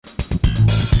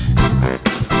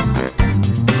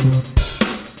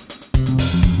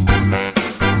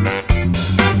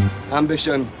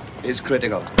ambition is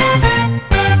critical.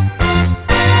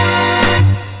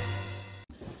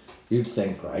 You'd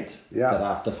think, right, Yeah. that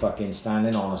after fucking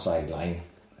standing on a sideline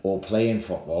or playing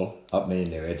football up Main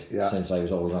Newid since I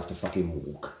was old enough to fucking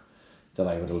walk, that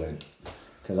I would have learned.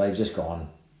 Because I've just gone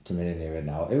to Main Newid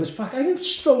now. It was I've been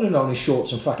strolling around in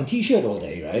shorts and fucking t-shirt all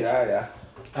day, right? Yeah, yeah.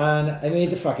 And I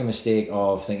made the fucking mistake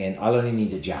of thinking, I'll only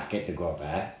need a jacket to go up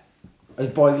there. I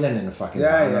was boiling in the fucking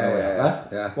van on the way up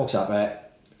there. Yeah. Walks up there,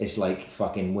 it's like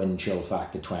fucking wind chill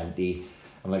factor 20.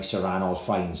 I'm like Serrano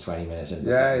fines 20 minutes into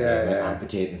the fucking game, like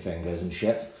amputating fingers and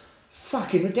shit.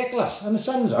 Fucking ridiculous. And the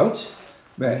sun's out.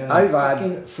 Mate, and I've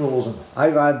fucking had frozen.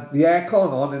 I've had the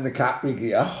aircon on in the Capri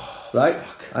gear, right?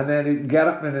 And then you can get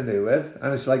up in the Newid,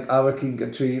 and it's like Hurricane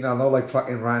Katrina, I know, like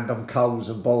fucking random cows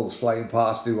and bulls flying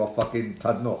past you or fucking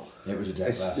Tudno. It was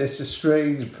ridiculous. It's a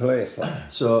strange place. Like.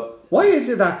 So, Why is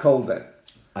it that cold then?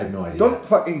 I have no idea. Don't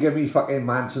fucking give me fucking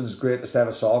Manson's greatest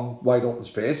ever song, Wide Open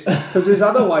Space, because there's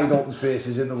other wide open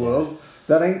spaces in the world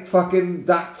that ain't fucking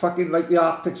that fucking like the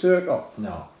Arctic Circle.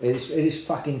 No, it is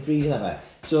fucking freezing up there.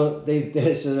 So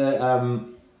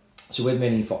so with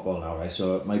mini football now, right?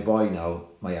 So my boy now,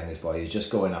 my youngest boy, is just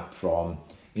going up from,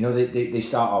 you know, they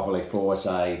start off with like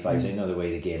 4-a-side, 5-a-side, you know the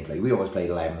way the game play. We always played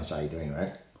 11-a-side, doing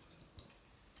right?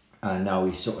 And now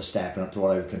he's sort of stepping up to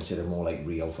what I would consider more like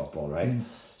real football, right?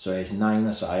 So it's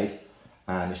 9-a-side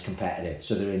and it's competitive.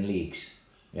 So they're in leagues,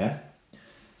 yeah?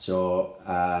 So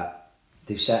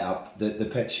they've set up the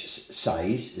pitch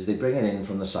size is they bring it in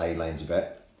from the sidelines a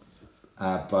bit,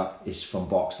 but it's from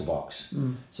box to box.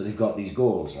 So they've got these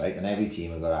goals, right? And every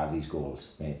team have got to have these goals.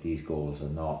 Mate, these goals are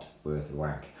not worth a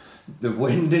wank. The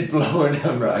wind is blowing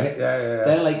them, right? Yeah.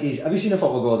 They're like these. Have you seen the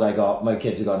football goals I got? My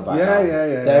kids have got in the back Yeah, garden.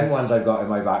 yeah. Them ones I've got in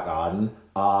my back garden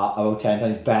are about 10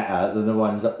 times better than the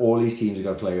ones that all these teams have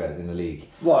got to play with in the league.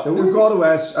 What? We've got to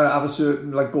have a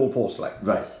certain like goalpost like.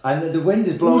 Right. And the wind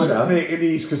is blowing Who's them. making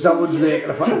these? Because someone's making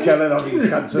a fucking killing on these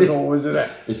cunts as always, isn't it?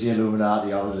 It's the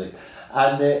Illuminati, obviously.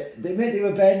 And they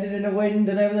were bending in the wind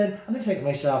and everything. And I'm thinking to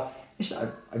myself,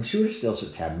 I'm sure it's still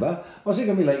September. What's it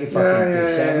going to be like in fucking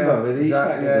December with these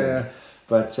fucking things?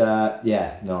 But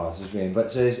it's just been.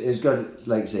 But so it's good,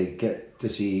 like I say, get to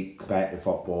see competitive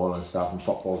football and stuff, and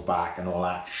football's back and all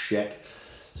that shit.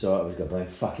 So it was good, but I'm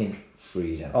fucking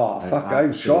freezing. Oh, fuck, I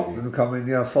was shocked when we come in,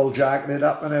 you know, full jacketed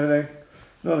up and everything.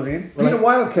 You know what I mean? Been a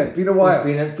while, kid, been a while.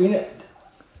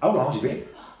 How long has it been?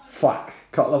 Fuck,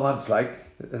 couple of months, like.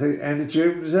 I think end of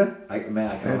June, was it? I can't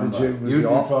End remember. of June was You the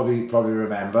op. probably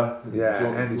remember. Yeah,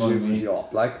 end of June was the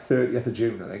op, like 30th of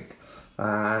June, I think.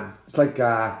 And it's like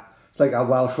a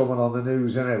Welsh woman on the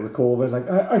news, isn't it, with COVID, like,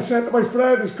 I said to my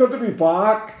friend, it's good to be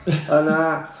back.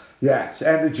 And so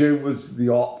end of June was the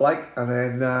op, like, and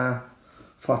then,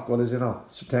 what is it now?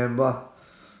 September,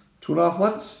 2.5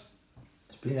 months?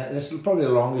 This is probably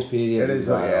the longest period. It is,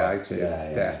 I'd say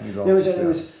definitely. There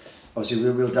was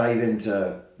obviously we'll dive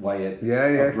into why it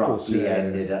abruptly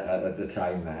ended at the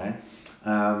time there,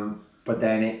 but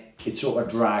then it sort of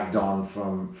dragged on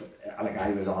from like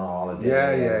I was on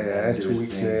holiday. And 2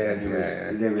 weeks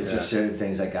in. There was just certain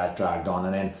things that got dragged on,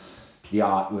 and then the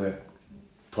artwork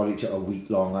probably took a week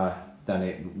longer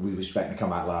than we were expecting to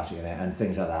come out last week, and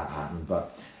things like that happened.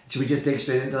 But should we just dig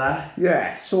straight into that?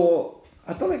 Yeah. So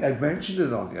I don't think I've mentioned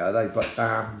it on the other, but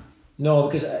no,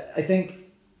 because I think.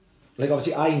 Like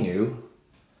obviously I knew,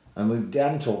 and we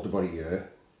hadn't talked about it yet,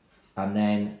 and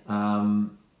then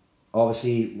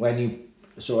obviously when you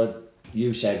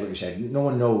said what you said, no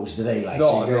one knows, do they? Like, you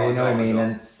know what I mean?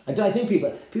 No. And I think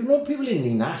people didn't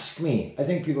even ask me. I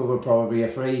think people were probably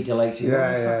afraid to like say,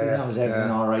 was everything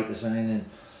all right to sign?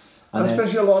 And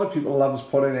especially a lot of people loves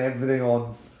putting everything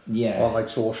on like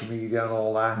social media and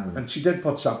all that. And she did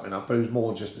put something up, but it was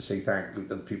more just to say thank you to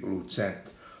the people who sent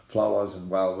flowers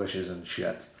and well wishes and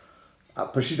shit.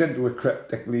 But she didn't do it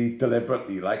cryptically,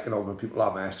 deliberately, like, you know, when people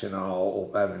are messaging or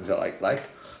everything's like.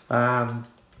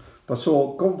 But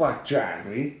so, going back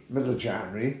middle of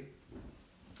January,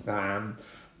 around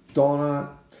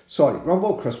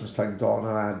about Christmas time,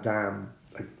 Donna had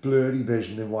like blurry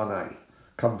vision in one eye,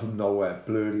 come from nowhere,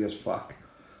 blurry as fuck.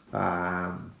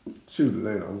 So, you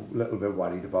know, a little bit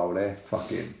worried about it,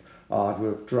 fucking hard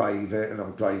work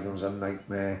driving was a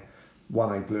nightmare,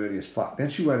 one eye blurry as fuck. Then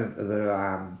she went into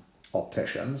the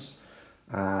opticians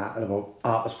at about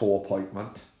 4:30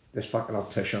 appointment. This fucking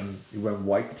optician, he went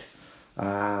white,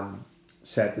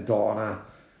 said to Donna,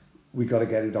 we got to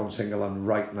get you down Singleton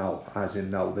right now, as in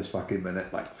now, this fucking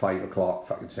minute, like 5 o'clock,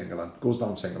 fucking Singleton. Goes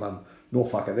down Singleton, no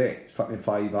fucker there. It's fucking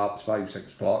 5 hours,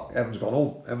 6 o'clock. Everyone's gone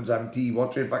home. Everyone's having tea,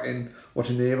 watching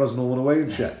Neighbours, gnawing away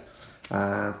and shit.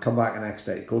 Come back the next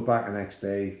day. Goes back the next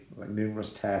day, like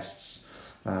numerous tests.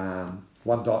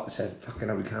 one doctor said, fucking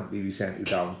hell, we can't believe we sent you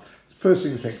down. First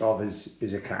thing you think of is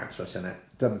it cancerous, innit?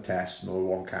 Done tests, no, it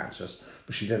wasn't cancerous,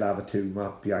 but she did have a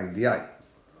tumour behind the eye.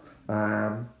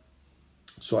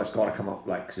 So it's got to come up,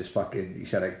 like, 'cause it's fucking, he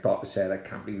said, like, doctor said, I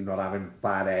can't believe we're not having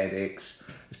bad headaches,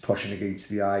 it's pushing against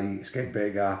the eye, it's getting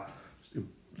bigger,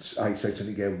 eyesight's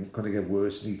only going to get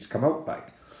worse, needs to come out, like.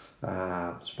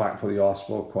 So back for the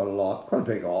hospital quite a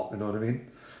big op, you know what I mean?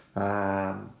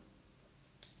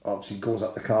 Obviously goes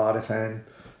up to Cardiff then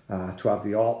to have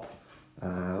the op.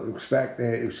 We expect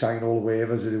it, you sign all the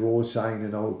waivers that you always sign, you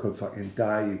know, you could fucking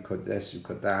die, you could this, you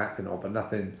could that, you know, but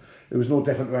nothing, it was no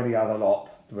different to any other lot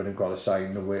when you've got to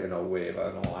sign the waiver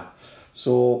and all that.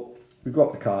 So we got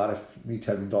up to Cardiff, me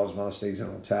telling Don's mother stays in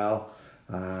a hotel,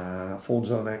 phones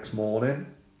her the next morning,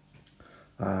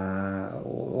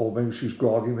 or maybe she was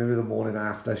groggy, maybe the morning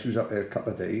after, she was up there a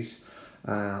couple of days,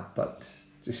 but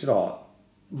they said, oh,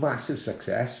 massive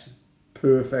success,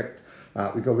 perfect.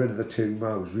 We got rid of the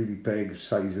tumour, it was really big,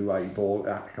 size of your eyeball, it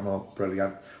had to come out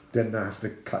brilliant. Didn't have to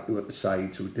cut you at the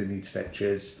side, so we didn't need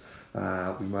stitches.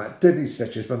 Did need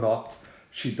stitches, but not.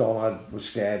 Donna was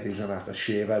scared he was going to have to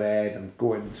shave her head and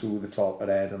go in through the top of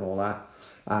her head and all that.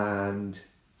 And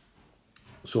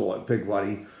so a big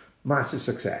worry, massive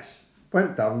success.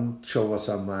 Went down, show her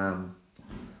some,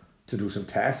 to do some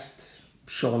tests,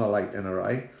 shone a light in her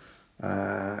eye.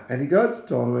 Any good?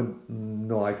 Donna went,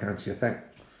 no, I can't see a thing.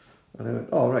 And I went,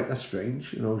 oh, right, that's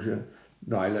strange. You know,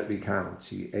 no, I literally can't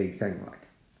see a thing, like.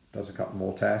 Does a couple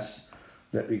more tests,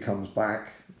 literally comes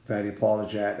back, very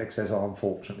apologetic, says, oh,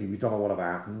 unfortunately, we don't know what have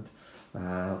happened. We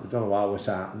don't know how it's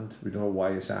happened. We don't know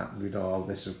why it's happened. We don't know how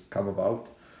this has come about.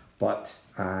 But,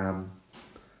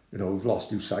 you know, we've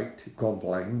lost your sight, gone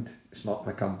blind. It's not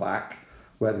going to come back.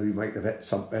 Whether we might have hit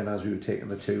something as we were taking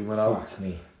the tumour out. Fuck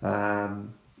me.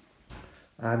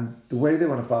 And the way they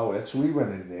went about it, so we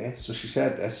went in there, so she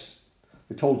said this,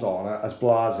 they told Donna, as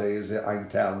blasé as I'm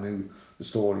telling you the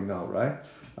story now, right?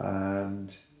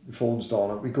 And he phones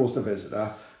Donna, he goes to visit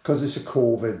her, because it's a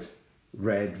COVID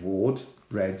red ward,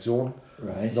 red zone,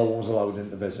 right. No one was allowed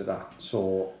in to visit her.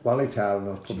 So, while they tell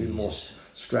her, probably the most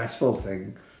stressful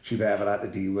thing she've ever had to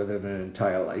deal with in her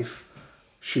entire life,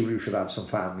 surely you should have some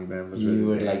family members. You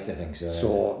would like to think so.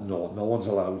 So, no one's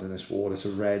allowed in this ward, it's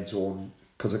a red zone.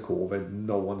 Because of COVID,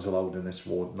 no one's allowed in this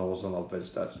ward, no one's allowed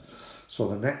visitors. So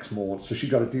the next morning, so she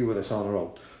got to deal with this on her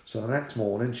own. So the next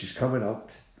morning, she's coming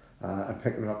out and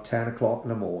picking her up 10 o'clock in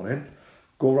the morning,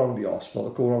 go around the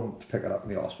hospital, go around to pick her up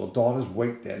in the hospital. Donna's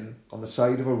waiting on the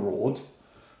side of a road,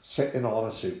 sitting on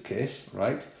a suitcase,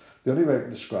 right? The only way I can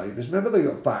describe is, remember the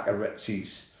back of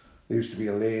Ritzy's? There used to be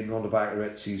a lane around the back of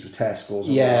Ritzy's with Tesco's.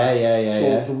 Yeah.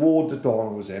 So the ward that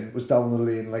Donna was in was down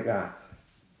the lane like that.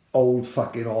 Old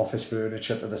fucking office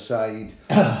furniture to the side,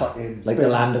 fucking like the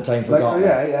land of time forgotten.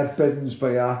 Yeah, bins by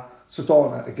her. So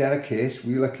Dawn had to get a case,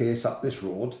 wheel a case up this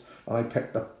road, and I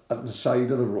picked up at the side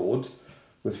of the road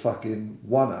with fucking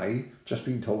one eye, just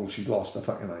being told she'd lost her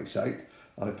fucking eyesight,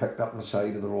 and I picked up on the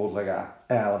side of the road like a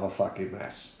hell of a fucking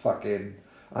mess, fucking,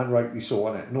 and rightly so,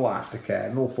 innit? No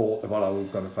aftercare, no thought about how we're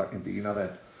gonna fucking be, nothing.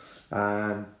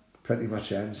 And pretty much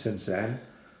then, since then,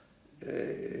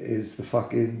 is the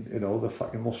fucking, you know, the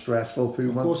fucking most stressful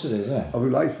few months. Of course it is, yeah. Of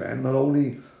her life, and not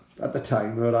only at the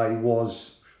time her eye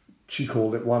was, she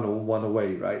called it one home, one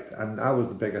away, right? And that was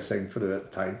the biggest thing for her at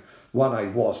the time. One eye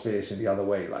was facing the other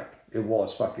way, like, it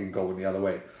was fucking going the other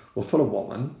way. Well, for a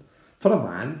woman, for a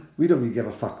man, we don't really give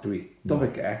a fuck, do we? Don't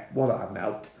forget, what I've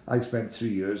helped. I've spent 3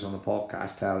 years on a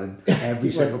podcast telling every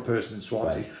single person in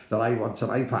Swansea that I want an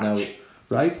eye patch, now,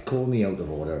 right? Call me out of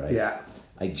order, right? Yeah.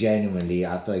 I genuinely,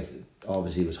 after I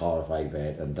obviously was horrified by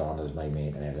it, and Donna's my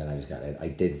mate and everything, I was gutted, I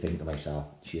did think to myself,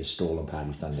 she has stolen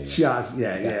Paddy's thunder. She has,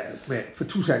 yeah. Mate, for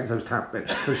 2 seconds I was tapping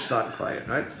until she started crying,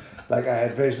 right? Like, I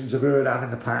had visions of her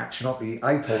having the patch, not me.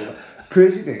 I told her.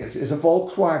 Crazy thing is, it's a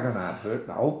Volkswagen advert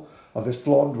now of this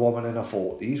blonde woman in her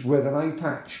 40s with an eye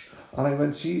patch. And I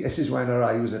went, see, this is when her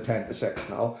eye was a 10 to 6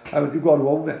 now. I went, you've got to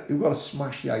own it. You've got to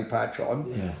smash the eye patch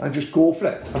on and just go for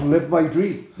it and live my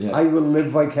dream. Yeah. I will live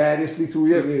vicariously through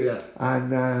you. Yeah.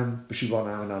 And but she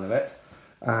wasn't having none of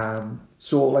it.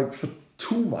 So, like, for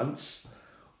 2 months,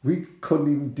 we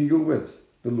couldn't even deal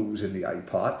with the losing the eye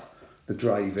part, the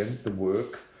driving, the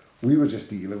work. We were just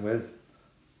dealing with,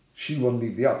 she wouldn't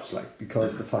leave the house, like,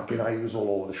 because the fucking eye was all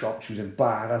over the shop. She was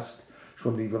embarrassed. She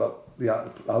wouldn't leave without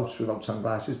the house without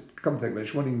sunglasses. Come think of it,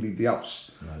 she wouldn't even leave the house.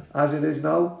 Right. As it is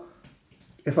now,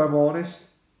 if I'm honest,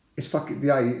 it's fucking the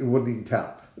eye, it wouldn't even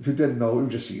tell. If you didn't know, you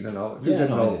just seen her now. If you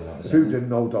didn't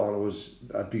know Donna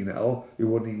had been ill, you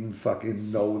wouldn't even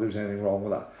fucking know there was anything wrong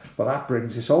with that. But that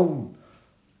brings its own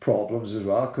problems as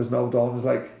well, because now Donna's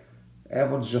like,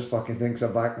 everyone's just fucking thinks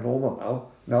I'm back to normal now.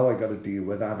 Now I got to deal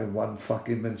with having one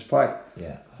fucking mince pie.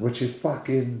 Yeah. Which is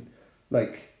fucking,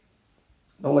 like,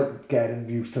 not like getting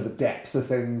used to the depth of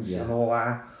things and all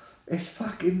that. It's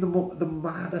fucking the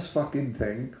maddest fucking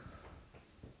thing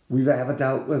we've ever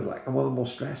dealt with. Like, I'm one of the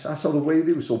most stressed. I saw the way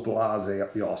they were so blasé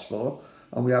at the hospital,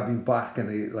 and we have been back, and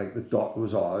the doctor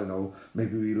was,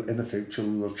 maybe in the future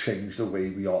we will change the way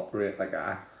we operate like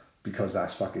that, because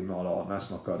that's fucking not on.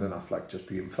 That's not good enough. Like, just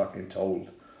being fucking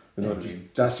told. You know what I mean?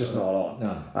 That's just not on.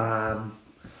 No.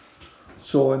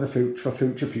 So in the future, for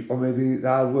future people, maybe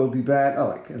that will be better,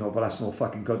 like, but that's no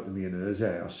fucking good to me and hers,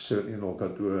 Or certainly no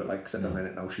good to her, like, 'cause at the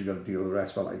minute now she's got to deal with the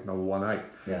rest of her life now with one eye.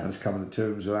 Yeah. And it's coming to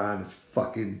terms with that, and it's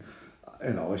fucking,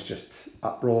 it's just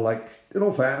uproar, like,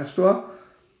 fairness to her.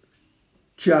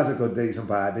 She has her good days and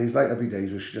bad days, like, there'll be days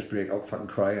where she just break out fucking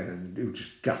crying and you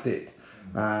just gut it.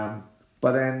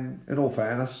 But then, in all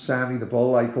fairness, Sammy the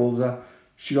bull, I calls her,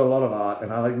 she got a lot of heart,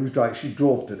 and she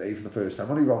drove today for the first time,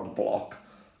 only round the block.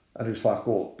 And it was fuck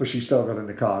all, but she still got in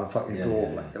the car and fucking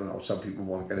drove. Like, some people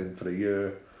want to get in for a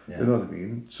year, you know what I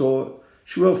mean? So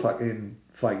she will fucking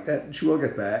fight it, and she will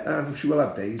get better, and she will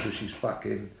have days where she's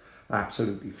fucking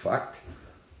absolutely fucked.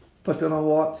 But you know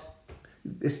what?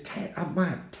 It's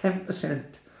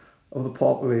 10% of the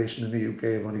population in the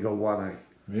UK have only got one eye.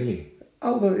 Really?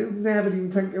 Although you would never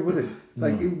even think it would.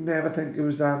 Like, you'd never think it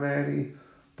was that many,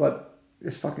 but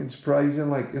it's fucking surprising.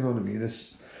 Like, you know what I mean?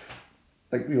 It's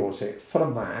like we always say, for a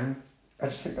man, I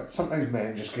just think that sometimes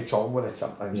men just get on with it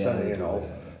sometimes, don't they,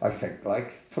 I think,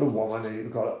 like, for a woman,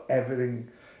 you've got everything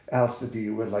else to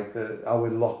deal with, like how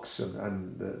it looks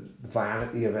and the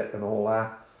vanity of it and all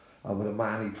that. And with a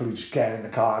man, he probably just get in the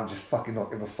car and just fucking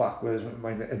not give a fuck, whereas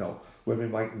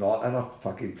women might not. I'm not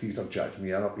fucking, please don't judge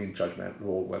me, I'm not being judgmental of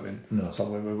all women. No.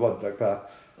 Some women would, like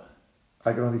that.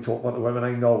 I can only talk about the women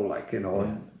I know, like,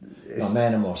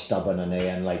 Men are more stubborn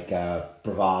and like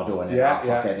bravado and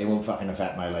fuck it, they won't fucking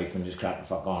affect my life and just crack the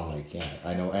fuck on. Like,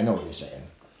 I know what you're saying.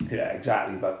 Yeah,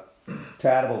 exactly, but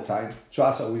terrible time. So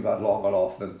that's what we've had longer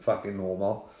off than fucking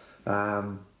normal.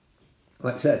 Like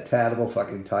I said, terrible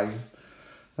fucking time.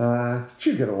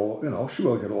 She'll get over, she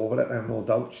will get over it, I have no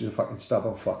doubt. She's a fucking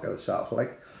stubborn fucker herself,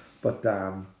 like, but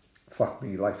fuck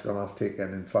me, life don't have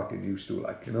taken and fucking used to,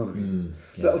 like, you know what I mean?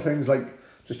 Little things like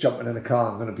just jumping in a car,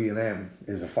 I'm going to be an M,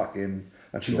 is a fucking,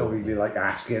 and she don't really like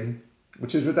asking,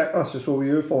 which is ridiculous. That's what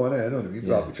we're here for, innit? You know what I mean?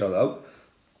 Grab each other out.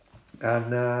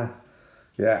 And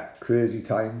crazy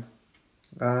time.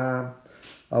 Are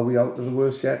we out of the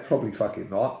worst yet? Probably fucking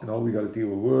not. We got to deal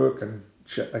with work and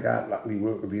shit like that. Luckily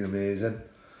work have been amazing.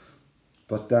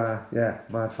 But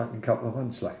mad fucking couple of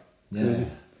months, like. Crazy.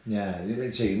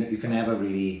 So you can never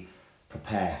really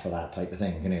prepare for that type of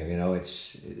thing, can you?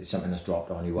 It's something that's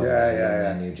dropped on you one day,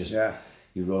 and then you just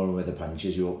you roll with the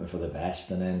punches, you open for the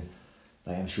best, and then,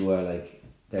 like, I'm sure, like,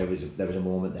 there was a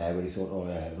moment there where you thought,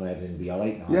 will everything be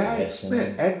alright now?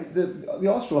 The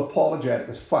hospital apologetic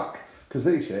as fuck, because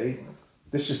they say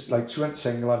this just, like, she went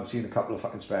single and seen a couple of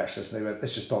fucking specialists, and they went,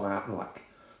 this just don't happen, like,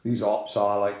 these ops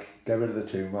are like, get rid of the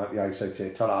tumour, the eyesight,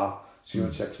 say ta-da, see you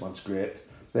in 6 months, great.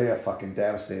 They are fucking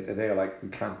devastated. They're like, we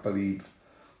can't believe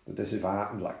that this has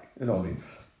happened, like, you know what I mean?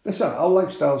 Listen, our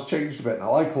lifestyle's changed a bit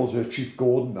now. I calls her Chief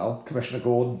Gordon now, Commissioner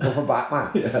Gordon, over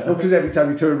Batman. Because every time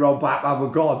we turned around, Batman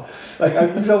were gone. Like, I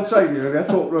was outside here, I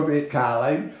talked to her mate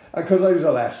Caroline, and because I was on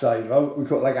the left side, we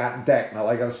got like at deck now,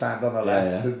 I got to stand on the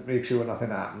left to make sure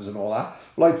nothing happens and all that.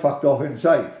 Well, I'd fucked off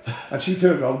inside. And she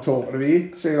turned around talking to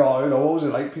me, saying, what was it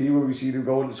like, P, when we seen him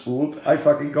going to school? I'd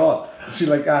fucking gone. And she's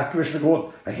like, Commissioner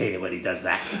Gordon, I hate it when he does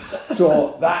that.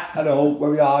 So that,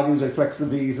 when we argue, I flex the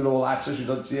V's and all that, so she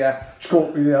doesn't see her. She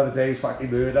caught me the other day, fucking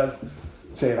murders,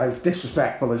 saying I was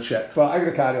disrespectful and shit. But I'm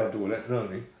going to carry on doing it, you know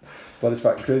what I mean? But it's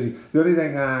fucking crazy. The only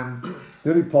thing, the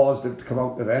only positive to come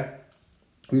out of it,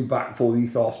 we've been back and forth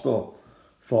East Hospital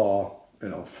for,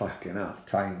 fucking hell,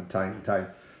 time and time and time.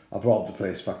 I've robbed the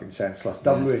place fucking senseless.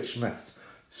 W.H. Smith's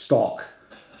stock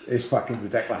is fucking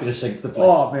ridiculous. You sink the place.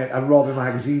 Oh, mate, I'm robbing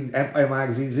Empire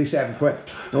magazines, they £7.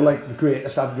 Like the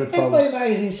greatest 100 films. Empire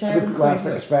magazine, £7. Well, it's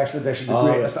like a special edition, the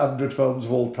greatest 100 films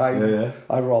of all time.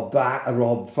 I robbed that. I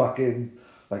robbed fucking,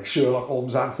 like, Sherlock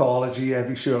Holmes anthology,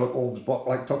 every Sherlock Holmes book,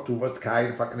 like, took 2 of us to carry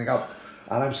the fucking thing out.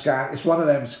 And I'm scanned. It's one of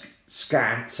them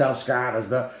self-scanners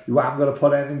that you haven't got to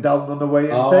put anything down on the way in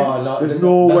thing. No, there's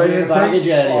no way in the baggage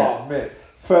area. Oh, mate.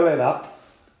 Fill it up.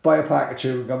 Buy a pack of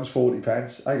chewing gums,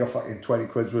 40p. I got fucking 20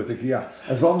 quid's worth of gear.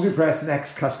 As long as you press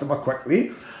next customer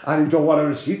quickly and you don't want a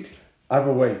receipt, I'm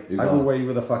away. I'm away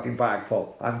with a fucking bag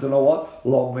full. And you know what?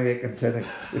 Long may it continue.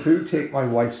 If you take my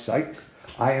wife's site,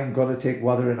 I am going to take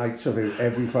Wuthering Heights of you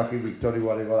every fucking week. Don't you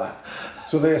worry about that.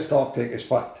 So their stock take is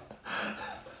fucked.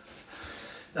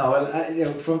 No, well, you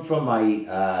know, from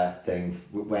my thing,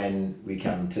 when we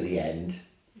come to the end,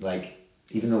 like,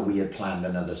 even though we had planned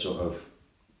another sort of,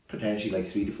 potentially like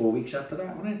 3 to 4 weeks after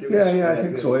that, wasn't it? Yeah, I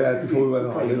think so, yeah, before we went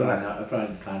on.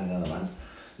 Probably planned another month.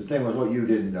 The thing was, what you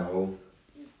didn't know,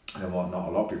 and what not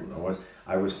a lot of people know, was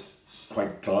I was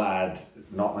quite glad,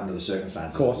 not under the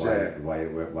circumstances, Of course,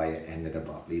 why it ended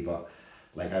abruptly, but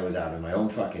like I was having my own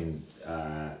fucking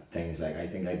things. Like I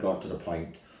think I got to the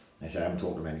point, I said I haven't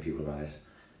talked to many people about this,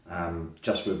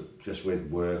 just with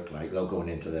work, like without going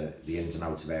into the ins and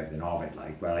outs of everything of it,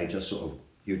 like where I just sort of,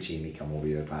 you'd see me come over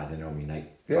here, Pad, you know me,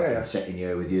 like fucking sitting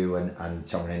here with you and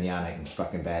someone in the and I can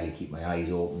fucking barely keep my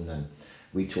eyes open, and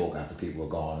we talk after people were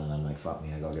gone, and I'm like, fuck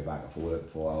me, I gotta get back up for work in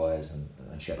 4 hours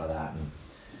and shit like that,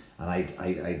 and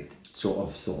I sort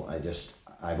of thought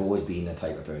I've always been the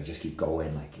type of person just keep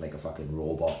going like a fucking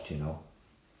robot, you know,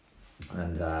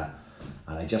 and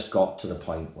I just got to the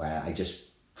point where I just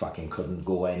fucking couldn't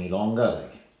go any longer,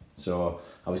 like. So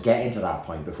I was getting to that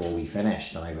point before we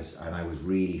finished, and I was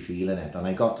really feeling it, and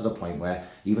I got to the point where,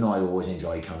 even though I always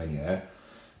enjoy coming here,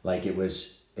 like it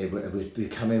was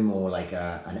becoming more like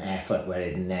an effort where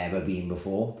it had never been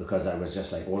before, because I was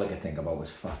just like, all I could think about was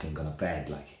fucking going to bed,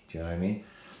 like, do you know what I mean?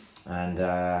 And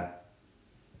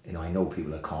you know, I know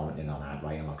people are commenting on that,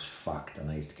 Ryan looks fucked,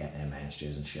 and I used to get their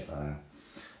messages and shit like that.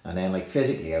 And then like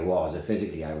physically I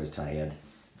was tired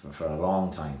for a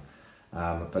long time.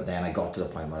 But then I got to the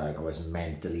point where I was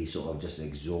mentally sort of just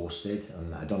exhausted,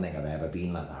 and I don't think I've ever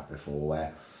been like that before,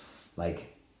 where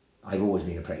like I've always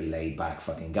been a pretty laid back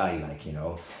fucking guy, like, you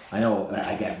know, I know like,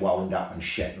 I get wound up and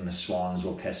shit, and the Swans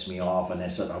will piss me off and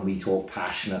this, and we talk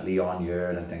passionately on here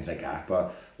and things like that,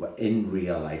 but in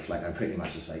real life, like, I'm pretty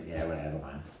much just like, yeah, whatever,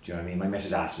 man, do you know what I mean? My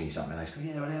missus asked me something, and I just go,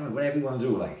 yeah, whatever you want to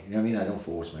do, like, you know what I mean? I don't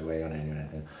force my way on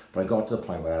anything, but I got to the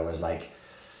point where I was like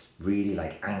really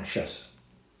like anxious.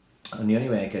 And the only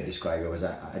way I could describe it was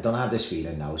I don't have this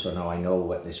feeling now, so now I know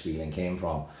what this feeling came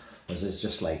from. Was it's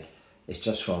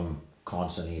just from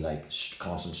constantly like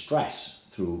constant stress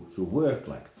through work,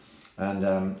 like, and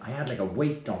I had like a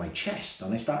weight on my chest,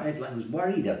 and I was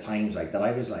worried at times like that.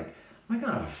 I was like, am I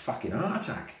gonna have a fucking heart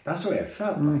attack? That's the way I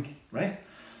felt, like, right?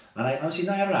 And I honestly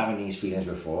never having these feelings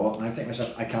before, and I think to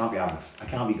myself, I can't be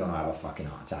gonna have a fucking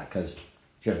heart attack, because,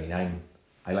 do you know what I mean?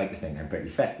 I like to think I'm pretty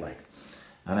fit, like.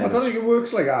 And I don't think it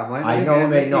works like that, man. I know it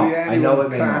may not. I know it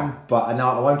may not. But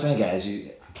what I'm trying to get is,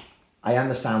 I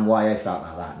understand why I felt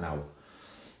like that now.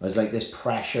 It was like this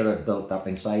pressure had built up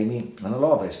inside me, and a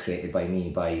lot of it's created by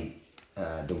me, by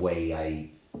the way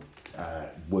I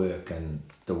work, and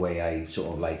the way I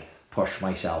sort of like push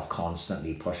myself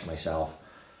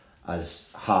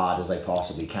as hard as I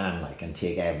possibly can, like, and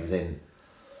take everything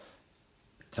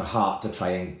to heart to try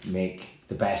and make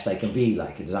the best I can be,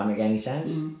 like. Does that make any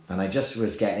sense? And I just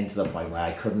was getting to the point where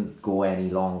I couldn't go any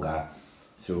longer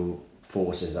through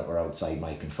forces that were outside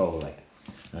my control, like,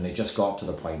 and it just got to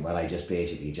the point where I just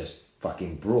basically just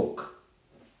fucking broke.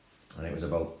 And it was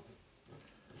about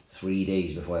 3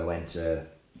 days before I went to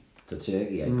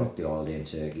Turkey. I booked the holiday in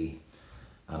Turkey,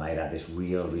 and I'd had this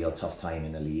real tough time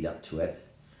in the lead up to it,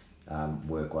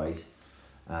 work wise,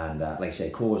 and like I say,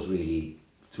 caused really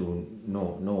through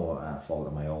no fault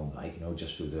of my own, like, you know,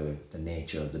 just through the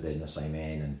nature of the business I'm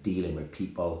in, and dealing with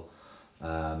people,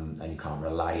 and you can't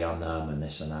rely on them, and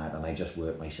this and that, and I just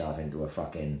worked myself into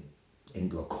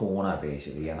a corner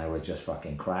basically, and I was just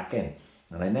fucking cracking.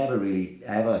 And I never really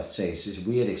ever say, it's this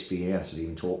weird experience to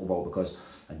even talk about, because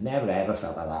I'd never ever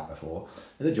felt like that before.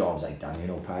 The jobs I'd done, you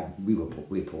know, Pad, you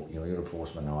know, you're a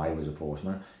postman now, I was a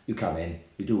postman. You come in,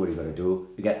 you do what you got to do,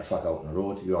 you get the fuck out on the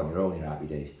road, you're on your own, you're happy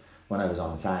days. When I was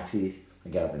on the taxis, I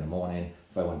get up in the morning.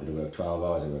 If I wanted to work 12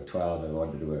 hours, I worked 12. If I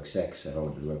wanted to work 6, if I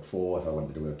wanted to work 4, if I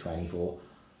wanted to work 24,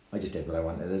 I just did what I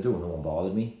wanted to do. No one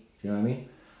bothered me. Do you know what I mean?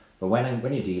 But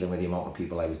when you're dealing with the amount of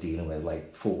people I was dealing with,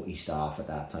 like 40 staff at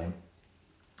that time,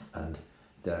 and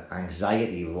the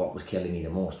anxiety of what was killing me the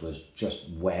most was just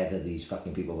whether these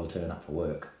fucking people will turn up for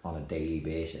work on a daily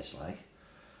basis, like.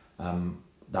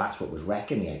 That's what was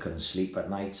wrecking me. I couldn't sleep at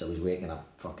nights. I was waking up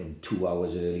fucking 2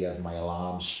 hours earlier for my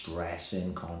alarm,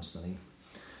 stressing constantly.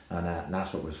 And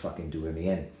that's what was fucking doing me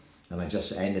in. And I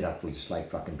just ended up with just like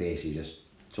fucking basically just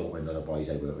talking to the boys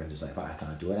I work with, just like, I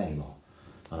can't do it anymore.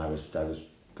 And I was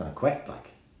gonna quit, like,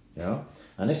 you know.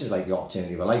 And this is like the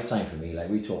opportunity of a lifetime for me. Like,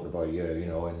 we talked about a year, you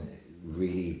know, and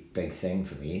really big thing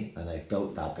for me. And I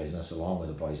built that business along with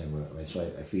the boys I'm working with, so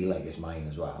I feel like it's mine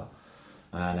as well.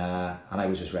 And I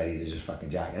was just ready to just fucking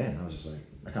jack it in. I was just like,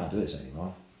 I can't do this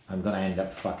anymore. I'm gonna end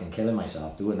up fucking killing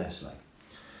myself doing this, like.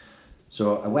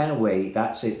 So I went away.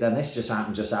 That's it. Then this just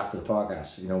happened just after the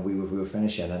podcast. You know, we were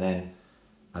finishing, and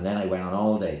then I went on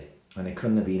holiday. And it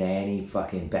couldn't have been any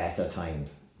fucking better timed.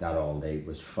 That all day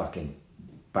was fucking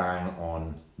bang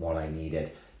on what I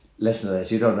needed. Listen to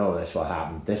this, you don't know this what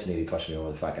happened. This nearly pushed me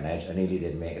over the fucking edge. I nearly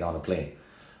didn't make it on a plane.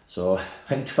 So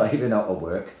I'm driving out of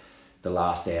work the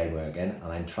last day I'm working, and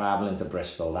I'm travelling to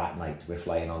Bristol that night. We're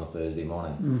flying on a Thursday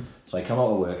morning. So I come out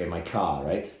of work in my car,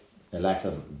 right? I left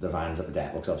the vans at the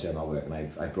depot because obviously I'm not working.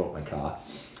 I broke my car.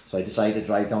 So I decided to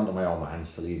drive down to my old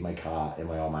man's to leave my car in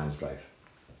my old man's drive.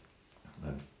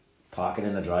 I'm parking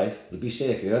in the drive. It'll be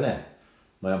safe here, innit?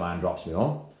 My old man drops me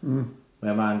home. My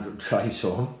old man drives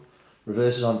home,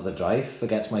 reverses onto the drive,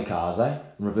 forgets my car's there,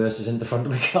 and reverses into the front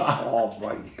of my car. Oh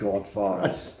my God,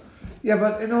 Forrest. Yeah,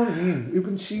 but you know what I mean? You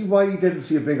can see why you didn't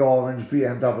see a big orange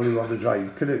BMW on the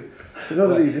drive. Could it? You know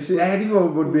what I mean? This is,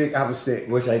 anyone would make have a mistake.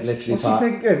 Which I'd literally What's he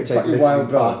thinking? Which I'd Fucking literally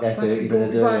wild parked dog. there 30 Fucking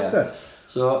minutes dirty earlier. bastard.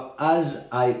 So as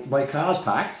my car's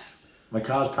packed,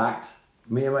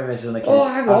 me and my missus and the kids Oh,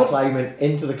 hang are on. climbing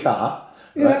into the car,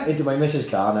 Yeah. right, into my missus'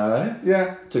 car now, right?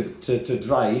 Yeah. To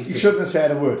drive. You shouldn't have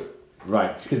said a word.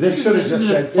 Right, because this You should have is just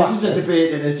said, this is "Fuck a this."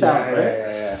 debate in itself,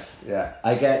 right?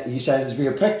 Yeah. He sends me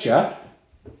a picture,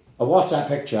 a WhatsApp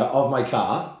picture of my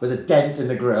car with a dent in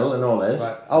the grille and all this.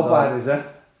 Right. How bad is it?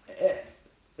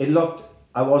 It looked,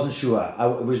 I wasn't sure.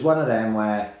 It was one of them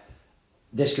where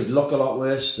this could look a lot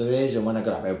worse than it is, and when I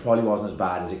got up, it probably wasn't as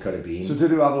bad as it could have been. So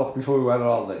did you have a look before we went on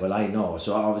holiday? Well, I know.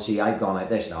 So obviously I've gone like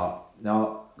this now.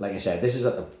 Now, like I said, this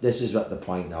is at the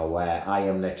point now where I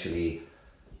am literally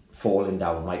falling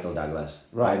down Michael Douglas.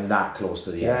 Right. I'm that close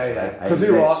to the Yeah, edge. yeah. Right? Because I'm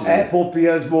you are literally- airport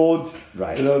beers mode.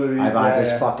 Right. You know what I mean? I've had Yeah, this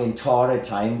yeah. fucking torrid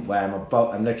time where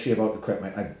I'm literally about to quit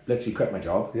I literally quit my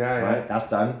job. Yeah, yeah. Right. That's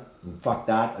done. Fuck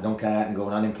that. I don't care. I'm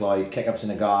going unemployed. Kick-ups in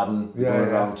the garden. Yeah, going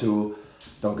yeah. around too.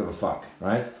 Don't give a fuck.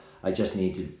 Right. I just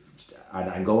need to. And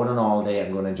I'm going on holiday.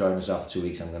 I'm going to enjoy myself for 2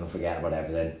 weeks. I'm going to forget about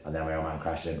everything. And then my old man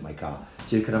crashed into my car.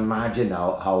 So you can imagine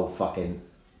now how fucking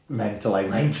mental I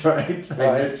went. Right.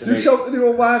 Right. Do you shout to the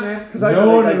old man then? Because I No,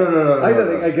 don't think no. I don't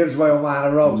think I gives my old man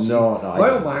a rouse. No, I My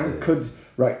don't old man say could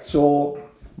right. So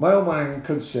my old man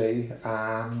could say,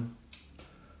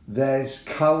 there's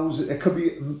cows. It could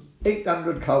be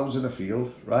 800 cows in a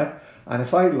field, right? And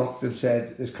if I looked and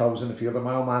said there's cows in the field, and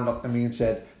my old man looked at me and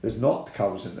said there's not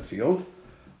cows in the field,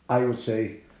 I would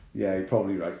say, yeah, you're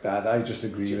probably right, Dad. I just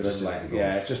agree with Just him. let it go.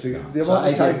 Yeah, just No. the So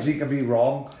amount of I times he can be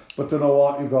wrong, but you know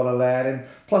what? You've got to let him.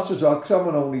 Plus, as well, because I'm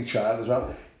an only child as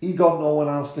well, he got no one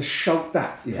else to shout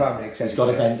that. If Yeah. that makes any He's got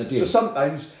to sense. vent abuse.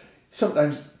 So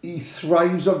sometimes he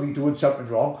thrives on me doing something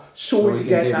wrong, so So he he can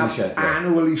get give you that shit, yeah.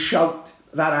 annually shout,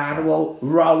 that annual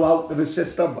row out of his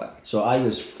system. Like. So I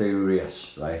was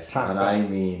furious, right? Tapping. And I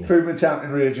mean Food and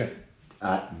tapping raging.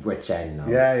 at wit's end now.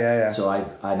 Yeah. So I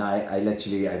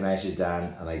literally messaged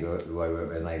Dan and I go who I work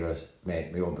with and I goes,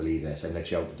 mate, we won't believe this. I'm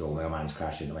literally out the door, my old man's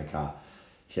crashed into my car.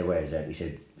 He said, where is it? He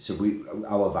said, so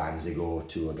our vans, they go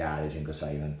to a garage in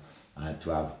Gosilon to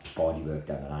have body work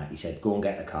done and that. He said, go and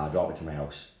get the car, drop it to my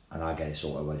house and I'll get it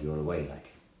sorted while you're away, like.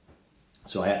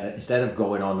 So I had to, instead of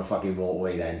going on the fucking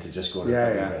motorway then to just go to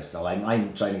fucking Bristol,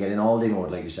 I'm trying to get in all-day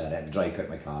mode, like you said. I had to drive, pick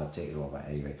my car up, take it over.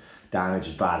 Anyway, damage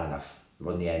was bad enough. It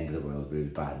wasn't the end of the world, but it was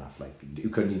bad enough. Like, you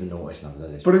couldn't even notice nothing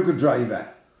of this. But who could drive it?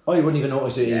 Oh, you wouldn't even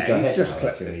notice it. Yeah, got he's hit just now,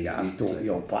 clipped actually. it. Yeah, He's don't be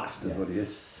old bastard, what he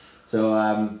is. So,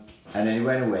 and then he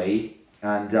went away,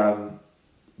 and do you know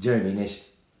what I mean?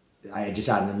 I just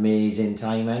had an amazing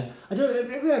time, man. I don't.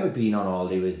 Have you ever been on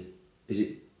holiday with? Is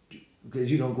it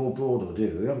because you don't go abroad or do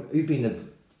you? You've been to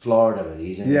Florida with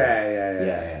these, haven't you?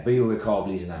 Yeah. But you were with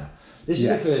Cobblies and that. This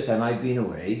Yes. is the first time I've been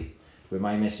away with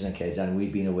my missus and kids, and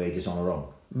we've been away just on our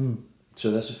own. So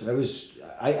I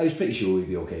was pretty sure we'd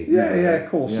be okay. Yeah, of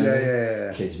course. You know what I mean?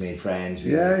 Yeah. Kids made friends.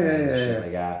 Yeah, made friends, yeah. Shit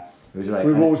like that. It was right.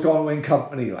 We've And always gone away in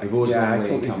company. Like. we've always gone away in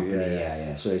totally company. agree,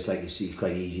 Yeah. So it's like you see, it's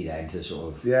quite easy then to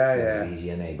sort of. Yeah. It's easy,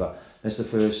 innit? But that's the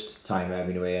first time I've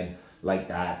been away and like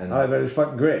that. And I bet it was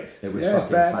fucking great. it was Yeah, it's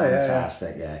fucking better,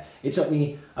 fantastic, yeah. It took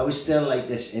me, I was still like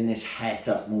this, in this het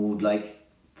up mood, like,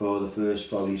 for the first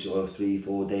probably sort of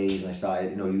 3-4 days, and I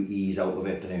started, you ease out of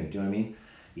it, don't you? Do you know what I mean?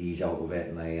 Ease out of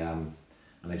it, and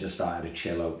I just started to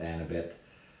chill out then a bit.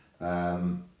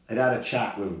 I'd had a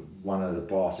chat with one of the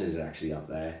bosses actually up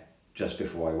there, just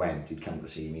before I went. He'd come to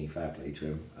see me, fair play to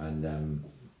him, and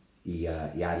he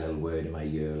had a little word in my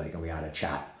ear, like, and we had a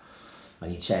chat,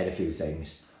 and he'd said a few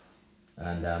things.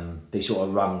 And they sort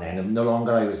of rung then, and the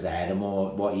longer I was there, the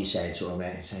more what he said sort of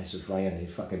made sense. Was Ryan,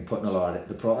 he's fucking putting a lot of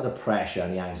the pressure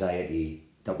and the anxiety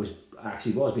that was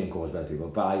being caused by other people,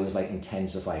 but I was like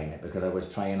intensifying it because I was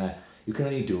trying to. You can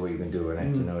only do what you can do in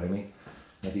it. You know what I mean?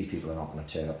 And if these people are not going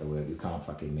to turn up to work, you can't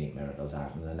fucking make miracles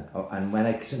happen.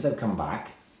 And since I've come back,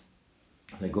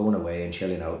 so going away and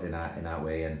chilling out in that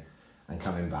way and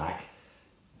coming back.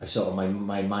 sort of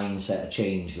my mindset had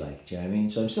changed, like, do you know what I mean?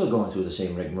 So I'm still going through the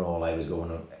same rigmarole I was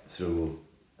going through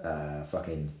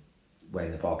fucking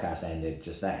when the podcast ended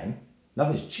just then.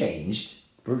 Nothing's changed.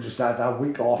 But we just had that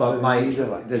week off. But my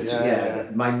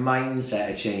my mindset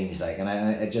had changed, like, and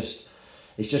I just,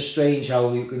 it's just strange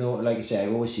how you know, like I say, I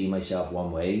always see myself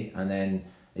one way, and then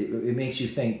it makes you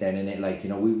think then, and it, like, you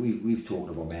know, we've talked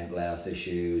about mental health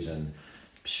issues and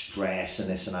stress and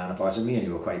this and that, but me and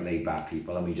you were quite laid back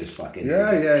people, and we just fucking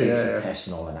takes a piss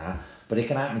and all of that. But it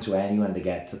can happen to anyone to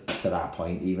get to that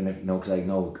point, even if, you know,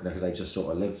 because I just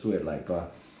sort of lived through it, like,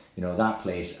 but you know, that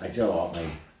place, I tell you what,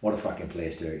 mate, what a fucking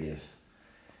place Turkey is.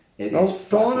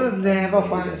 Donna never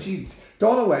fancied.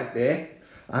 Donna went there,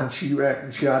 and she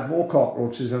reckoned she had more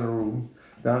cockroaches in her room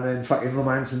than in fucking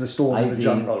Romance in the Storm in the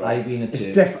Jungle. Right? I've been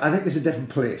to Turkey. I think it's a different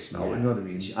place now. Yeah. You know what I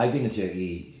mean? I've been to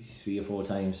Turkey 3 or 4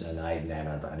 times, and I've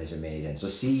never, and it's amazing. So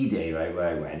C Day, right, where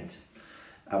I went,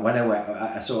 and when I went,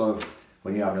 I sort of,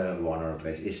 when you're having a little wander a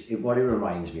place, what it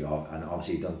reminds me of, and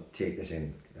obviously don't take this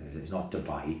in, it's not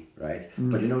Dubai, right?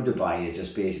 But you know, Dubai is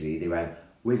just basically, they went,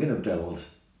 we're going to build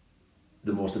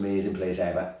the most amazing place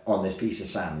ever on this piece of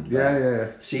sand.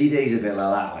 Yeah. C Day's a bit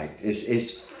like that, like,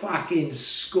 it's fucking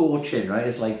scorching, right?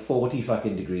 It's like 40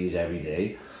 fucking degrees every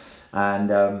day.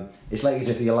 And it's like as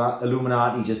if the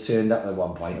Illuminati just turned up at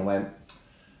one point and went,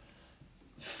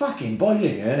 fucking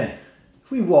boiling, isn't it?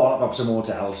 If we wallop up some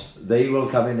hotels, they will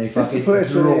come in, they fucking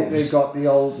droves. They've got the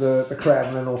old, the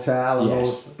Kremlin Hotel. And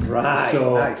yes. All, right.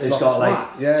 So nice. It's got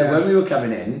like, so when we were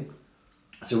coming in,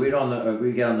 so we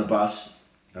get on the bus,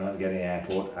 and get in the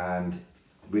airport, and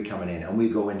we're coming in, and we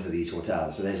go into these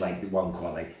hotels. So there's like one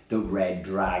called like the Red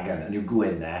Dragon, and you go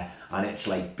in there, and it's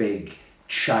like big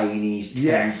Chinese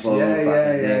temple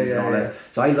things and all this.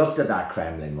 So I looked at that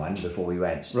Kremlin one before we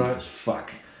went. Steep as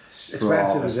fuck.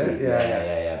 Expensive, is it?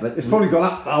 Yeah. But it's probably gone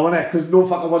up now, isn't it? Because no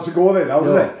fucker wants to go there now,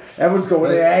 isn't it? Everyone's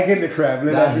going egg in the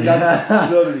Kremlin. You know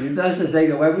what I mean? That's the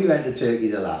thing. When we went to Turkey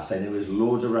the last time, there was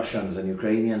loads of Russians and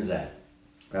Ukrainians there.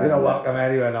 They don't welcome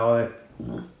anywhere now, are they?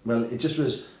 Well, it just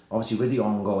was, obviously with the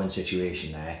ongoing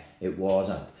situation there, it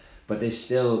wasn't. But there's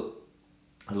still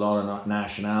a lot of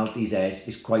nationalities there.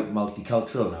 It's quite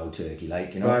multicultural now, Turkey,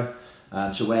 like, you know.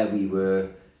 Right. So where we were,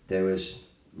 there was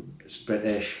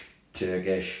British,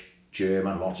 Turkish,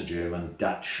 German, lots of German,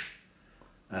 Dutch.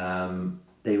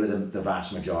 They were the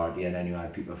vast majority, and then you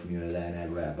had people from here, there and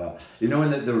everywhere. But you know,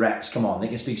 when the reps come on, they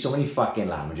can speak so many fucking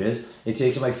languages, it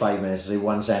takes them like 5 minutes to say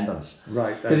one sentence.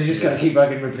 Right. Because you just got to keep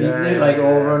fucking repeating it like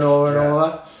over and over and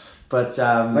over. But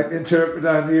like the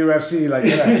interpreter in the UFC, like,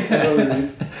 you know what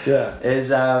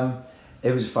I mean?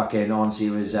 It was fucking, honestly,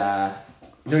 it was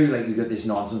you know, like, you got this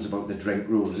nonsense about the drink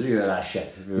rules. You hear that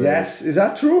shit? Yes, is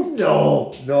that true?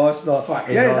 No, it's not.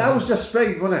 Fucking nonsense. That was just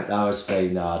Spain, wasn't it? That was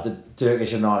Spain. No, the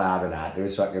Turkish are not having that. It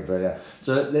was fucking brilliant.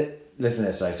 So listen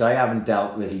to this, right? So I haven't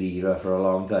dealt with lira for a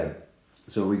long time.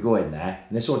 So we go in there,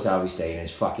 and this hotel we stay in is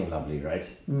fucking lovely, right?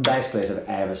 Best place I've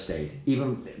ever stayed.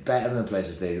 Even better than the place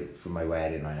I stayed for my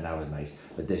wedding, right? And that was nice.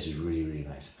 But this is really, really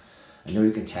nice. I know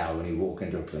you can tell when you walk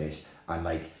into a place, and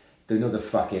like, you know, the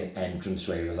fucking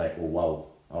entranceway was like, oh wow.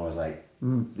 I was like,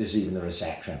 this is even the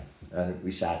reception. And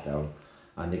we sat down,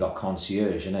 and they got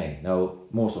concierge, you know. Now,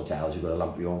 most hotels, you've got to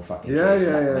lump your own fucking place.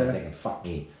 And I'm thinking, fuck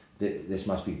me, this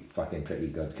must be fucking pretty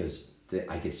good, because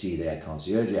I could see they had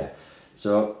concierge,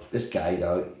 So this guy,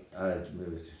 though,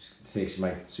 so he's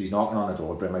knocking on the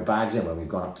door, bring my bags in when we've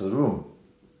gone up to the room.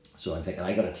 So I'm thinking,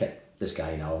 I got to tip this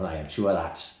guy now, and I am sure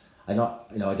that's, I got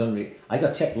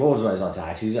tipped loads when I was on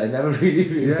taxis. I never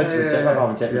really went to a tip. I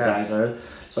haven't tipped the taxi.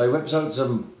 So I whipped out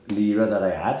some lira that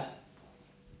I had,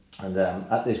 and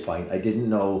at this point I didn't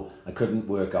know, I couldn't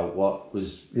work out what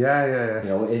was. You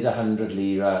know, is 100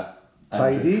 lira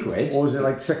tidy, quid, or is it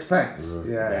like 6 pence?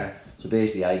 Yeah. So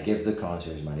basically, I give the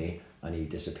concierge money, and he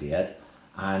disappeared,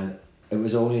 and it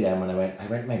was only then when I went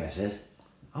to my missus,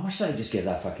 how much did I just give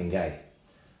that fucking guy?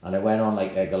 And I went on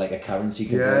like a currency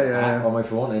converter app on my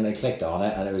phone, and I clicked on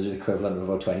it, and it was the equivalent of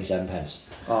about 27 pence.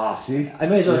 Ah, see? I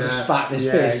may as well just spat in his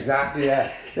face. Exactly,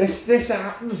 This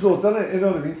happens though, doesn't it? You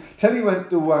know what I mean? Telly went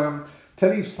to,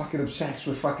 Telly's fucking obsessed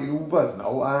with fucking Ubers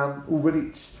now. Uber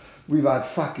Eats. We've had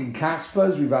fucking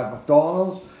Casper's, we've had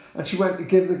McDonald's, and she went to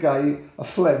give the guy a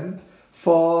flim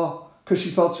because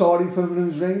she felt sorry for him when it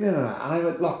was raining and that. And I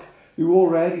went, look, you're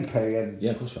already paying.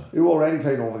 Yeah, of course you are. You're already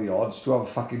paying over the odds to have a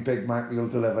fucking Big Mac meal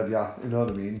delivered, you know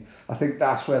what I mean? I think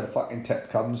that's where the fucking tip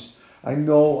comes. I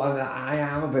know, and I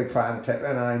am a big fan of tipping,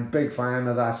 and I'm a big fan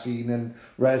of that scene in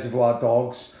Reservoir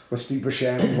Dogs where Steve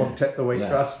Buscemi won't tip the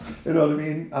waitress, you know what I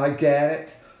mean? And I get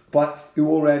it, But you're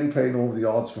already paying over the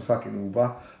odds for fucking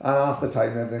Uber, and half the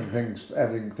time everything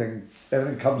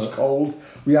comes cold.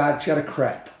 She had a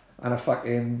crepe and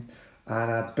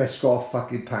a Biscoff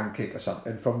fucking pancake or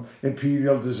something from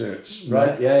Imperial Desserts,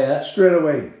 right? Yeah. Straight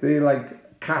away, they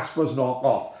like Casper's knock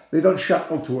off. They don't shut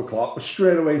till 2 o'clock, but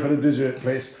straight away for the dessert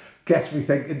place gets me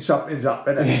thinking something's up.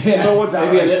 And Yeah. no one's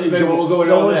having Maybe a little draw going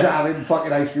no on one's there. having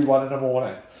fucking ice cream 1 in the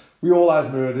morning. We all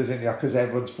has murders in here because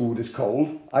everyone's food is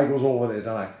cold. I goes over there,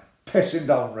 don't I? Pissing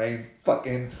down rain,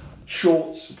 fucking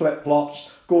shorts,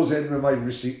 flip-flops, goes in with my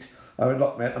receipt. I mean,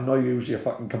 look, mate, I'm not usually a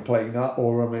fucking complainer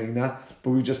or a remainer, but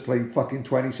we just played fucking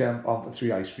 27 on for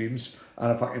 3 ice creams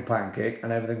and a fucking pancake,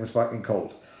 and everything was fucking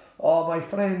cold. Oh, my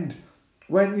friend,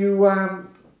 when you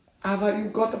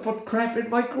you've got to put crepe in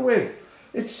microwave.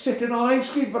 It's sitting on ice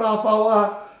cream for half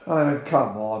hour. And I went,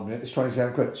 come on, mate, it's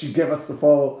 27 quid. So you give us the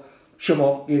full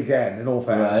shamonki again, in all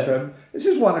fairness to him. This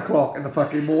is 1 o'clock in the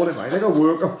fucking morning, mate. I got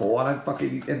work at 4 and I'm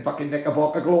fucking eating fucking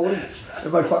Knickerbocker glories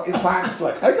in my fucking pants.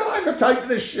 Like, I got time for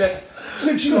this shit.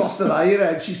 Since she lost an eye,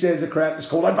 and she says the crepe is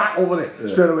cold, I'm back over there. Yeah.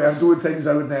 Straight away, I'm doing things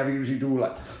I would never usually do.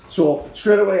 Like, so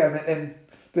straight away, I'm in.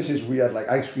 This is weird, like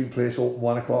ice cream place open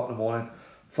 1 o'clock in the morning.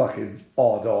 Fucking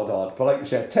odd. But like you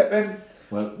said, tipping,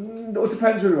 Well, it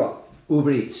depends who you are.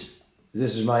 Uber Eats.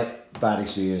 This is my bad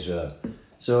experience with them.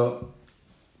 So,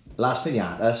 Las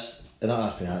Pinatas, not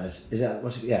Las Pinatas, is that,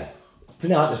 what's it, yeah.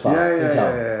 Pinatas bar,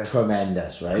 Yeah.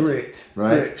 tremendous, right? Great.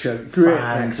 Right? Great.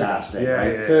 Fantastic, Yeah,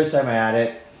 right? yeah. First time I had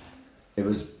it, it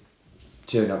was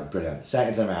turned out brilliant.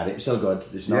 Second time I had it, it was still good.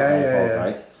 It's not my fault,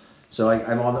 right? So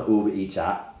I'm on the Uber Eats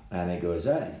app, and it goes,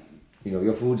 hey,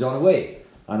 your food's on the way.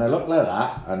 And I look like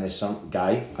that, and there's some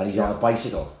guy, and he's on a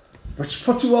bicycle. Which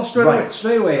puts you off straight away. Right,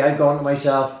 straight away, I've gone to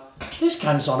myself, this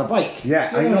cunt's on a bike.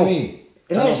 Yeah, Do you I know know. what I mean?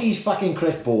 Unless he's fucking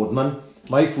Chris Boardman,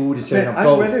 my food is Mate, turning up I'm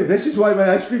cold. with you. This is why my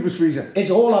ice cream was freezing. It's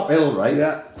all uphill, right?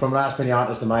 Yeah. From Las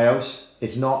Pinatas to my house.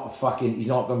 It's not fucking, he's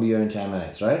not going to be here in 10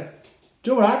 minutes, right?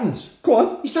 Do you know what happens? Go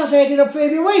on. He starts heading up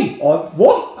Fabian Way. On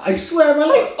what? I swear my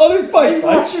life. On his bike, I'm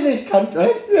right? watching this cunt,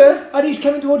 right? Yeah. And he's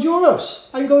coming towards your house.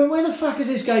 I'm going, where the fuck is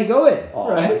this guy going? Oh,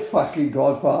 right? fucking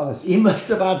godfathers. He must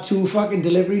have had 2 fucking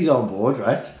deliveries on board,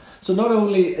 right? So not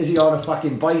only is he on a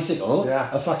fucking bicycle, Yeah.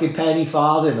 a fucking penny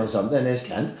farthing or something, this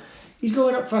cunt, he's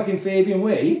going up fucking Fabian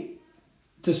Way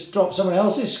to drop someone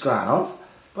else's scran off.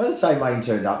 By the time mine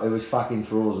turned up, it was fucking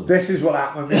frozen. This is what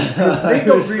happened with me. They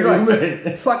don't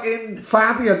realise. Fucking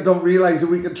Fabian don't realise that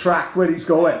we can track where he's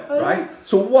going, right?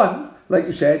 So 1, like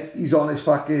you said, he's on his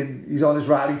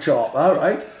rally chopper,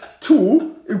 right?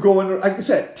 2, you go in, like you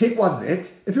said, take 1 minute.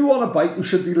 If you're on a bike, you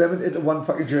should be limited to 1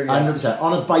 fucking journey. 100%.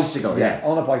 On a bicycle, Yeah,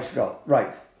 on a bicycle,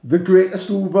 right. The greatest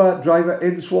Uber driver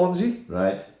in Swansea.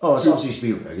 Right. Oh, it's obviously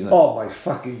Spielberg, isn't it? Oh my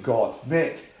fucking god,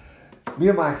 mate. Me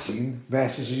and Maxine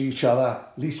message each other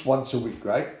at least once a week,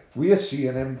 right? We are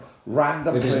seeing him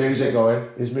random With his places. music going.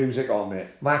 His music on, mate.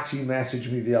 Maxine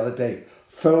messaged me the other day,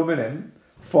 filming him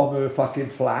from her fucking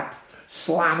flat,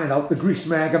 slamming out the Grease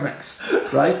Mega Mix,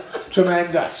 right?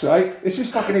 Tremendous, right? This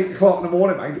is fucking 8 o'clock in the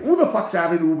morning, mind. Who the fuck's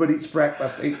having Uber Eats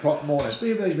breakfast at 8 o'clock in the morning?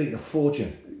 Spielberg's making a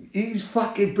fortune. He's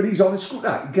fucking, but he's on his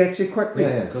scooter. He gets here quickly.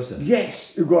 Yeah, of course.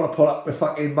 Yes, you've got to put up with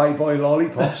fucking my boy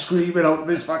Lollipop screaming out of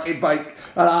his fucking bike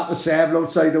at 7:30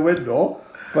 outside the window.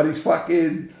 But he's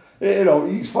fucking,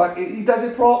 he does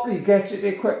it properly. He gets it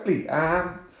there quickly.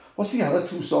 What's the other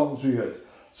 2 songs we heard?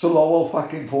 So Lowell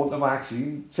fucking phoned to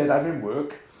Maxine, said I'm in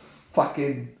work.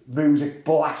 Fucking music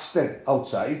blasting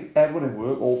outside. Everyone in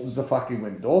work opens the fucking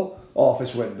window,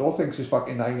 office window, thinks it's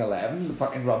fucking 9/11. The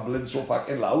fucking rumbling so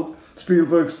fucking loud.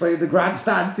 Spielberg's playing the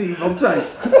grandstand theme outside.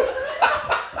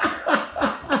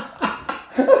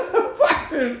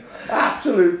 Fucking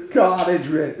absolute carnage,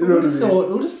 mate. You know what I mean?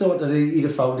 Who'd have thought that he'd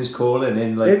have found his calling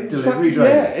in like delivery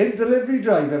driving? Yeah, in delivery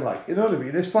driving, like, you know what I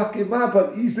mean? It's fucking mad,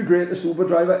 but he's the greatest Uber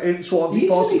driver in Swansea, Easily.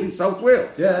 possibly South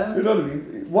Wales. Yeah. You know what I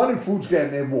mean? 1, in food's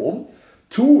getting there warm.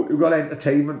 2, you've got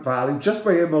entertainment value just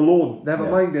by him alone. Never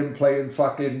mind him playing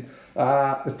fucking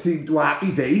the team to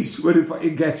Happy Days, where he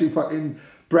fucking gets you fucking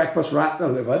breakfast wrap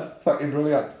delivered. Fucking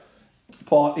brilliant.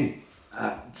 Party.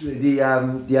 The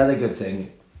other good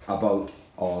thing about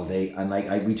all day, and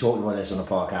like we talked about this on a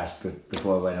podcast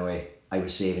before I went away, I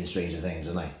was saving Stranger Things,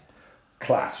 wasn't I?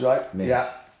 Class, right? Mate. Yeah.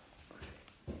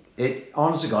 It,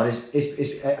 honest to God,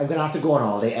 it's I'm going to have to go on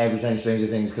holiday every time Stranger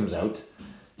Things comes out,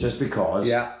 just because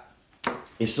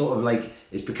it's sort of like,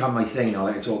 it's become my thing now,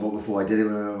 like I talked about before. I did it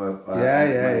with my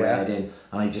wedding,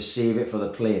 and I just save it for the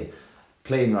plane.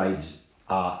 Plane rides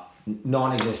are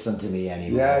non-existent to me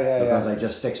anymore, because I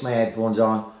just sticks my headphones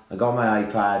on, I got my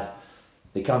iPad,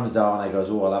 it comes down, I goes,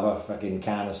 oh, I'll have a fucking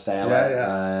can of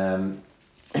Stella,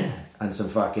 and some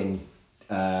fucking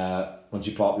once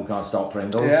you pop, you can't stop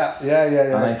Pringles. Yeah.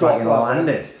 And I Got fucking that,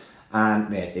 landed. And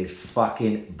mate, it's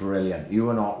fucking brilliant. You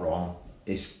were not wrong.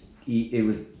 It's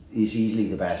easily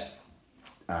the best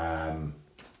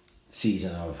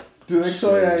season of. Do you think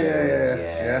so? Stranger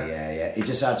Yeah. It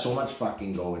just had so much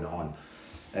fucking going on,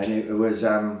 and it was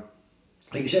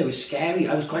like you said, it was scary.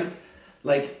 I was quite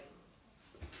like,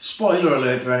 spoiler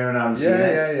alert for anyone who hasn't seen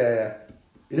it. Yeah.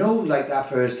 You know, like that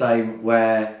first time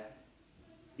where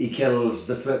he kills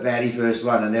the very first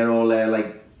one, and they're all there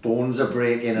like bones are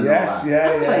breaking and Yes, all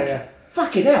that. I was like, yeah.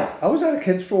 fucking hell. I was at a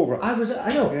kids program. I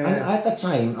know. Yeah. And at that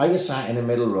time, I was sat in the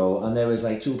middle row, and there was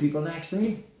like two people next to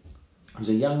me. It was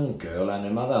a young girl and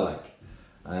her mother, like,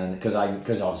 and because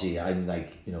obviously I'm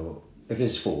like, you know, if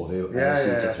there's four of you and a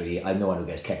seat of three, I'm the one who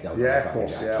gets kicked out. Yeah, of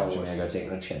course, yeah. I got to take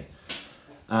her a chin.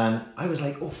 And I was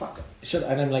like, oh fuck,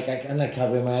 and I'm like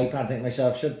covering my iPad, thinking to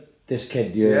myself, should this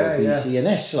kid be seeing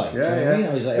this? Like, do you know what I mean?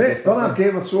 I was like, mate, don't have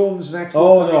Game of Thrones next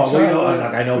Oh month. no,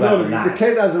 I know better than that. The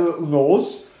kid has a little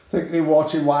nose, thinking they're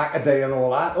watching Whack-A-Day and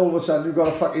all that. All of a sudden, you've got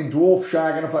a fucking dwarf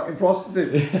shagging a fucking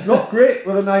prostitute. It's not great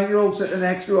with a 9-year-old sitting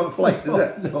next to you on a flight, is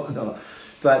it? No.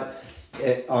 But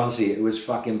honestly, it was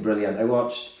fucking brilliant. I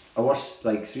watched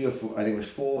like 3 or 4. I think it was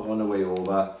 4 on the way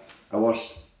over.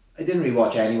 I didn't really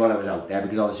watch any while I was out there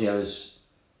because obviously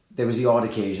there was the odd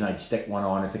occasion I'd stick one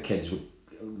on if the kids were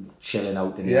chilling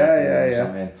out in the afternoon or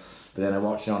something. But then I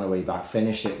watched it on the way back,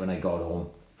 finished it when I got home.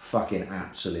 Fucking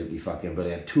absolutely fucking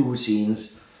brilliant. 2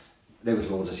 scenes. There was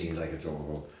loads of scenes I could talk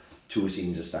about. 2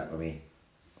 scenes that stuck with me,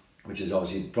 which is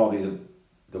obviously probably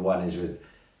the one is with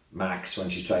Max when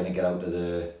she's trying to get out of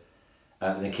the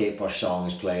Kate Bush song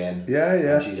is playing. Yeah.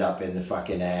 And she's up in the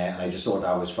fucking air, and I just thought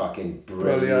that was fucking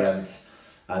brilliant.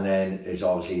 And then it's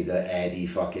obviously the Eddie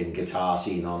fucking guitar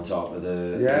scene on top of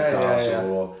the guitar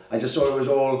solo. I just thought it was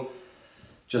all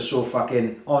just so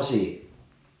fucking, obviously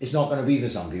it's not going to be for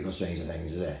some people Stranger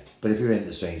Things, is it? But if you're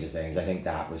into Stranger Things, I think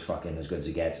that was fucking as good as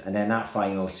it gets. And then that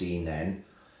final scene then,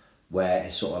 where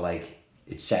it's sort of like,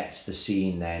 it sets the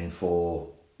scene then for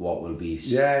what will be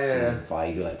season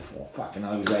 5. You're like, oh, fucking,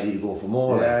 I was ready to go for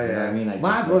more. You know what I mean?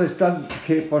 Mad what it's done to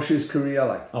Kate Bush's career,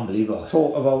 like. Unbelievable.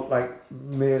 Talk about, like,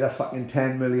 made a fucking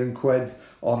 10 million quid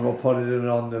on, we'll put it in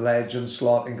on the Legend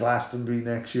slot in Glastonbury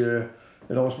next year.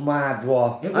 You know, it's mad,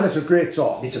 what? And it's a great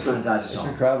song. It's a fantastic song. It's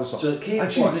an incredible song. So Kate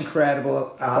and she's Bush, an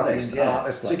incredible artist.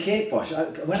 Like. So Kate Bush,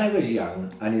 when I was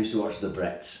young, I used to watch the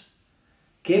Brits.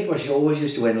 Kate Bush always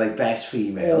used to win like best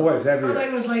female. Always, every year. And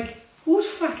I was like, who's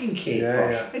fucking Kate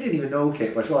Bush? Yeah. I didn't even know who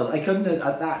Kate Bush was. I couldn't have,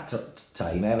 at that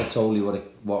time ever told you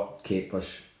what Kate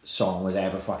Bush song was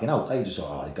ever fucking out. I just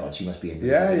thought, oh god, she must be in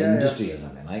the industry or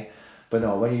something like. But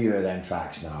no, when you hear them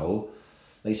tracks now,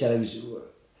 like I said,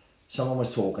 someone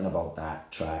was talking about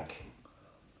that track.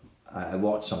 I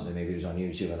watched something, maybe it was on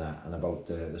YouTube and about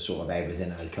the sort of everything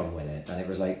that had come with it, and it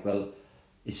was like, well,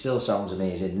 it still sounds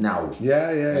amazing now.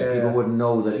 People wouldn't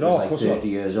know that it was like 30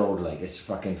 years old. Like, it's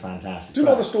fucking fantastic. Do you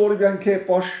know the story behind Kate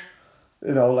Bush?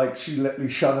 You know, like, she literally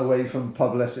shunned away from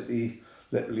publicity,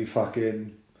 literally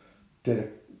fucking did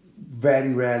it.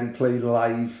 Very rarely played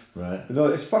live. Right. You know,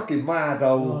 it's fucking mad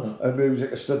how her music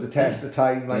has stood the test of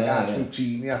time, like absolute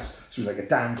genius. She was like a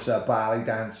dancer, ballet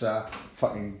dancer,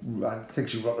 fucking, I think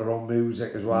she wrote her own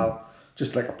music as well.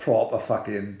 Just like a proper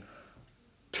fucking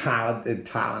talented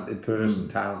person,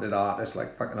 talented artist,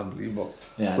 like fucking unbelievable.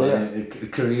 Yeah, and her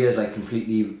career is like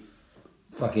completely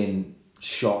fucking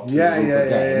shot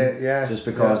again. Just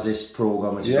because this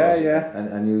program is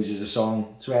and uses a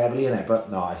song so heavily in it. But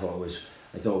no, I thought it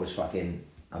was fucking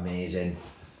amazing,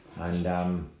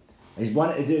 and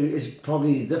it's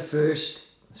probably the first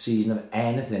season of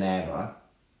anything ever,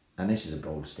 and this is a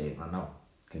bold statement now,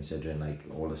 considering like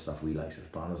all the stuff we like,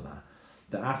 Sopranos now,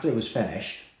 that after it was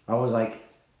finished, I was like,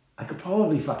 I could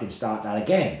probably fucking start that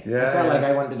again. I felt like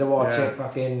I wanted to watch it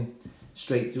fucking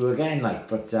straight through again, like,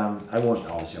 but I wouldn't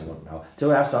know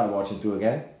till I started watching through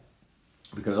again,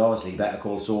 because obviously Better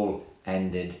Call Saul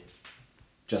ended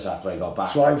just after I got back.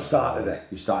 So I've started it.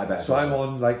 You started Better So Call I'm Saul.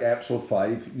 on like episode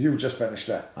 5. You've just finished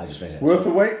it. I just finished it. Worth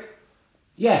the wait?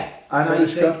 Yeah, and I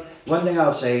Finished think it. one thing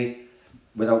I'll say,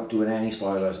 without doing any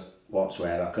spoilers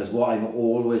whatsoever, because what I'm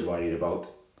always worried about,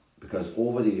 because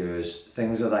over the years,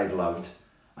 things that I've loved,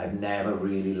 I've never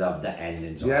really loved the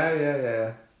endings of.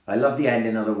 Yeah. I love the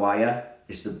ending of The Wire.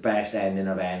 It's the best ending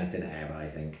of anything ever, I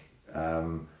think.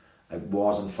 I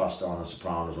wasn't fussed on a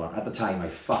Sopranos one. At the time, I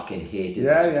fucking hated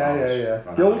the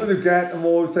Sopranos. The older you get, the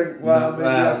more you think, well, maybe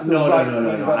that's the No.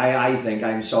 I think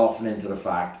I'm softening to the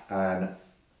fact, and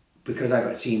because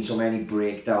I've seen so many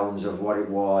breakdowns of what it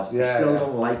was, I still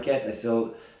don't like it.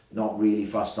 not really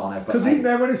fussed on it. Because even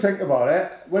then, when you think about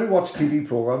it, when you watch a TV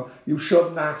program, you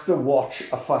shouldn't have to watch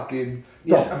a fucking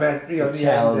documentary to on the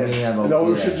tell ending. me about- you know,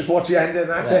 you yeah. should just watch the ending.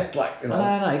 And that's Yeah. it. Like, you know,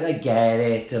 And I get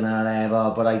it and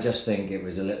whatever, but I just think it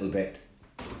was a little bit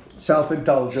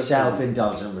self-indulgent.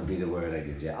 self-indulgent would be the word I'd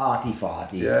use. Yeah,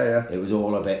 arty-farty. Yeah. It was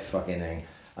all a bit fucking thing.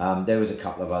 There was a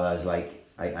couple of others like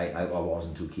I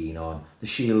wasn't too keen on. The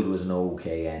Shield was an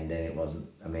okay ending. It wasn't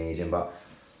amazing, but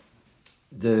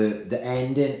the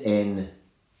ending in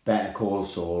Better Call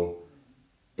Saul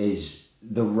is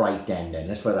the right ending.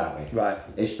 Let's put it that way. Right.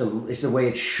 It's the way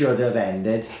it should have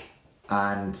ended,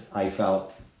 and I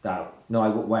felt that. No, I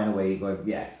went away going,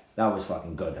 yeah, that was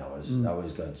fucking good. That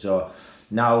was good. So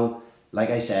now, like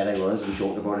I said, we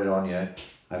talked about it on here.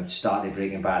 I've started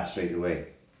Breaking Bad straight away.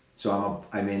 So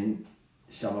I'm in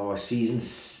some of our season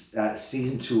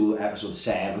 2, episode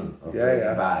 7 of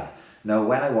Breaking Bad. Now,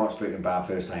 when I watched Breaking Bad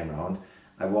first time round,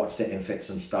 I watched it in fits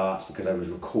and starts because I was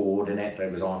recording it. I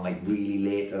was on like really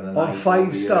late in the night. On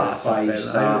 5 stars. 5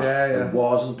 stars. Yeah. It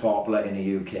wasn't popular in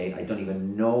the UK. I don't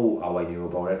even know how I knew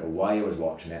about it or why I was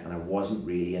watching it, and I wasn't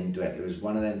really into it. It was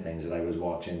one of them things that I was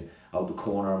watching out the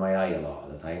corner of my eye a lot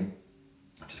of the time.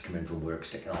 I just come in from work,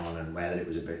 stick it on, and whether it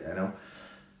was a bit, you know.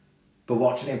 But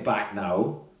watching it back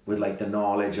now with like the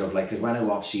knowledge of like, because when I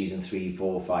watched season 3,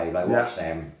 4, 5, I watched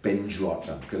them, binge watch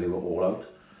them because they were all out.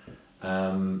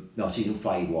 No, season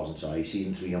 5 wasn't, sorry.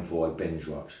 Season 3 and 4 I binge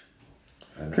watched.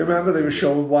 Can you remember they were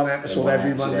showing one episode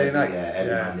every Monday night? Yeah,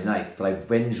 every Monday night. But I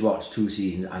binge watched 2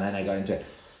 seasons and then I got into it.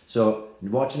 So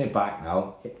watching it back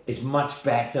now, it's much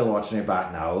better watching it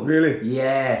back now. Really?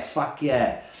 Yeah, fuck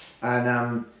yeah.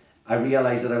 And I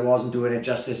realised that I wasn't doing it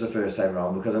justice the first time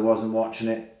around because I wasn't watching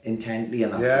it intently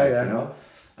enough. You know?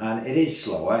 And it is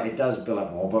slower, it does build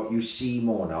up more, but you see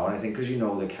more now. And I think because you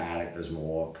know the characters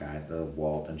more,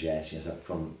 Walt and Jesse and stuff,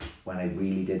 from when I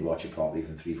really did watch it properly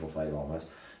from 3, 4, 5 onwards,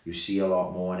 you see a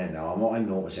lot more in it now. And what I'm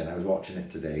noticing, I was watching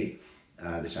it today,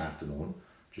 this afternoon,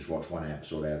 just watched one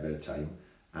episode every time,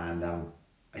 and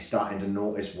I started to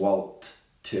notice Walt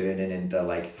turning into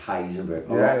like Heisenberg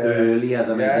a lot earlier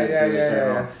than I did first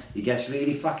time around. He gets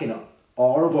really fucking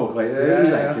horrible quite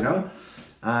early, like, you know?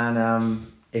 And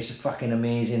it's a fucking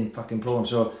amazing fucking program.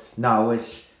 So now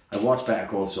I watched Better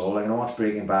Call Saul, I'm going to watch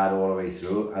Breaking Bad all the way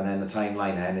through, and then the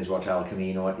timeline end is watch El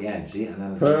Camino at the end, see? And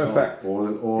then perfect.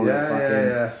 All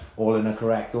in the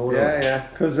correct order. Yeah.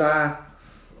 Because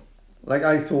like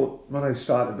I thought when I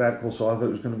started Better Call Saul, I thought it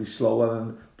was going to be slower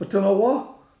than. But do you know what?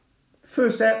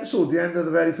 First episode, the end of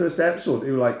the very first episode,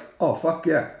 you were like, oh fuck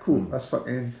yeah, cool. That's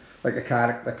fucking like a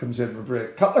character that comes in for a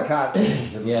break. Couple of characters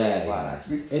comes in for a break,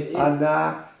 actually.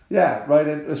 Right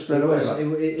into the straight away.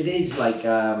 It is like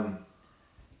I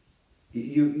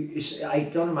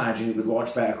don't imagine you could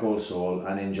watch Better Call Saul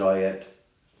and enjoy it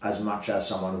as much as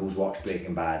someone who's watched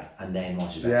Breaking Bad and then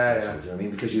watches Better Call Saul. Do you know what I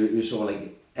mean? Because you're sort of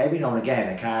like every now and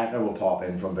again a character will pop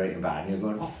in from Breaking Bad and you're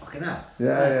going, oh fucking hell.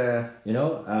 Yeah. You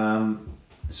know?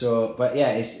 So, but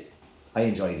yeah, I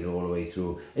enjoyed it all the way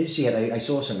through. I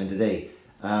saw something today.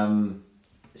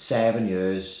 7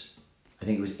 years, I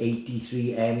think it was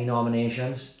 83 Emmy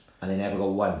nominations, and they never got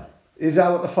one. Is that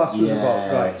what the fuss was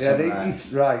about? Right. Yeah,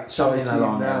 right. Something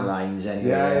along those lines anyway.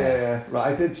 Yeah. Right,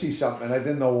 I did see something. I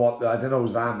didn't know it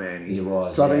was that many. It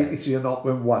was. So 83 and not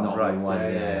win one. Not right. win one,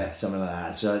 yeah. Something like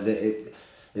that. So it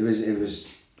was,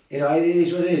 you know, it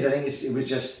is what it is. I think it was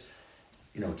just,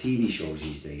 you know, TV shows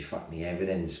these days, fuck me,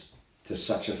 everything's to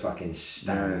such a fucking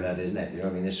standard, isn't it? You know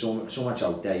what I mean? There's so much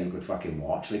out there you could fucking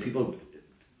watch. Like, people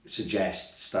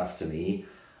suggest stuff to me,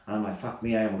 and I'm like, fuck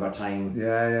me, I haven't got time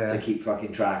to keep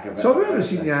fucking track of it. So have you ever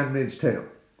seen The Handmaid's Tale?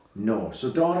 No.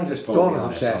 So Donna's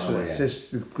obsessed with it. It's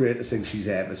just the greatest thing she's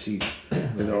ever seen.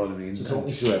 You know what I mean? So talk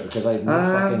me through it, because I've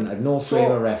no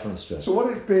frame of reference to it. So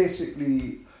what it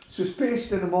basically, so it's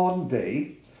based in a modern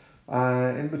day,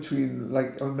 in between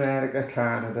like America,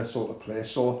 Canada sort of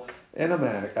place. So in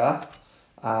America,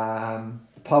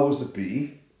 the powers that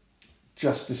be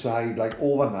just decide like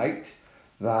overnight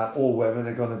that all women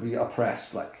are going to be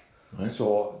oppressed, like. Right.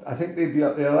 So I think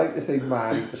they're like, if they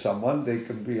marry to someone, they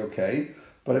can be okay.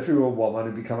 But if you're a woman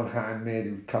who become a handmaid,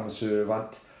 you become a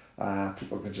servant,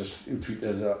 people can just treat you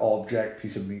as an object,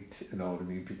 piece of meat, you know what I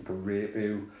mean? People can rape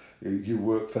you, you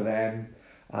work for them.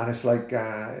 And it's like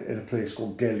in a place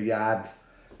called Gilead.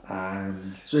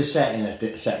 And so it's set in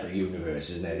a separate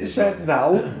universe, isn't it? It's set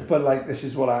now, but like this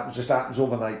is what happens. Just happens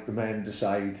overnight. The men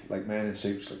decide, like men in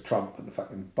suits, like Trump and the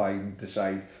fucking Biden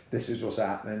decide this is what's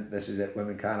happening. This is it.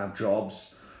 Women can't have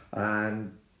jobs,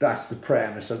 and that's the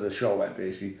premise of the show. Like,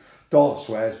 basically, Dawn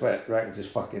swears, but reckons it's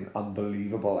fucking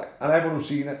unbelievable. Like, and everyone who's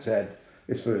seen it said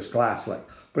it's first class. Like,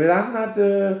 but it hasn't had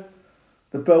the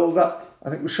the build up. I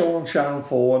think it was shown on Channel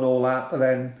 4 and all that, but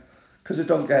then because it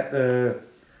don't get the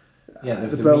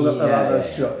build up that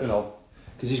others, you know.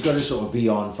 Because he's got to sort of be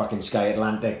on fucking Sky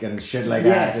Atlantic and shit like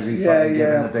Yes, that to be yeah, fucking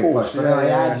given yeah, the of big course, push. But yeah, I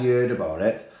yeah. had heard about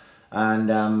it,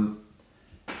 and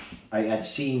I had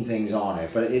seen things on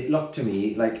it, but it looked to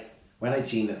me like when I'd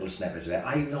seen little snippets of it,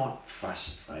 I'm not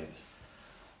fussed, right,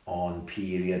 on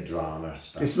period drama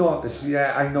stuff. It's not. It's,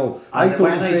 yeah, I know. And I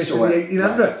thought it was based in the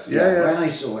 1800s. right, Yeah. When I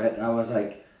saw it, I was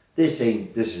like, this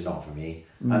is not for me.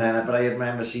 And then, but I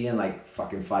remember seeing like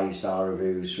fucking 5-star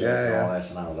reviews for it and all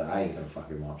this, and I was like, I ain't gonna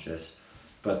fucking watch this.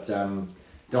 But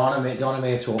Donna may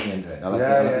have talked me into it. I'll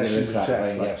have to She's give it a crack.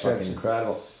 obsessed. Yeah, Like, fucking it's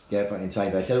incredible. get fucking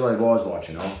time. But I tell you what I was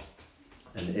watching on,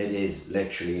 and it is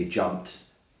literally jumped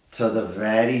to the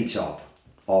very top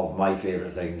of my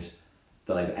favourite things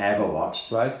that I've ever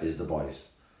watched. Right. Is The Boys.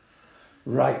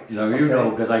 Right. You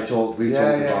know, because we've talked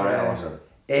about it also.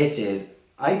 It is,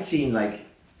 I'd seen like,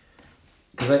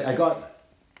 because I got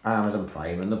Amazon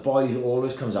Prime, and The Boys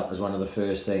always comes up as one of the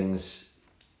first things,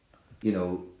 you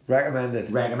know, recommended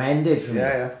for me.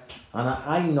 Yeah. And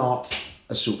I'm not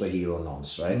a superhero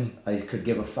nonce, right? I could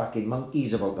give a fucking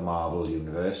monkeys about the Marvel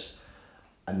universe.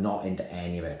 I'm not into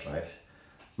any of it, right?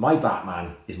 My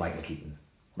Batman is Michael Keaton,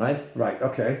 right? Right.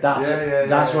 Okay.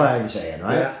 That's what I'm saying,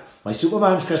 right? Yeah. My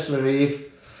Superman's Christopher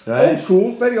Reeve, right? Old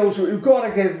school, very old school.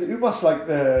 You must like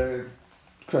the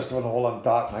Christopher Nolan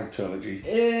Dark Knight trilogy.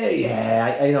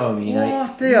 I know what I mean.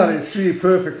 They are three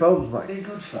perfect films, mate. They're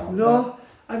good films. No.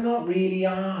 I'm not really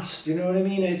asked, you know what I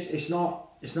mean? It's not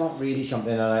really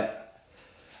something that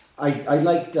I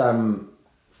liked.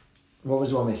 What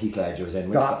was the one that Heath Ledger was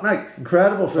in? Dark Knight,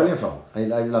 incredible Brilliant film.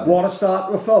 film. I love it. What a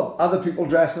start to a film. Other people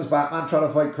dressed as Batman trying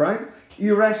to fight crime. He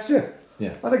arrests you.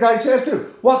 Yeah. And the guy says to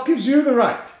him, "What gives you the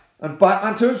right?" And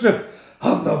Batman turns to him,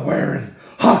 "I'm not wearing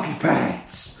hockey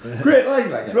pants." Great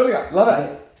line, like brilliant. Love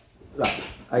it.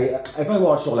 If I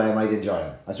watched all them, I'd enjoy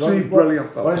them. That's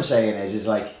Brilliant films. What I'm saying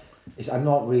is I'm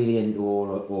not really into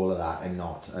all of that. I'm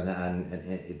not, and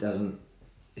it doesn't.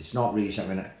 It's not really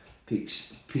something that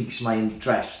piques my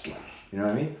interest. Like, you know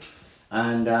what I mean?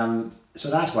 And so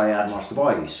that's why I hadn't watched The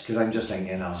Boys, because I'm just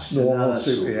thinking, it's another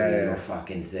superhero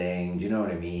fucking thing. Do you know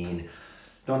what I mean?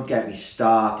 Don't get me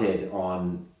started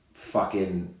on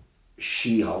fucking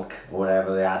She-Hulk or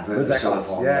whatever the advert is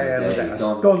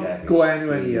on. Don't go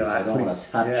anywhere near that, I don't want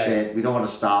to touch it. We don't want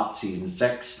to start season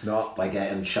 6 by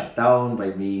getting shut down, by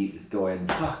me going,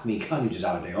 fuck me, can't you just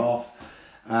have a day off?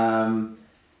 And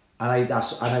I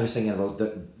was thinking about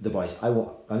the Boys.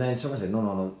 And then someone said,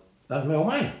 no, that's my old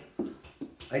man.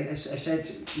 I said,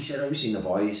 he said, have you seen The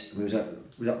Boys? And we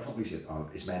said, oh,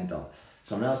 it's mental.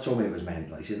 Someone else told me it was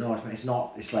mental. He said, no, it's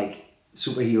not. It's like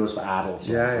superheroes for adults.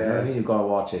 You know what I mean? You've got to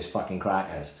watch this fucking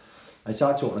crackers. I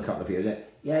started talking to a couple of people. Said,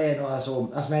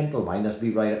 that's mental, man. That's be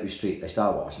right up your street. I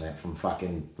started watching it from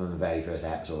the very first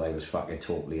episode. I was fucking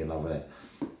totally in love with it.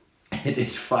 It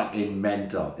is fucking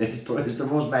mental. It's the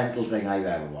most mental thing I've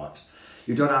ever watched.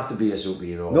 You don't have to be a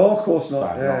superhero. No, of course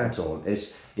not. Not at all.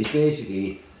 It's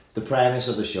basically, the premise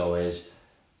of the show is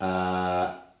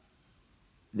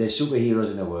there's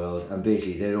superheroes in the world, and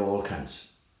basically they're all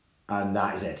cunts, and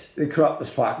that is it. They're corrupt as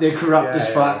fuck.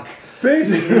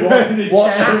 Basically, what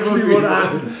actually would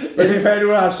happen if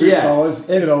anyone has superpowers?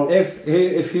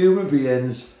 If human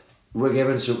beings were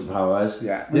given superpowers,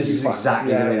 this is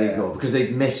exactly the way they go, because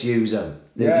they'd misuse them.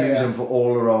 They'd use them for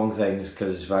all the wrong things,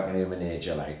 because it's fucking human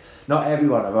nature. Like, not every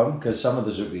one of them, because some of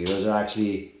the superheroes are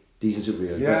actually decent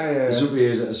superheroes. The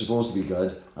superheroes that are supposed to be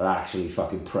good are actually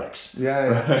fucking pricks.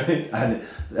 Right? And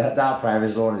that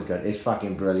premise alone is good. It's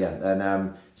fucking brilliant.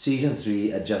 And season 3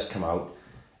 had just come out.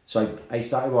 So I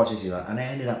started watching season 1, and I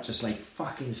ended up just like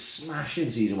fucking smashing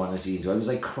season 1 and season 2. I was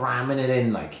like cramming it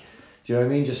in, like, do you know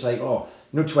what I mean? Just like,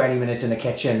 20 minutes in the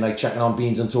kitchen, like checking on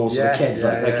beans and toast for the kids.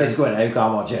 The kids going, I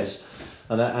can't watch this.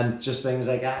 And just things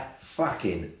like that.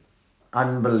 Fucking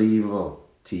unbelievable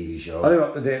TV show. Are you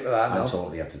up to date with that now? I'm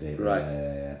totally up to date with right.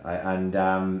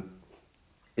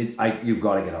 You've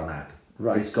got to get on that.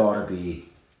 Right. It's got to be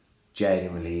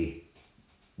genuinely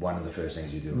one of the first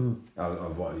things you do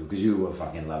of what you, because you will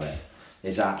fucking love it.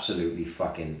 It's absolutely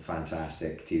fucking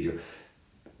fantastic TV show.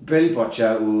 Billy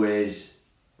Butcher, who is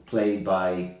played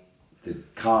by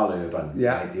Carl Urban,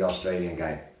 like the Australian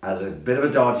guy, has a bit of a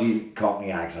dodgy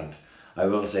Cockney accent. I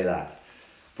will say that.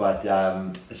 But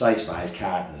aside from that, his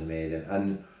character is amazing.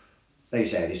 And like I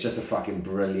said, it's just a fucking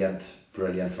brilliant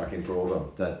fucking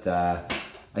program that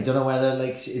I don't know whether,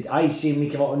 I seemingly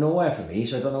came out of nowhere for me,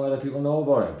 so I don't know whether people know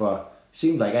about it, but it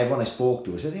seemed like everyone I spoke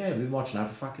to said, we've been watching that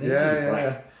for fucking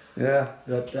ages. Yeah.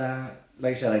 But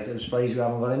like I said, I'm surprised you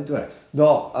haven't got into it.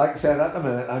 No, like I said, at the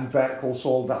minute, I'm vertical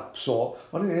sold up. So,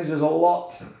 one thing is, there's a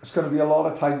lot, it's going to be a lot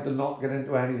of time to not get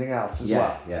into anything else as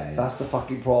well. Yeah. That's the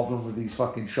fucking problem with these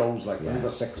fucking shows, like, when Yeah. you've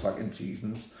got 6 fucking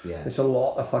seasons, Yeah. it's a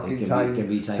lot of fucking It time, can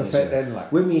be time to fit in,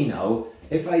 like. With me now,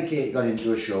 if I got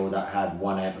into a show that had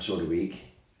 1 episode a week,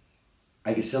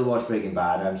 I could still watch Breaking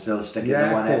Bad and still stick in Yeah,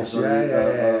 the 1 of course. episode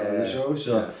of the Yeah. show.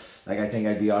 So, like, I think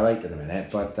I'd be alright in a minute.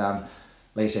 But,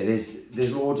 like I say,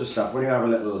 there's loads of stuff. When you have a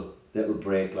little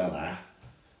break like that,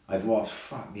 I've watched,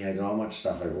 fuck me, I don't know how much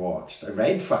stuff I've watched. I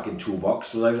read fucking 2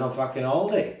 books while I was on fucking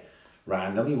holiday.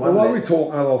 Randomly. Well, what are we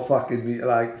talking about fucking,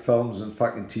 like, films and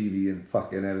fucking TV and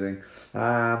fucking everything?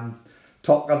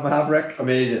 Top Gun Maverick.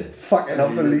 Amazing. Fucking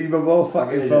Amazing. unbelievable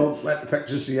fucking Amazing. film. Went to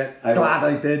pictures to see it. Glad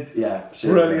I did. Yeah.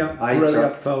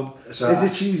 Brilliant film. So Is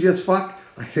it cheesy as fuck?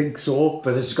 I think so.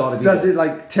 But there's got to be. Does it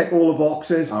like tick all the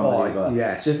boxes? Oh,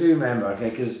 yes. So if you remember, okay,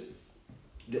 because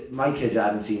my kids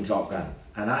hadn't seen Top Gun,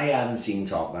 and I hadn't seen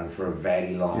Top Gun for a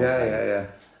very long time. Yeah.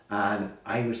 And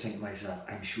I was thinking to myself,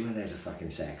 I'm sure there's a fucking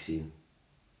sex scene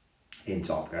in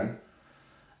Top Gun.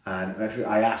 And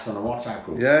I asked on a WhatsApp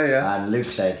group. Yeah. And Luke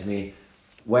said to me,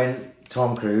 when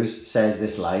Tom Cruise says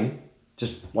this line,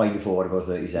 just wind it forward about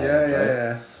 30 seconds.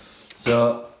 Yeah.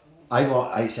 So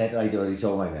I said I'd already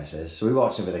told my missus, so we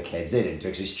watched it with the kids. They didn't,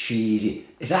 because it's cheesy.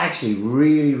 It's actually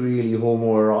really, really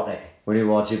homoerotic when you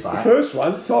watch it back. The first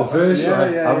one, The first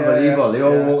one, unbelievable. They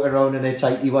all walk around in their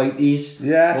tighty whiteies.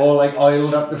 Yes. All like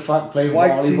oiled up the front, playing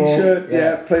White volleyball.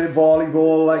 t-shirt, playing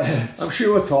volleyball. Like, I'm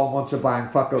sure Tom wants a bang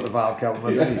fuck out of Val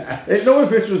Kilmer, doesn't he? No, if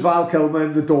this was Val Kilmer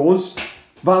in The Doors,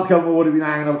 Val Kilmer would have been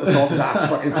hanging out the Tom's ass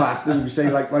fucking fast, and he would say,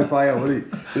 like, my fire, would he?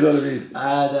 You know what I mean?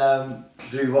 And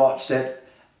so we watched it.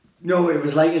 No, it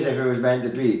was like as if it was meant to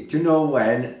be. Do you know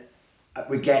when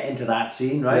we get into that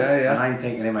scene, right? Yeah. And I'm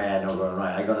thinking in my head, no, going,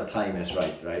 right, I got to time this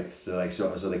right? So like, so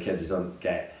the kids don't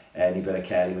get any bit of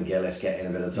Kelly McGillis, getting a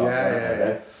bit of Top Gun,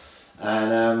 okay?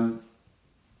 And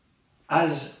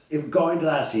as it got into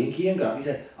that scene, Kean got up, he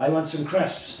said, I want some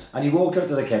crisps. And he walked out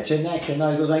to the kitchen. Next thing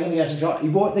now he goes, I'm going to get some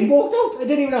chocolate. They walked out. I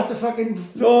didn't even have to fucking...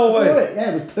 No way. It. Yeah,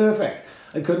 it was perfect.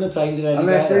 I couldn't have timed it any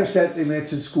Unless better. they've sent their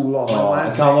mates in school on.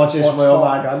 I can't watch this with my old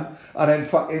man. And then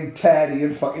fucking Terry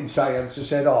and fucking Science have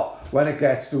said, when it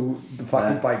gets to the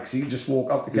fucking bike scene, just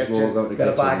walk up the kitchen, get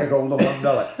a bag of golden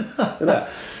 $1.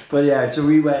 But yeah, so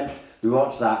we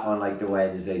watched that on like the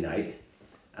Wednesday night,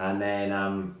 and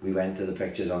then we went to the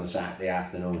pictures on Saturday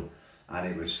afternoon, and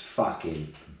it was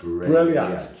fucking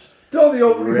brilliant. Don't the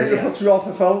only thing that puts me off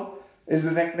the film is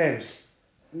the nicknames.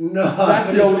 No, that's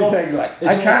the only thing. Like,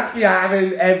 I can't be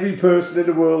having every person in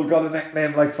the world got a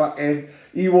nickname like fucking.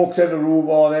 He walks in the room,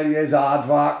 there he is,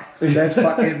 Aardvark. There's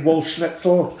fucking Wolf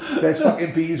Schnitzel. There's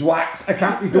fucking Beeswax. I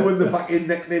can't be doing the fucking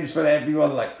nicknames for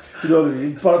everyone. Like, you know what I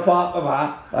mean? But apart from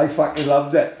that, I fucking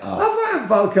loved it. I found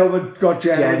Val Kilmer got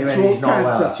genuine throat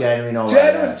cancer. Well.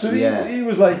 Genuine. So he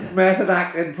was like method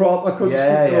acting proper. Couldn't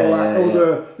speak and all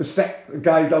that. The stick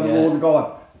guy down the road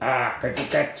going, could you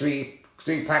get three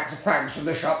packs of fags from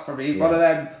the shop for me? One of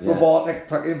them robotic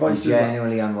fucking voices. He's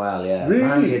genuinely unwell, yeah.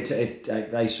 Really?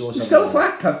 I saw something. He's still a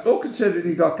fat cunt, though, considering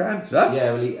he got cancer.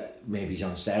 Yeah, well, maybe he's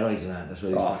on steroids and that. That's what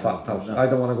he's fuck no. I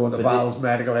don't want to go into Val's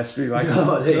medical history like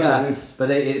that.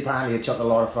 But apparently it took a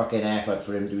lot of fucking effort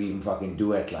for him to even fucking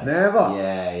do it. Like. Never.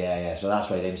 Yeah. So that's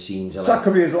why them scenes are so that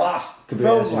could be his last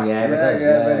film.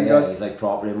 Very good. He's like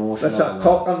properly emotional. Listen,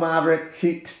 Top Gun Maverick,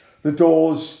 Heat, The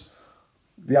Doors,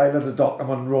 The Island of Dr.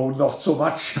 Monroe, not so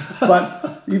much,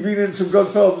 but he's been in some good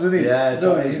films, isn't he? Yeah, it's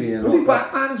always been in. Was he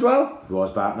Batman as well? He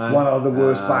was Batman. One of the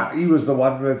worst Batman. He was the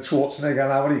one with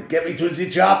Schwarzenegger and when he get me to the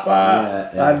chopper.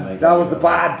 And that was the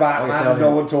bad Batman.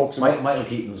 No one talks about. Michael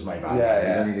Keaton's my Batman. Yeah.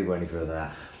 He don't need to go any further than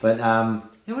that. But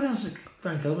what else is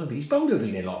Frank Tillman? He's bound to have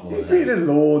been in a lot more. He's been in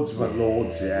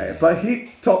loads, yeah. But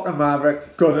he, Top Gun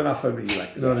Maverick, good enough for me.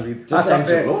 Like, you know what I mean? That's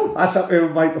up there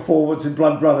with Michael Forwards and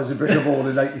Blunt Brothers in Britain Ball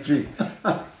in '93.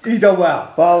 He done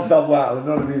well. Val's done well. You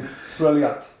know what I mean?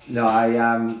 Brilliant. No,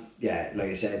 like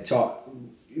I said,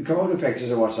 you come out with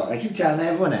pictures of what's up. I keep telling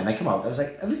everyone then, I come out, I was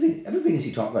like, have you been to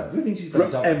see Top Gun? Have you been to see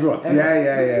Top Gun? Everyone.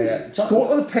 Yeah. Go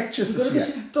to the pictures to see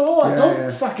it.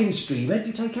 Don't fucking stream it,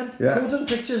 you can't. Go to the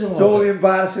pictures and watch it. Totally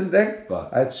embarrassing thing. What?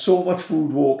 I had so much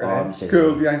food walking in.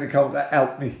 Girl behind the counter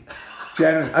helped me.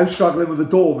 Genuinely. I'm struggling with the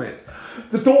door, mate.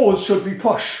 The doors should be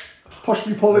push. Push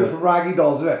me pulling from Raggy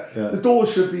Dolls, isn't it? Yeah. The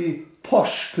doors should be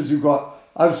push, because you've got...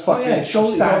 I was fucking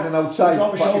standing outside.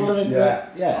 Drop a shoulder into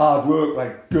it. Hard work.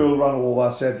 Like, girl ran over,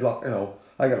 said, look,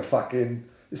 I got a fucking...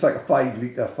 It's like a 5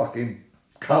 litre fucking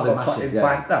cup of fucking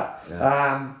Fanta.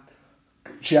 Yeah.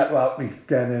 She had to help me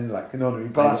getting in, like, you know what I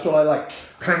mean? But that's what I like.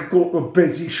 Can't go to a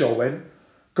busy showing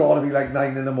gotta be like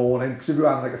 9 in the morning, because if you're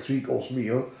having like a 3-course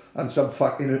meal and some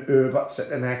fucking herb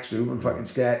sitting next to you and fucking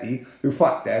scaredy, you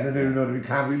fuck then, and you know, you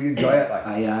can't really enjoy it. Like,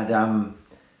 I had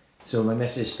so my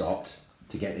missus stopped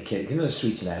to get the kid. You know the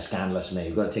sweets in there, scandalous in there.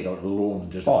 You've got to take out a loan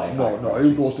and just buy it. No,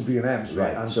 who goes to B&M's,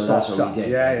 right? And so that's what we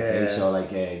did. Yeah. So like,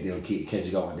 the kids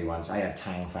got what they want. I had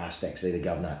Tang Fast Sticks. They the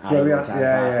governor. Brilliant. Tang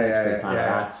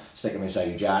Fast Sticks. Stick them inside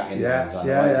your jacket.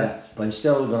 But I'm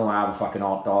still going to have a fucking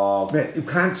hot dog. Mate, you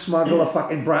can't smuggle a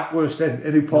fucking bratwurst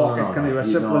in your pocket, can you?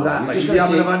 As simple as that. Like, just you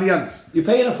having of onions. You're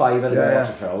paying a £5 to go watch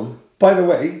a film. By the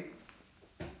way,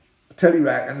 Tilly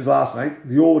reckons last night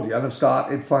the Odeon have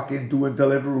started fucking doing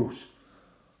Deliveroo's.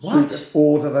 What? So you can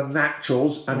order the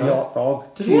nachos and the hot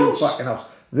dog to the fucking house.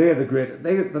 They're the great.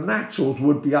 The nachos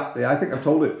would be up there. I think I've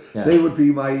told it. Yeah. They would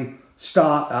be my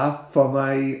starter for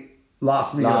my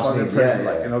last meal if I'm in prison.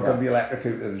 Gonna be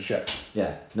electrocuted and shit.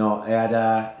 Yeah. No, I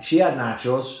had. She had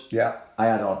nachos. Yeah. I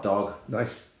had hot dog.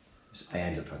 Nice. I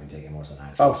ended up fucking taking most of the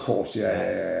nachos. Of course,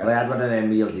 yeah. But I had one of them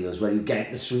meal deals where you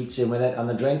get the sweets in with it and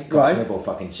the drink. It cost me about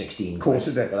fucking 16. Of course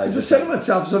it did. But the cinema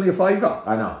itself is only a £5.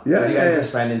 I know. Yeah, but you end up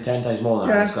spending 10 times more than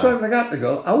that. Yeah, so I'm like, at the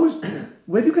girl,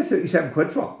 where do you get 37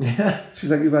 quid from? Yeah. She's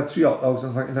like, you've had 3 hot dogs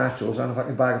and fucking nachos and a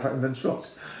fucking bag of fucking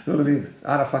minstrels. You know what I mean?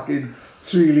 And a fucking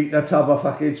 3 litre tub of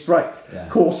fucking Sprite. Yeah. Of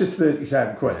course it's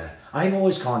 37 quid. Yeah. I'm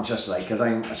always conscious, like, because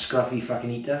I'm a scruffy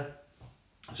fucking eater.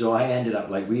 So I ended up,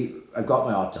 like, I got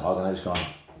my hot dog and I was going,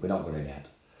 we're not going in yet.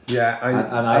 Yeah, I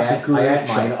ate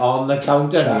mine on the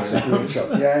counter. That's a great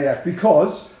shot. Yeah,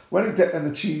 because when you dip in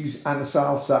the cheese and the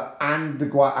salsa and the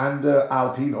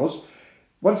jalapenos,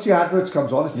 once the adverts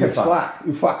comes on, it's pitch black.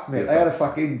 You fucked, mate. I had a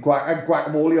fucking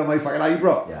guacamole on my fucking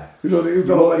eyebrow. Yeah. You don't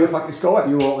know where the fuck it's going.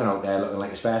 You're walking out there looking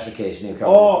like a special case. And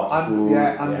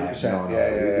 100%.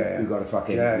 Yeah. You got to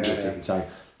fucking take your time.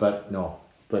 But no,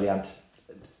 brilliant.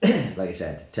 Like I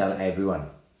said, tell everyone.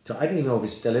 So I don't even know if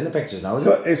it's still in the pictures now, is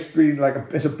it? It's been like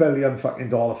it's $1 billion fucking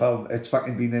dollar film. It's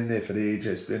fucking been in there for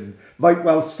ages. Might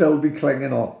well still be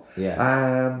clinging on.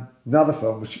 Yeah. Another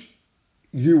film which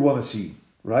you want to see,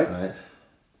 right?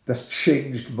 That's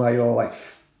changed my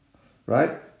life,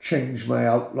 right? Changed my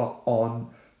outlook on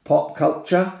pop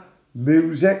culture,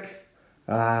 music,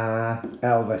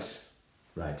 Elvis.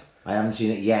 Right. I haven't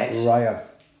seen it yet. Ryan,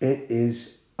 it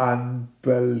is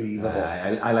unbelievable.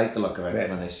 I like the look of it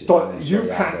when I see it. You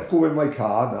can't go in my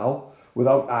car now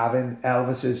without having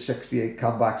Elvis's 68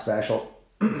 comeback special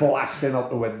blasting out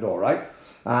the window, right?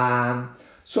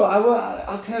 So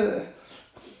I'll tell you,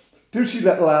 do see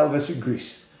Little Elvis in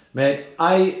Greece. Mate,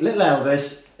 Little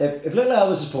Elvis, if Little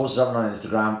Elvis is posted something on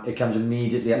Instagram, it comes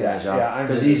immediately up my job.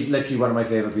 Because he's literally one of my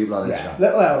favourite people on Instagram.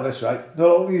 Little Elvis, right? Not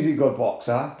only is he a good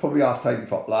boxer, probably half-time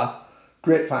footballer,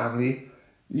 great family.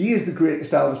 He is the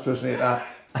greatest Elvis impersonator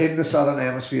in the Southern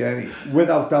Hemisphere,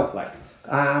 without doubt.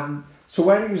 So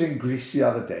when he was in Greece the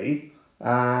other day,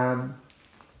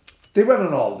 they went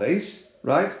on holidays,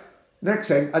 right? Next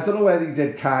thing, I don't know whether he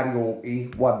did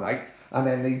karaoke one night, and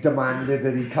then they demanded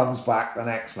that he comes back the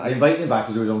next night. They invited him back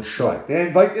to do his own show. Right, they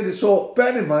invited him. So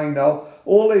bear in mind now,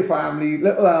 all their family,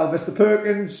 Little Elvis, the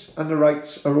Perkins and the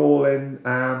Wrights are all in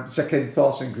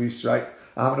Zakynthos in Greece, right?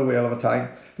 Having a whale of a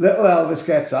time. Little Elvis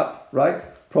gets up, right?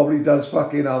 Probably does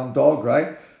fucking Hound Dog,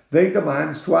 right? They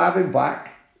demands to have him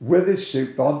back with his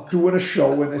suit on, doing a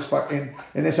show in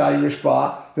this Irish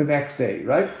bar the next day,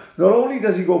 right? Not only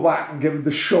does he go back and give him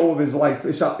the show of his life,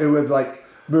 it's up there with like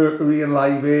Mercury and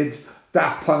Live Aid,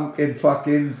 Daft Punk in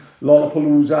fucking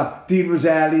Lollapalooza, Dean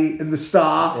Roselli in The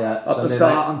Star, at the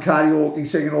start on karaoke,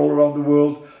 singing all around the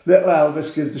world. Little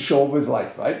Elvis gives the show of his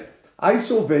life, right? I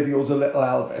saw videos of Little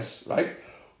Elvis, right?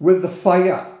 With the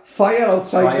fire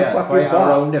outside the fucking bar.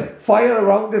 Around him. Fire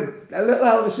around him. Little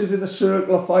Elvis is in a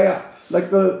circle of fire,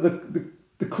 like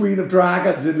the Queen of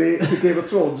Dragons in the Game of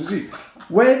Thrones, is he?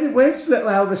 Where's Little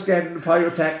Elvis getting the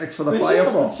pyrotechnics for the fire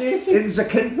from? In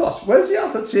Zakynthos. Where's the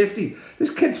health and safety?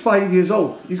 This kid's 5 years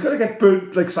old. He's going to get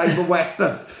burnt like Simon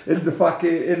Weston in the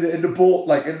fucking in the boat,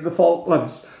 like in the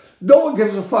Falklands. No one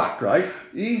gives a fuck, right?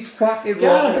 He's fucking wrong.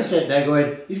 Gallagher sitting there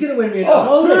going, he's going to win me another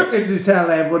holiday. Perkins is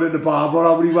telling everyone in the bar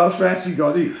how many Welsh vests he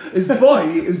got. His boy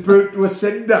is burnt to a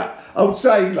cinder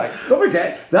outside. Like, don't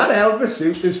forget, that Elvis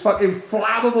suit is fucking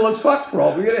flammable as fuck,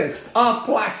 probably it is. Half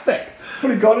plastic. But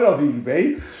he got it off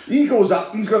eBay. He goes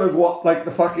up, he's going to go up like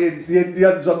the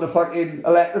Indians on the fucking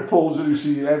electric poles that you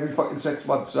see every fucking 6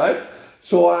 months, right?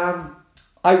 So,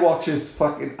 I watches the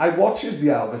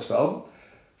Elvis film.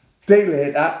 Day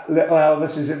later, Little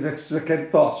Elvis is in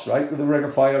Zakynthos, right, with a ring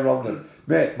of fire around him.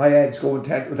 Mate, my head's going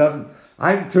 10 to a dozen.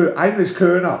 I'm his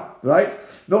colonel, right?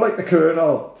 Not like the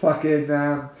colonel, fucking.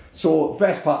 So,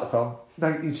 best part of the film,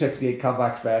 1968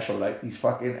 comeback special, right? He's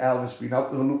fucking Elvis been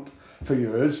out of the loop for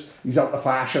years. He's out of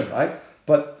fashion, right?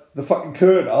 But the fucking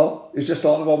Colonel is just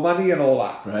on about money and all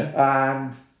that. Right.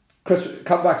 And Chris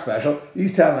comeback special,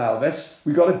 he's telling Elvis,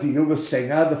 we got a deal with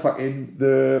Singer,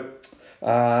 the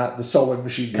sewing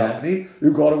machine company,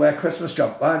 who got to wear Christmas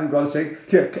jumper and who got to sing,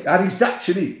 here, and he's Dutch,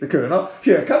 isn't he, the Colonel,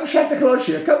 here, come Santa Claus,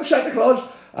 here, come Santa Claus.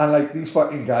 And like these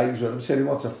fucking guys with him said he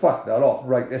wants to fuck that off and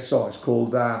write this song. It's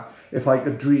called If I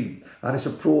Could Dream. And it's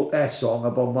a protest song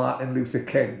about Martin Luther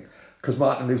King. Because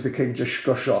Martin Luther King just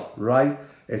got shot, right?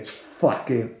 It's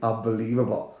fucking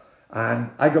unbelievable. And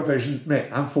I got vision, mate,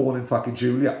 I'm phoning fucking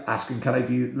Julia, asking can I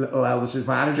be little Elvis's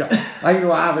manager. I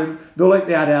know I have him, no like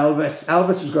they had Elvis.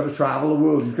 Elvis was going to travel the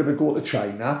world, he was going to go to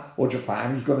China or Japan,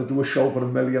 he was going to do a show for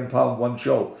 £1 million, one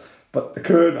show. But the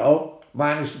Colonel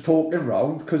managed to talk him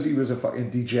round because he was a fucking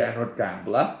degenerate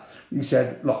gambler. He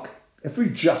said, look, if we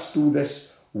just do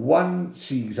this one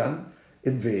season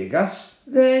in Vegas,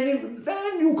 then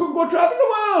you can go travel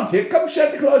the world. Here comes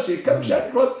Santa Claus, here comes Santa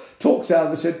Claus. Talks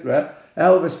Elvis into it.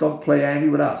 Elvis don't play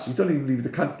anywhere else. He don't even leave the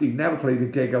country. He never played a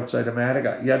gig outside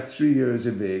America. He had 3 years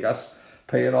in Vegas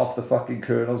paying off the fucking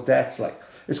Colonel's debts. Like,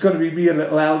 it's going to be me and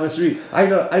little Elvis Reed. I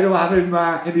don't have him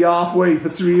in the halfway for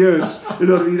 3 years. You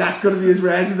know what I mean? That's going to be his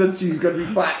residency. He's going to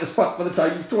be fat as fuck by the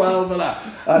time he's 12 and that.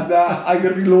 And I'm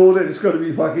going to be loaded. It's going to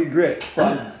be fucking great.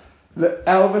 But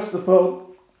Elvis, the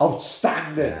film,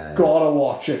 outstanding. Yeah. Gotta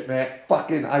watch it, mate.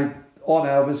 Fucking, on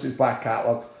Elvis's back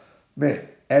catalogue, mate.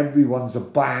 Everyone's a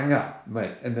banger,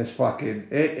 mate, in this fucking...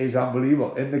 It is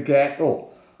unbelievable. In the Ghetto.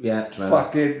 Yeah, tremendous.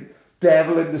 Fucking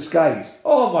Devil in Disguise.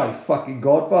 Oh, my fucking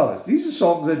Godfathers. These are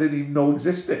songs I didn't even know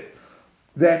existed.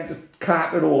 Then, to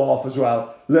cap it all off as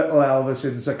well, Little Elvis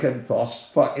in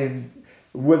Zakynthos, fucking...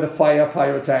 with the fire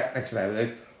pyrotechnics and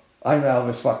everything. I'm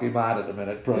Elvis fucking mad at the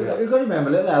minute. Brilliant. You've got to remember,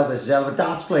 Little Elvis is a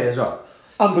darts player as well.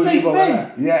 Unbelievable.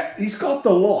 Yeah, he's got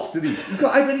the lot, didn't he? He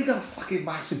got a fucking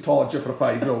massive torture for a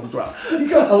 5-year-old as well. He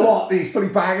got a lot. He's probably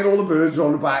banging all the birds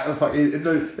around the back of the fucking in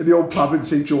the old pub in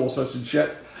St. Joseph's and shit.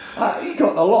 He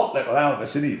got a lot, little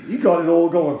Elvis, and he got it all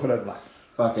going for him, like.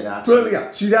 Fucking absolutely.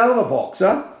 Brilliant. She's hell of a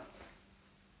boxer,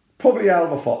 probably hell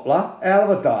of a footballer,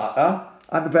 hell of a darter,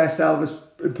 and the best Elvis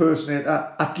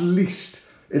impersonator, at least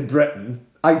in Britain.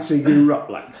 I'd say Europe,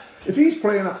 like. If he's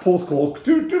playing at Porthcawl,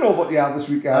 do you know about the Elvis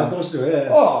weekend? Of course do, yeah.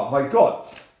 Oh my God.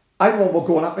 I'm all about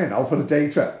going up there now for the day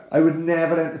trip. I would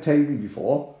never entertain me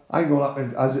before. I'm going up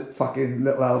in, as fucking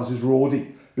little Elvis's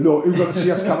roadie. You know, who's going to see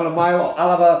us coming a mile up?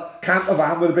 I'll have a camper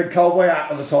van with a big cowboy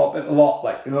hat on the top at the lot,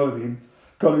 like, you know what I mean?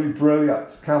 Going to be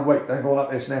brilliant. Can't wait. I'm going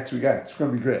up this next weekend. It's going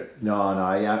to be great. No,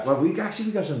 yeah. Well, we got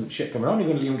some shit coming on. You're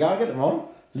going to Liam Gallagher tomorrow?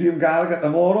 Liam Gallagher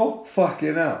tomorrow?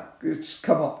 Fucking hell. It's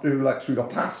come up to, like, so we got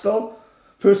Pastel.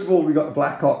 First of all, we got the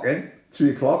Black Cock in,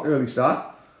 3 o'clock, early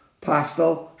start.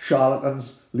 Pastel,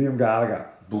 Charlatans, Liam Gallagher.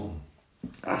 Boom.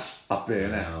 That's up there,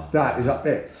 innit? No. That is up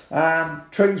there.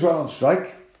 Trains went on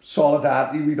strike.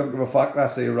 Solidarity, we don't give a fuck,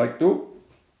 that's their right to.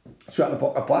 So we had to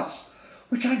book a bus,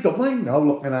 which I don't mind now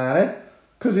looking at it.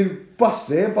 Because he bus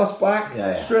there, bus back,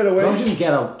 straight away. As long as you can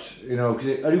get out, you know,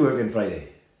 because are you working Friday?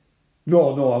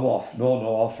 No, I'm off. No,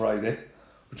 off Friday.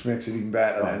 Which makes it even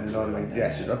better then, you know what I mean?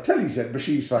 Yes, Telly's in, but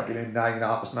she's fucking in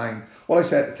 9:30. Well, I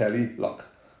said to Telly, look,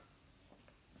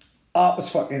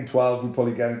 12:30, we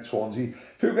probably get in Swansea.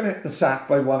 If you're going to hit the sack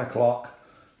by 1 o'clock,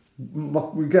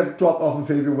 we get dropped off in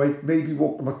Fabian Way, maybe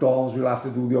walk to McDonald's, we'll have to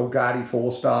do the old Gary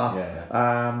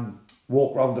 4-star,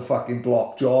 walk round the fucking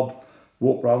block job,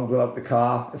 walk round without the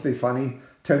car, if they're funny.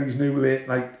 Telly's new late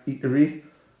night eatery.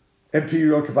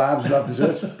 Imperial kebabs will have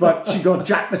desserts, but she got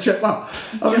Jack the Chipper.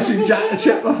 I've seen Jack the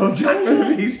Chipper from Jack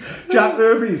Murphy's. Jack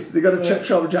Murphy's. They got a chip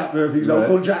shop at Jack Murphy's now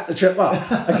called Jack the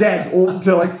Chipper. Again, open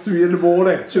till like 3 in the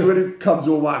morning. So when it comes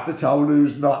over after town,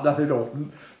 there's nothing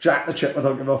open. Jack the Chipper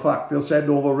don't give a fuck. They'll send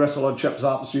over wrestle on chips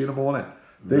after 3 in the morning.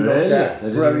 They don't care.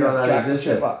 Brilliant, Jack the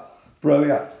Chipper.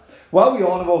 Brilliant. While we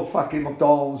on about fucking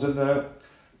McDonald's and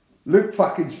Luke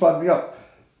fucking spun me up.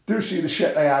 Do you see the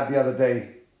shit I had the other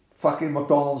day? Fucking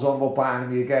McDonald's on about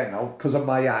banning me again now because of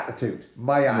my attitude.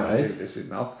 This is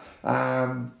now.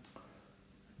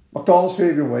 McDonald's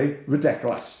Fabian Way,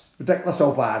 ridiculous. Ridiculous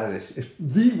how bad it is. It's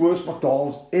the worst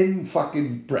McDonald's in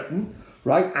fucking Britain,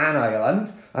 right, and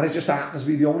Ireland, and it just happens to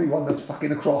be the only one that's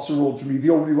fucking across the road from me,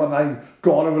 the only one I'm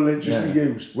gonna religiously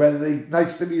use, whether they're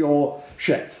nice to me or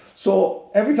shit. So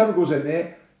every time it goes in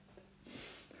there,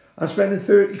 I'm spending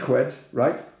 30 quid,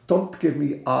 right? Don't give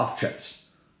me half chips.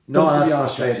 No, that's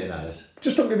frustrating, that is.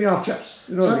 Just don't give me half chips.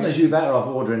 You know Sometimes you're better off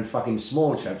ordering fucking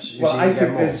small chips. Well, I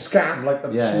think there's a scam, like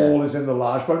the small is in the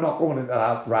large, but I'm not going into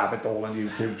that rabbit hole on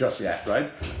YouTube just yet, right?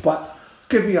 But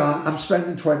give me I'm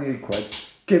spending 28 quid.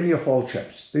 Give me a full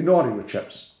chips. They're naughty with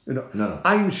chips. You know, No.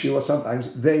 I'm sure sometimes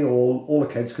they all the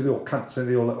kids, because they're all cunts and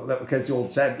they're all little kids, they're all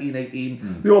 17,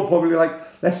 18, they're all probably like,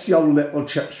 let's see how little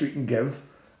chips we can give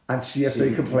and see if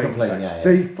they complain. Yeah.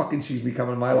 They fucking sees me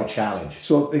coming my way. Challenge.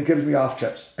 So it gives me half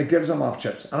chips. It gives them half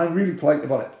chips. And I'm really polite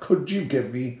about it. Could you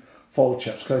give me full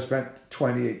chips? Because I spent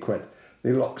 28 quid.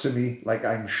 They looks at me like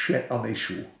I'm shit on their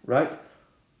shoe, right?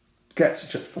 Gets the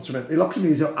chips, puts them in. They looks at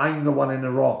me as if I'm the one in the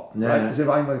wrong, right? As if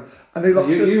I'm like, and they look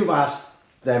at You've asked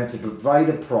them to provide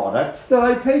a product that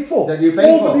I paid for. That you paid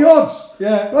over for. the odds.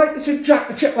 Yeah. Right? They said, Jack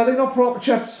the chip. Are they not proper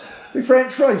chips? They're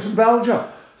French fries from Belgium.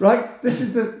 Right? This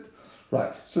is the...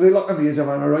 Right. So they look at me as if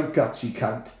I'm a right gutsy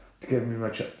cunt to give me my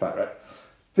chips back, right?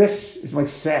 This is my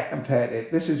second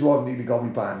pet. This is what nearly got me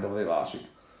banned over there last week.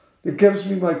 It gives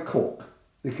me my Coke.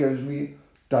 It gives me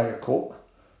Diet Coke.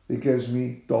 It gives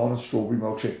me Dawn strawberry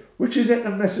milkshake, which is it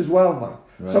and miss as well, man.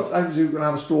 Right. Sometimes you can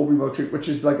have a strawberry milkshake, which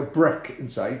is like a brick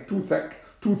inside, too thick,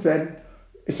 too thin.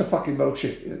 It's a fucking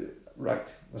milkshake.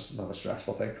 Right, that's another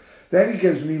stressful thing. Then he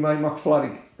gives me my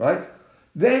McFlurry, right?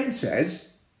 Then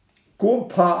says, go and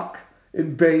park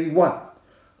in Bay 1.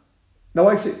 Now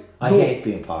I say, I hate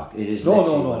being parked. It is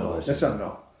no. Listen,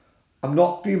 no. I'm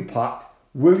not being parked.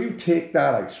 Will you take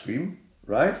that ice cream,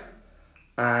 right?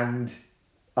 And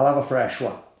I'll have a fresh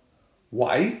one.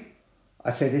 Why? I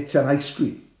said, it's an ice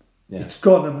cream. Yeah. It's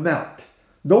gonna melt.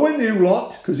 Knowing you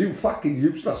lot, because you fucking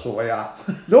useless the way you are,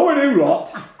 knowing you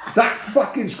lot, that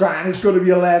fucking scran is going to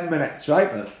be 11 minutes,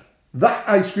 right? That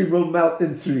ice cream will melt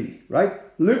in 3, right?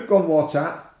 Luke on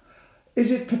WhatsApp,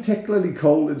 is it particularly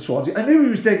cold in Swansea? I knew he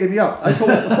was digging me out. I told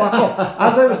him to fuck off.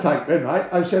 As I was typing,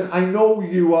 right, I said, I know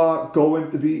you are going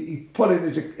to be, he put in,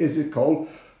 is it cold?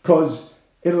 Because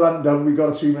in London, we got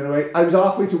a 3-minute wait. I was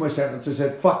halfway through my sentence, I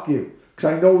said, fuck you,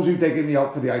 because I know who's digging me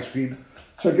out for the ice cream.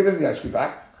 So I give him the ice cream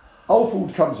back. Our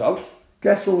food comes out.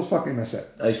 Guess what was fucking missing?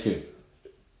 Ice cream.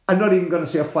 I'm not even going to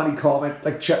say a funny comment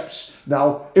like chips.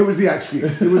 No, it was the ice cream.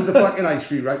 It was the fucking ice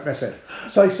cream, right? Missing.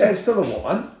 So I says to the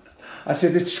woman, I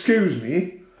said, excuse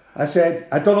me. I said,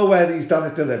 I don't know whether he's done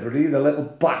it deliberately, the little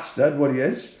bastard, what he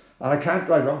is. And I can't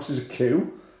drive wrong because there's a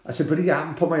queue. I said, but he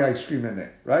hadn't put my ice cream in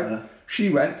there, right? Yeah. She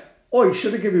went, oh, he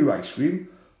should have given you ice cream.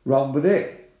 Wrong with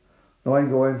it. Now I'm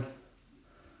going...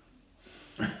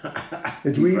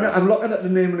 Edwina, I'm looking at the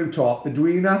name on the top.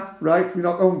 Edwina, right? We're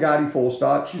not going Gary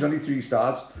 4-star. She's only 3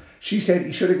 stars. She said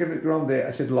he should have given it round there.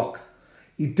 I said, look,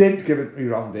 he did give it me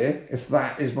round there, if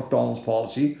that is McDonald's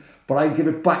policy, but I give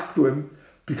it back to him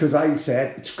because I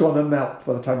said it's gonna melt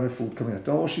by the time the food comes out.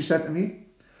 You know what she said to me?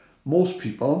 Most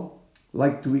people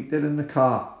like to eat it in the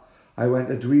car. I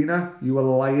went, Edwina, you are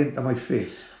lying to my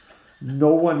face.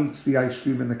 No one eats the ice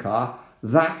cream in the car.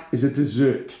 That is a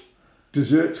dessert.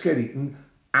 Desserts get eaten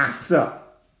after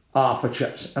half a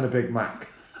chips and a Big Mac,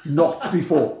 not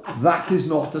before. That is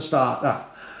not a starter.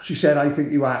 She said, I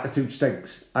think your attitude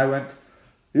stinks. I went,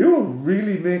 you are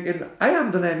really making... I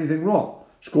haven't done anything wrong.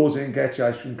 She goes in, gets the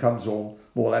ice cream, comes home,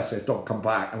 more or less says, don't come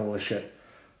back and all this shit.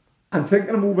 I'm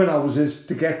thinking of moving houses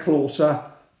to get closer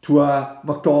to a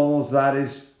McDonald's that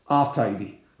is half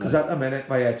tidy. Because at the minute,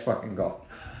 my head's fucking gone.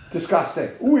 Disgusting.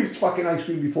 Who eats fucking ice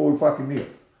cream before a fucking meal?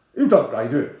 You don't, right,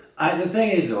 do you? The thing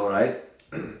is, though, right,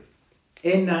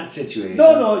 in that situation...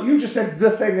 No, you just said the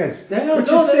thing is.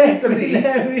 Which is saying to me...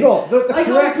 No, the I correct...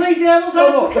 can't play devil's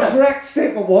advocate. The correct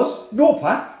statement was, no,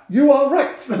 Pat, you are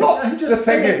right. Not the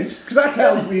thing is. Because that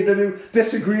tells me that you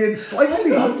disagree in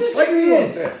slightly.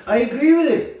 I agree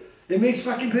with it. It makes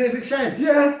fucking perfect sense.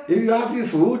 Yeah. You have your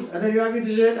food and then you have your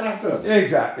dessert afterwards.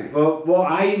 Exactly. Well,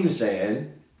 what I'm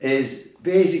saying is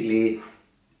basically...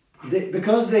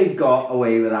 because they've got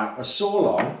away with that for so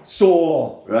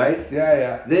long, right?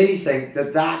 Yeah. They think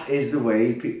that is the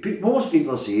way most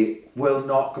people see it, will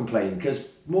not complain, because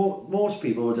most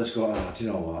people will just go, oh, do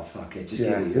you know what, fuck it, just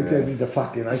give me the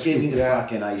fucking ice cream. Give me the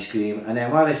fucking ice cream, and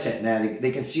then while they're sitting there,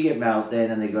 they can see it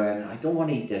melting, and they're going, I don't want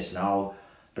to eat this now,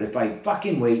 but if I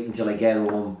fucking wait until I get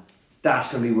home,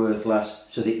 that's going to be worthless,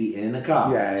 so they eat it in the car.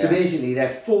 So basically, they're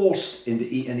forced into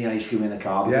eating the ice cream in the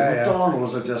car, because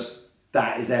McDonald's are just...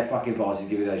 That is their fucking policy to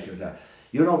give you the ice cream.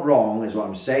 You're not wrong, is what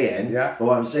I'm saying. Yeah. But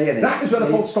what I'm saying is... That is where the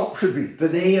full stop should be.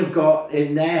 But they have got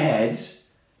in their heads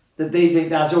that they think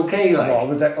that's okay, like... Well,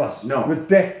 ridiculous. No.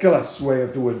 Ridiculous way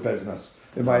of doing business,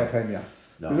 in my opinion.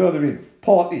 No. You know what I mean?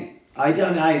 Party. I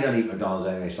don't eat McDonald's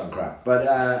anyway, it's fun crap. But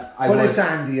it's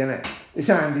handy, innit? It's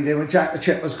handy. Then when Jack the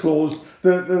Chip was closed,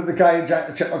 the guy in Jack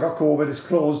the Chip got COVID is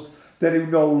closed, then who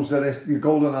knows that the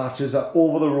Golden Arches are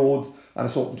over the road and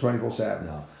it's open 24/7.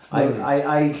 No.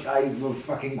 I will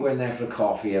fucking go in there for a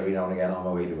coffee every now and again on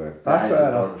my way to work. That's fair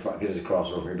enough. Because it's a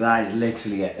crossover. But that is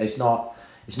literally it. It's not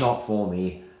for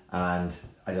me. And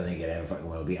I don't think it ever fucking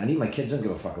will be. And even my kids don't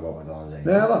give a fuck about McDonald's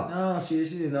anymore. Never. No,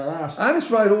 seriously, they're not asked. And it's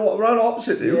right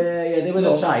opposite you. Yeah, there was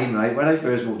a time, right, when I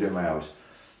first moved in my house.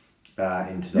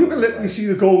 You can literally see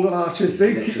the golden arches.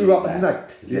 They keep you up at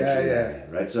night. Yeah.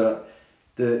 Right, so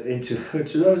in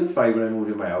 2005 when I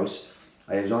moved in my house,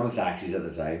 I was on the taxis at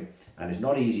the time, and it's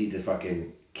not easy to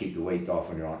fucking keep the weight off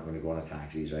when you go on the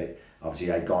taxis, right?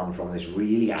 Obviously, I'd gone from this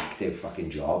really active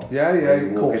fucking job.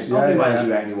 Of course. How many miles do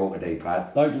you reckon you walk a day,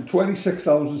 Pat? I do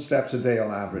 26,000 steps a day on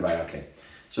average. Right, okay.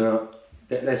 So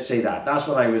let's say that's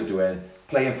what I was doing.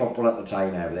 Playing football at the time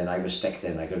and everything, I was sticked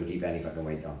in. I couldn't keep any fucking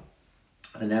weight on.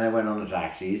 And then I went on the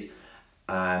taxis,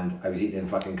 and I was eating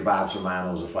fucking kebabs from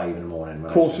Manos at 5 in the morning.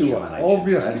 Of course you were.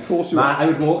 Obviously, of course you were. I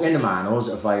would walk into Manos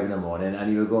at 5 in the morning,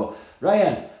 and he would go,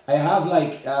 Ryan, I have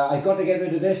I've got to get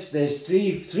rid of this. There's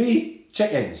three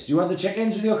chickens. Do you want the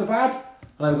chickens with your kebab?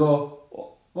 And I would go,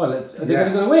 well, are they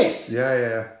going to go to waste?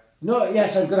 Yeah. No,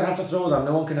 yes, I'm going to have to throw them.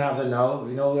 No one can have them now.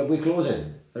 You know, we're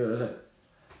closing.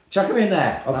 Chuck them in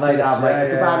there. And I'd have a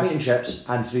kebab, meat and chips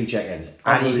and 3 chickens.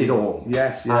 And eat it all.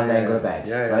 Yes, and then go to bed.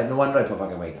 Right? No wonder I put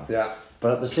fucking weight on. Yeah.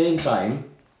 But at the same time,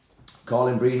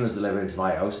 Colin Breen was delivering to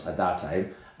my house at that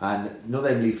time. And you know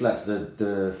them leaflets,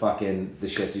 the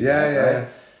shit you get, right?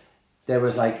 There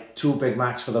was 2 Big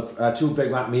Macs for the 2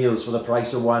 Big Mac meals for the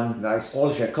price of one. Nice. All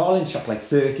the shit. Colin chucked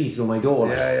 30 through my door.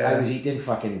 Yeah. I was eating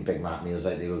fucking Big Mac meals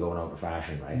like they were going out of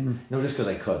fashion, right? No, just because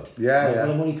I could. Yeah.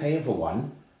 I'm only paying for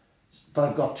one, but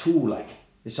I've got 2.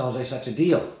 It sounds like such a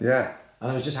deal. Yeah.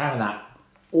 And I was just having that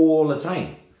all the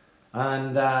time.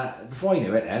 And before I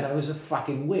knew it, then I was a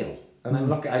fucking whale. And I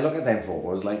look at them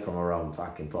photos from around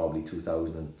fucking probably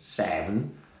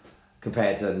 2007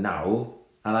 compared to now.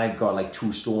 And I've got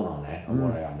 2 stone on there of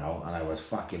what I am now, and I was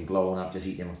fucking blowing up just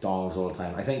eating McDonald's all the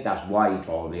time. I think that's why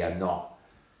probably I'm not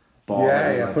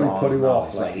bothered with put you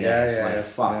off.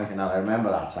 Fuck. And I remember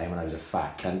that time when I was a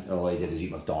fat cunt, and all I did is eat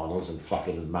McDonald's and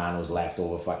fucking Manos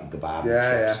leftover fucking kebab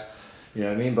and chips. You know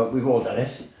what I mean? But we've all done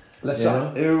it.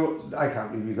 Listen, I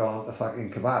can't believe we got on to fucking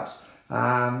kebabs.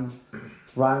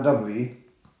 Randomly,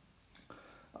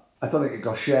 I don't think it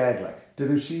got shared. Did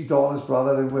you see Donna's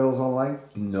brother in Wales Online?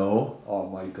 No. Oh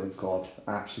my good God,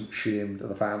 absolute shame to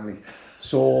the family.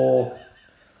 So,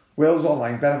 Wales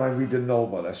Online, bear in mind we didn't know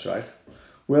about this, right?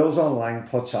 Wales Online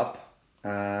puts up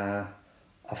a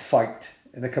fight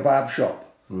in a kebab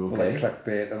shop. Okay. With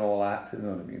clickbait and all that, you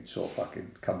know what I mean? So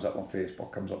fucking comes up on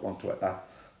Facebook, comes up on Twitter,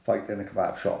 fight in a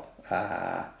kebab shop.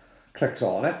 Clicks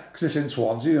on it, because it's in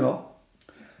Swansea, you know.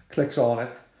 Clicks on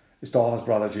it, it's Donna's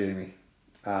brother Jamie.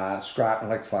 Scrapping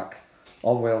like fuck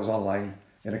on Wales Online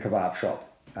in a kebab shop.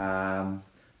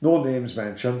 No names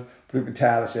mentioned, but you can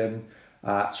tell it's him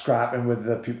scrapping with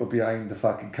the people behind the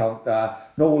fucking counter.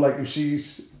 You see,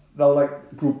 they're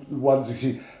group ones you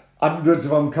see. Hundreds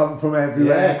of them come from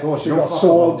everywhere. Yeah, of course. They got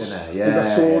swords. They got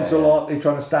swords a lot. They're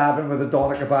trying to stab him with a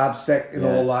doner kebab stick and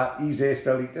all that. He's there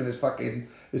still eating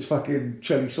his fucking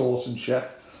chili sauce and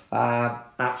shit.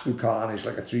 Absolute carnage,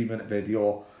 a 3-minute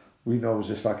video. We know it was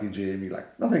just fucking Jamie,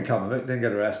 nothing coming, didn't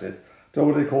get arrested. Don't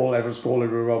know what they call everyone's calling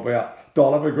him about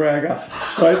Donald McGregor.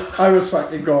 Right? I was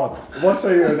fucking gone. Once I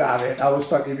heard that, I was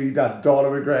fucking me done.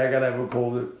 Donald McGregor, everyone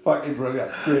called it. Fucking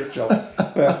brilliant. Great job.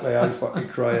 Fair play, I was fucking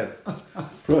crying.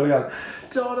 Brilliant.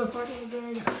 Donald fucking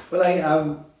McGregor.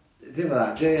 Well, think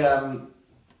of that.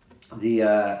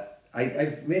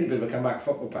 I've made a bit of a comeback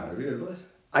football fan. Have you heard about this?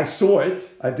 I saw it.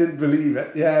 I didn't believe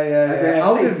it. Yeah.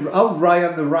 How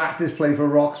Ryan the Rat is playing for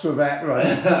Roxford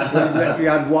Veterans when we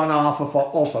had 1 half of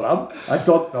football for them? I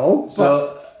don't know.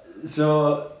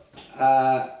 So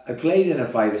I played in a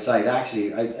 5-a-side.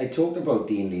 Actually, I talked about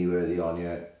Dean Leeworthy on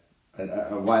here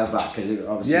a while back because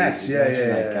obviously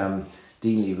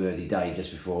Dean Leeworthy died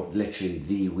just before, literally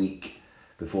the week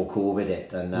before COVID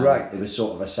hit, and it was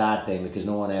sort of a sad thing because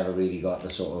no one ever really got to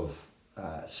sort of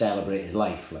celebrate his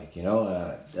life, at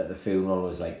the funeral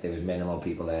was there was minimal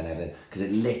people there and everything because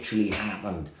it literally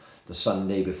happened the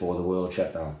Sunday before the world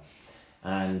shut down,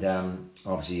 and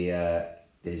obviously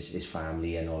his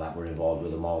family and all that were involved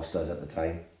with the Malsters at the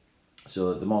time.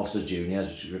 So the Malsters Juniors,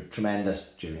 which was a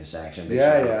tremendous junior section,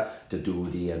 to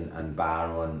Doody and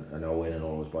Barrow and Owen and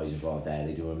all those boys involved there,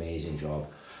 they do an amazing job,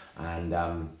 and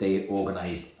they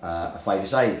organised a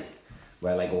 5-a-side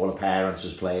where all the parents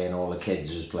was playing, all the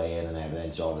kids was playing and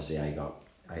everything. So obviously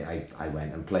I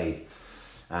went and played.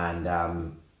 And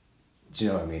do you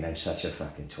know what I mean? I'm such a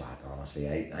fucking twat, honestly.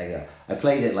 I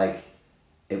played it like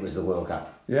it was the World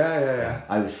Cup. Yeah.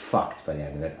 I was fucked by the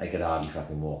end of it. I could hardly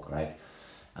fucking walk, right?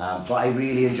 But I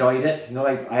really enjoyed it.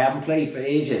 I haven't played for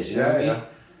ages, you know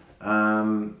what I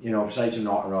mean? Besides from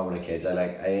not around with the kids,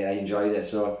 I enjoyed it.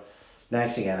 So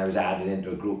next thing I was added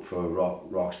into a group for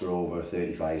Roxburgh over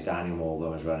 35s. Daniel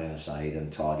Morgan was running aside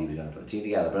and Toddy was going to put a team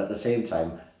together. But at the same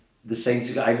time, the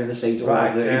Saints, I'm in the Saints over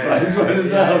 35s one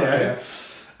as well. Yeah.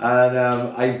 And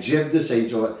I've gymed the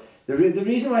Saints over. The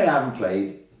reason why I haven't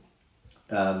played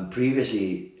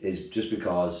previously is just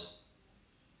because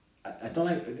I don't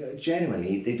like,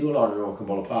 genuinely, they do a lot of it on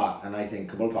Cumberland Park, and I think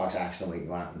Cumberland Park's accident waiting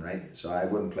to happen, right? So I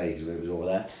wouldn't play because it was over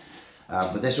there.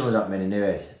 But this one was up in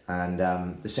Minnewood, and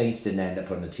the Saints didn't end up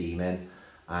putting a team in,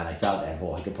 and I felt then,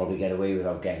 I could probably get away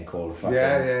without getting called a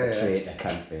fucking traitor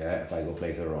cunt there if I go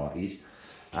play for the Rockies.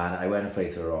 And I went and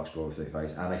played for the Roxburgh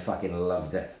 35s, and I fucking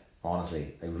loved it,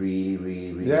 honestly. I really,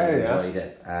 really, really enjoyed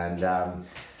it. And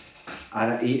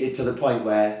it to the point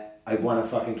where I want to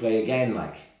fucking play again,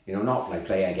 like, you know, not like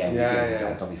play again.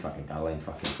 Don't be fucking dull, I'm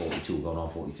fucking 42 going on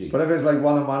 43. But if it's like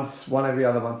one a month, one every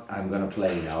other month. I'm going to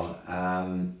play now.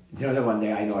 You know, the one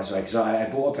thing I know, because I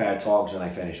bought a pair of togs when I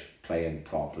finished playing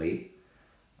properly,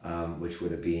 which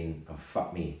would have been, oh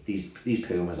fuck me, these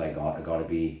Pumas I got to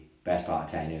be best part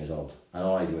of 10 years old. And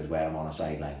all I do is wear them on a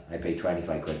sideline. I pay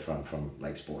 25 quid for them from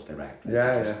like Sports Direct.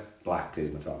 Black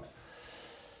Puma togs.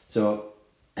 So,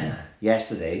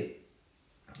 yesterday,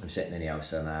 I'm sitting in the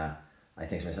house and I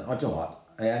think to myself, oh, do you know what?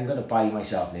 I'm going to buy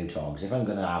myself new togs. If I'm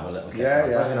going to have a little kick,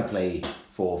 if I'm going to play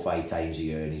 4 or 5 times a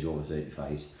year and he's over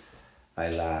 35s,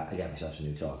 I'll get myself some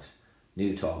new togs.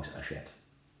 New togs are shit.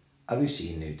 Have you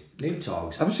seen new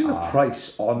togs? Have you seen the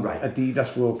price on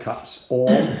Adidas World Cups or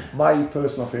my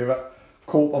personal favourite,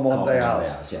 Copa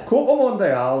Mondials? Copa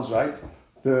Mondials, right?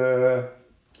 The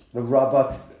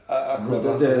rubber...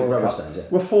 the rubber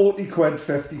stands, were 40 quid,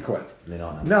 50 quid. They're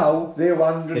not now they're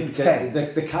 110.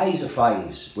 The Kaiser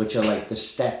 5s, which are like the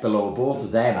step below both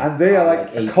of them. And they are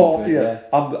like a copy,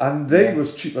 and they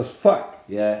was cheap as fuck.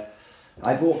 Yeah.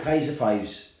 I bought Kaiser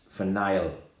 5s for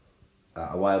Niall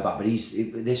a while back, but he's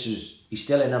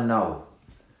still in them now.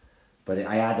 But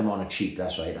I had them on a cheap,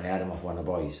 that's right. I had them off one of the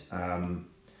boys.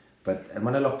 But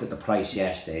when I looked at the price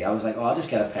yesterday, I was like, I'll just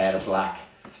get a pair of black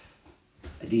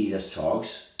Adidas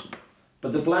togs.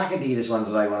 But the black Adidas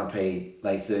ones that I want to pay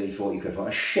like 30, 40 quid for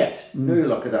are shit. You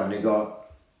look at them and you go,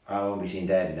 I won't be seen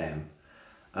dead in them.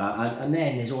 And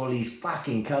then there's all these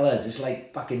fucking colours. It's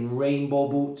like fucking rainbow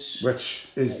boots. Which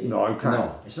is, no,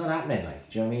 it's not happening, like,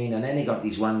 do you know what I mean? And then they got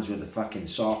these ones with the fucking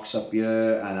socks up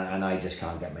here, and I just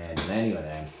can't get my head in any of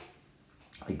them.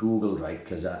 I googled, right,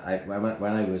 because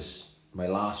when I was, my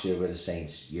last year with the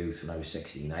Saints youth, when I was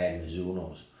 16, I had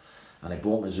Mizunos. And I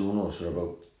bought Mizunos for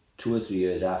about 2 or 3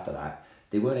 years after that.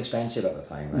 They weren't expensive at the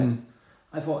time, right?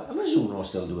 I thought, are Mizuno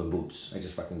still doing boots? I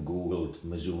just fucking googled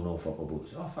Mizuno football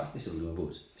boots. Oh fuck, they're still doing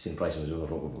boots. Same price of Mizuno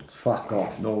football boots. Fuck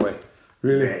off, no way.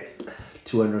 Really?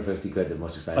 250 quid the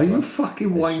most expensive. Are you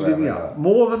fucking winding me up?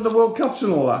 More than the World Cups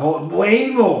and all that? Way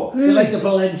more. Really? They're like the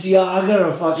Balenciaga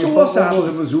or fucking. So what's happened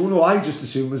with Mizuno? I just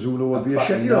assumed Mizuno would be a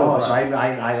shit. No, so I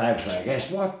was like, I guess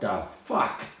what the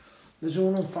fuck?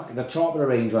 Mizuno fucking, the top of the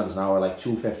range ones now are like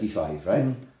 255, right? I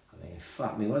mean,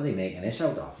 fuck me, what are they making this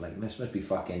out of? Like, this must be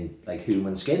fucking like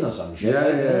human skin or some shit.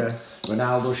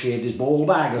 Ronaldo shaved his ball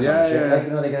bag or some shit. Like, you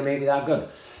know, they're gonna make me that good.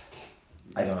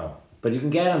 I don't know. But you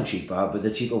can get them cheaper, but the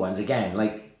cheaper ones, again,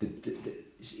 like,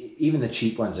 even the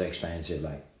cheap ones are expensive,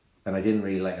 like, and I didn't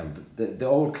really like them. But the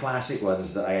old classic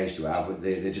ones that I used to have,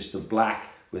 they're just the black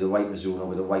with a white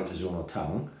Mizuno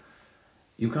tongue.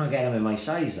 You can't get them in my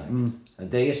size, like. And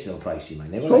they are still pricey,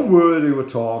 man. They were so were they were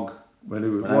tog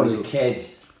when I was a kid,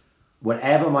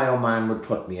 whatever my old man would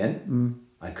put me in,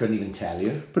 I couldn't even tell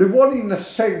you. But it wasn't even a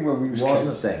thing when we was kids. It wasn't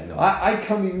a thing, no. I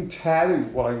can't even tell you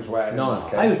what I was wearing. No,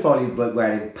 I was probably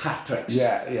wearing Patrick's.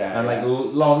 And like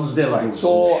Lonsdale boots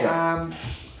so, and shit.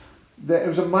 There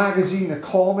was a magazine, a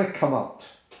comic come out,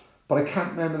 but I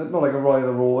can't remember, not like a Roy of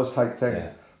the Rovers type thing,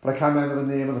 but I can't remember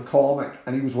the name of the comic,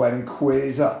 and he was wearing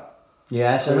Quasar.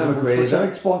 Yes, I remember Quasar. Which I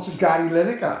think sponsored Gary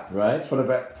Lineker. Right. For a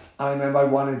bit. I remember I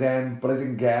wanted them, but I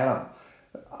didn't get them.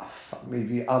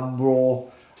 Maybe Umbro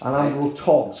and Umbro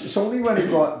togs. It's only when you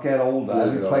get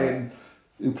older,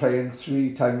 you're playing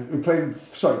 4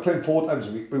 times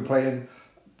a week. We're playing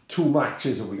 2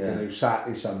 matches a week,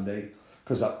 Saturday, Sunday,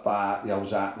 because up the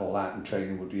house and all that, and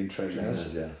training would be in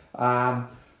trainers.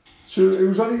 So it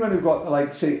was only when you got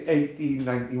like say 18,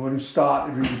 19 when you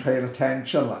started really paying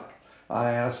attention, like.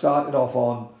 I started off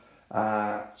on,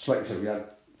 so like I said,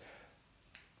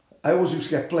 I always used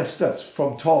to get blisters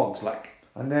from togs, like,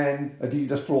 and then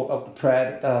Adidas brought up the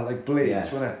Predator, like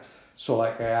blades, wasn't it? So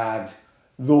like I had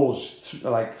those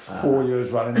like 4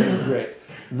 years running, they were great.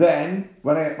 Then,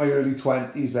 when I hit my early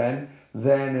 20s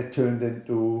then it turned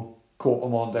into Copa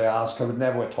Mondials, because I would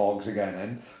never wear togs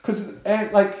again, because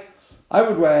like, I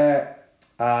would wear,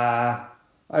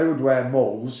 I would wear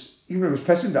moles, even if it was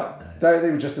pissing down.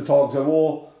 They were just the togs I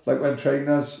wore. Like when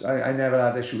trainers, I never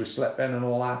had issue with slipping and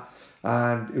all that.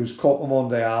 And it was Copa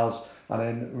Mondials. And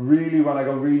then really, when I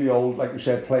got really old, like you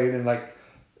said, playing in like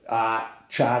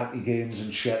charity games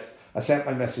and shit, I sent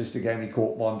my missus to get me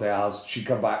Copa Mondials. She'd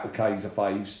come back with Kaiser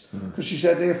 5s. Because she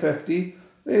said they're 50.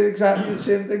 They're exactly the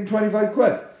same thing, 25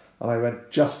 quid. And I went,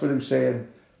 just for you saying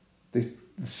the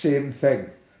same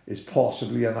thing is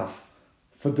possibly enough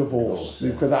for divorce.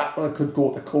 Because that could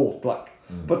go to court, like.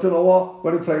 But you know what?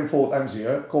 When you're playing 4 times a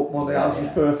year, Copa Mondials was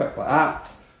perfect. Like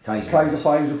Kaiser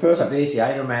 5s were perfect. So basically,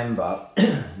 I remember,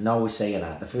 now we're saying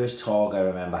that, the first tog I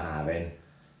remember having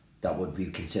that would be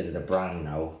considered a brand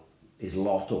now is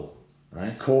Lotto, right?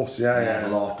 Of course, yeah.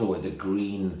 Lotto with the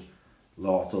green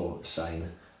Lotto sign.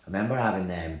 I remember having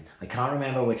them. I can't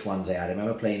remember which ones I had. I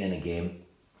remember playing in a game,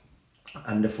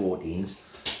 under 14s,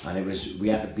 and we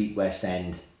had to beat West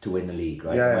End to win the league,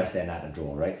 right? Yeah. West End had to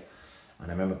draw, right? And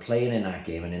I remember playing in that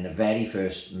game, and in the very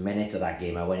first minute of that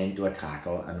game, I went into a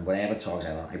tackle, and whatever togs I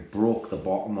had, I broke the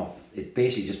bottom off. It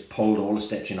basically just pulled all the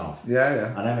stitching off. Yeah.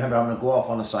 And I remember having to go off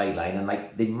on the sideline, and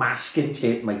like they masking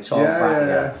taped my tog back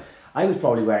together. I was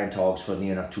probably wearing togs for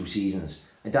near enough 2 seasons.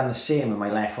 I'd done the same with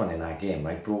my left one in that game.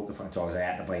 I broke the front togs, I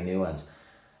had to buy new ones.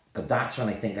 But that's when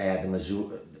I think I had the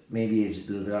Mizuno, maybe it was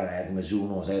a little bit, I had the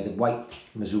Mizunos. I had the white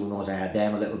Mizunos, I had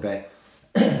them a little bit.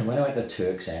 When I went to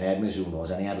Turks, I had Mizunos,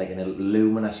 and they had like an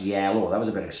luminous yellow. That was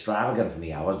a bit extravagant for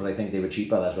me, hours, but I think they were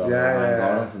cheaper. That's what I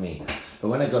got them for me. But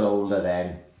when I got older,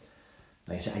 then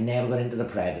like I said, I never got into the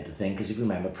Predator thing, because if you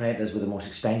remember, Predators were the most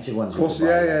expensive ones. Of course,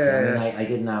 I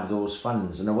didn't have those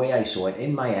funds, and the way I saw it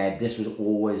in my head, this was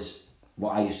always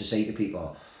what I used to say to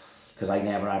people, because I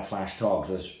never had flash togs.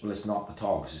 Was, well, it's not the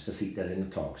togs, it's the feet that are in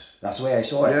the togs. That's the way I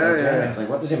saw it. I was like,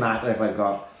 what does it matter if I've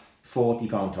got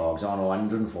 £40 togs on or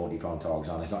 £140 togs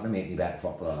on? It's not going to make me better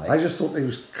footballer. Like. I just thought they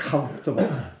was comfortable.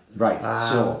 Right,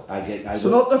 so I did.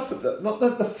 Not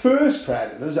the first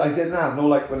Predators. I didn't have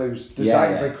like when it was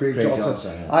designed by Craig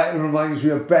Johnson. It reminds me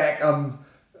of Beckham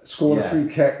scoring a free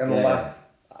kick and all that.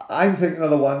 I'm thinking of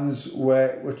the ones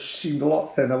which seemed a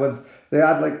lot thinner. With they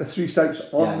had like the 3 stripes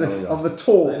on the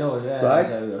toe. I know,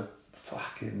 right?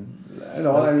 Fucking,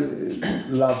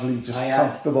 lovely, just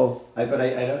comfortable.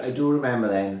 I do remember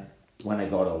then when I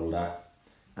got older,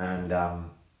 and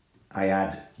I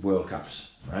had World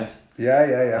Cups, right?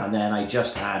 Yeah. And then I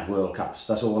just had World Cups.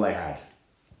 That's all I had.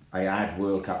 I had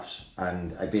World Cups,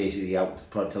 and I basically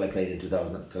till I played till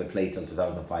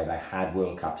 2005. I had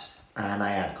World Cups, and I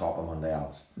had Copa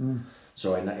Mondials.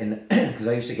 So because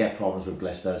I used to get problems with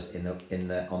blisters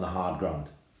on the hard ground.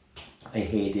 I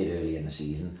hated early in the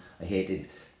season. I hated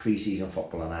pre-season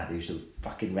football and that. It used to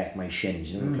fucking wreck my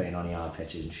shins, playing on the hard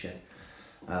pitches and shit.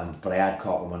 But I had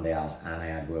Copa Mondials and I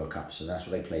had World Cups, so that's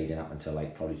what I played in up until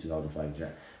like probably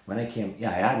 2005. When I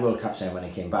had World Cups then when I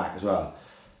came back as well.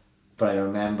 But I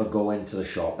remember going to the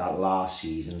shop that last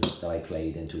season that I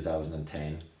played in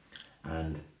 2010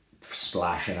 and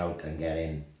splashing out and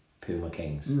getting Puma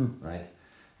Kings, right?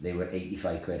 They were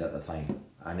 85 quid at the time.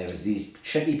 And there was these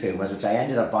shitty Pumas, which I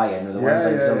ended up buying, the ones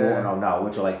I'm still walking on now,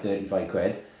 which were like 35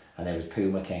 quid. And there was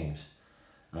Puma Kings.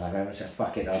 And I remember saying,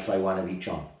 fuck it, I'll try one of each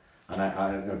on. And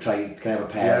I try, can I have a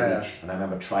pair of each? And I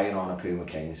remember trying on a Puma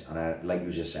Kings, and like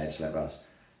you just said, slippers.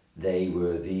 They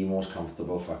were the most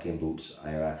comfortable fucking boots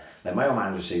I ever. Like my old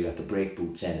man would say you have to break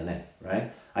boots in, innit?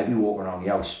 Right? I'd be walking around the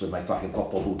house with my fucking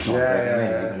football boots on,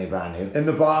 when they're brand new. In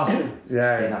the bar.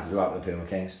 Didn't have to go out with the Puma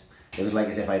Kings. It was like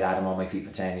as if I'd had them on my feet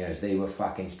for 10 years. They were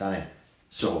fucking stunning.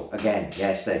 So again,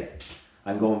 yesterday,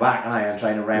 I'm going back and I'm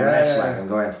trying to reminisce. Like I'm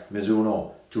going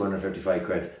Mizuno, 255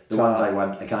 quid. The ones I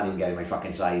want, I can't even get in my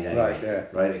fucking size anyway.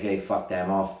 Right, okay, fuck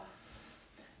them off.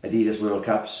 Adidas World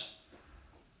Cups.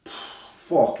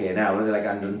 Fucking hell, they're like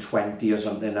 120 or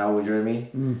something now, would you know what I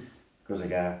mean? Because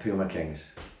like Puma Kings,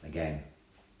 again,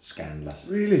 scandalous.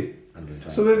 Really?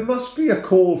 120. So there must be a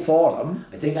call for them.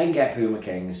 I think I can get Puma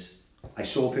Kings. I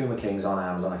saw Puma Kings on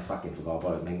Amazon, I fucking forgot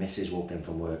about it. My missus walked in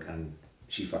from work and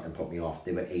she fucking put me off.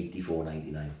 They were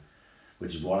 $84.99,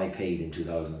 which is what I paid in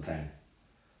 2010.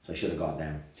 So I should have got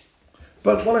them.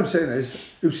 But what I'm saying is,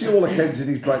 you see all the kids in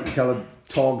these brightly coloured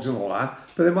togs and all that,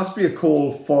 but there must be a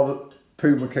call for the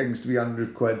Puma Kings to be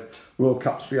 100 quid, World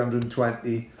Cups to be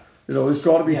 120. You know, there's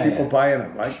got to be people buying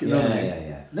them, right? You know what I mean?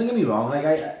 Yeah. Don't get me wrong, like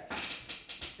I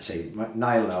say,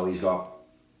 Niall now, he's got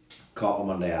Copa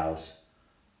Mondials.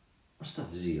 What's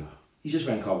that zero? He's just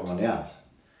wearing Copa Mondials.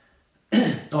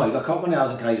 No, he got Copa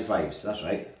Mondials and Kaiser 5s, that's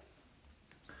right.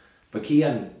 But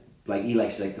Kian, like he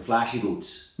likes like the flashy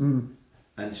boots. And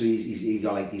so he's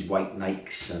got like these white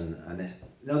Nikes and this.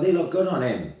 No, they look good on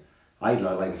him. I'd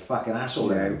look like a fucking asshole.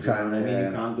 Yeah, You know what I mean? yeah.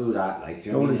 You can't do that. Like,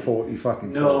 you know what I Only mean? 40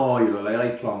 fucking No, you look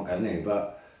like plonk, isn't it?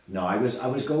 But no, I was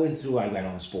going through. I went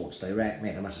on Sports Direct,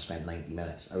 mate. I must have spent 90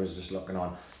 minutes. I was just looking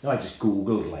on. I just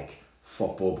googled like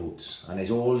football boots, and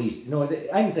there's all these.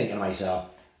 I'm thinking to myself,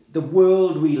 the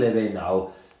world we live in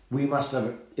now, we must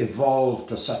have evolved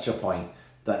to such a point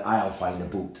that I'll find a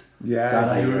boot that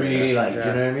I really like. yeah.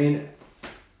 You know what I mean?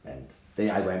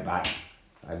 And I went back.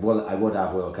 I would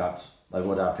have World Cups. I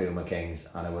would have Puma Kings,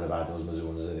 and I would have had those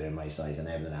Mizunos that are in my size, and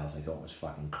everything else I thought was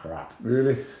fucking crap.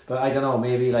 Really? But I don't know,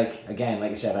 maybe like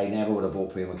I said, I never would have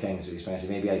bought Puma Kings, too expensive.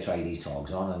 Maybe I try these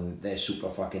togs on and they're super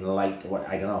fucking light.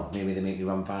 I don't know, maybe they make me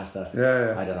run faster.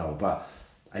 Yeah. I don't know, but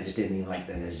I just didn't even like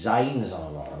the designs on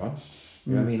a lot of them.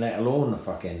 You know what I mean? Let alone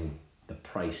the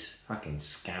price, fucking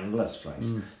scandalous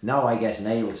price. Now I guess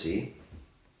Nail see,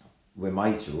 with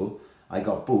my two, I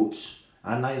got boots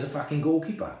and there's a fucking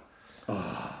goalkeeper.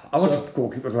 I want to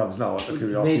goalkeeper gloves now, out of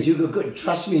curiosity. Mate, you could go,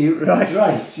 trust me, you could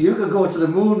go to the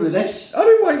moon with this. Are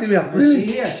they winding me up? I'm Really?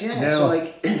 serious, yeah. No. So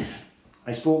like,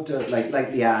 I spoke to like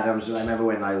Lee Adams. I remember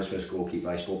when I was first goalkeeper,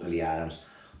 I spoke to Lee Adams.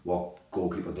 What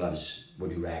goalkeeper gloves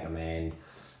would you recommend?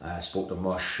 I spoke to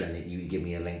Mush, and he would give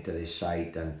me a link to this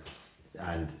site,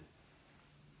 and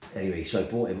anyway, so I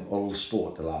bought him All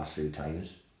Sport the last few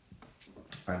times,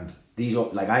 and these are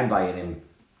like I'm buying him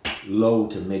low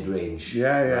to mid range.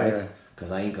 Yeah.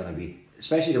 Because I ain't gonna be,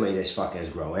 especially the way this fucker's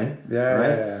growing.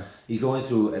 Yeah. He's going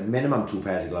through a minimum 2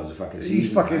 pairs of gloves a fucking season.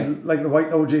 He's fucking right? like the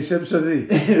white O.J. Simpson,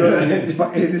 isn't he? You know what I mean? He's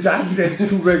fucking, his hands getting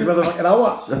too big for the fucking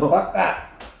hour. So- Fuck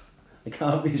that. I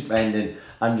can't be spending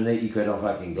 180 quid on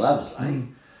fucking gloves, like.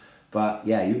 But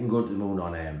yeah, you can go to the moon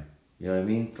on them. You know what I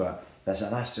mean? But that's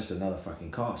just another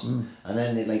fucking cost. And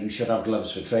then you should have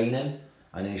gloves for training,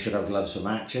 and then you should have gloves for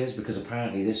matches, because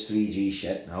apparently this 3G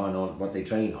shit now, I know what they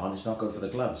train on, it's not good for the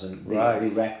gloves, and they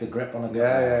wreck the grip on it.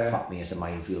 Yeah. Fuck me, it's a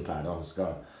minefield pad, honest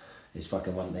God. It's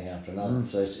fucking one thing after another.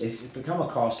 So it's become a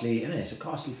costly, it's a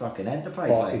costly fucking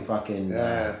enterprise, like fucking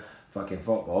fucking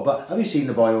football. But have you seen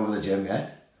the boy over the gym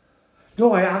yet?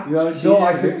 No, I haven't. You haven't seen No,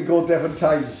 I it? think we go different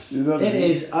times. You know what I It mean?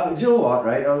 is. Do you know what,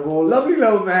 right? Lovely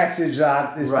little message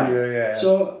that is Right. to you, yeah.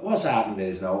 So what's happened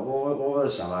is now over the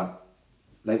summer,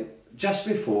 like just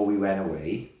before we went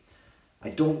away, I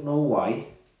don't know why.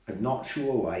 I'm not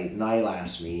sure why. Niall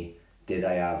asked me, did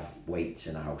I have weights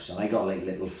in the house? And I got like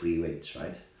little free weights,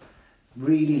 right?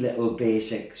 Really little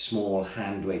basic small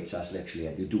hand weights. That's literally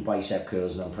it. You do bicep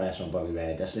curls and then press on body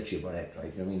red. That's literally about it,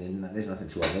 right? You know what I mean? There's nothing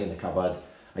to it in the cupboard.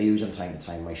 I use them time to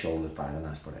time. My shoulder's bad, and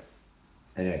that's about it.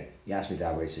 Anyway, he asked me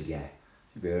that way. I said, "Yeah,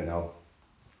 you better know.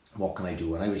 What can I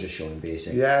do?" And I was just showing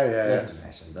basic. Yeah. Left and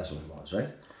right. That's what it was, right?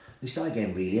 He started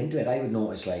getting really into it. I would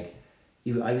notice like,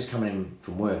 I was coming in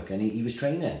from work and he was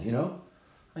training. You know,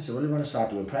 I said, "Well, you want to start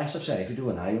doing press ups? If you're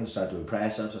doing that, you want to start doing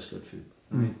press ups. That's good for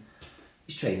you."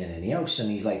 He's training in the house and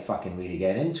he's like fucking really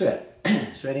getting into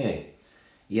it. So anyway,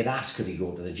 he had asked could he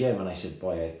go to the gym, and I said,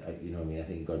 boy, I you know what I mean, I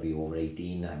think you've got to be over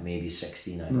 18, maybe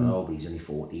 16, I don't know, but he's only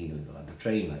 14 and he'll have to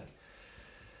train like.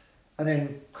 And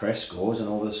then Chris goes, and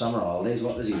over the summer holidays,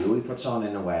 what does he do? He puts on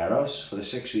in a warehouse for the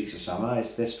 6 weeks of summer.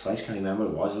 It's this price, can't remember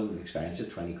what it wasn't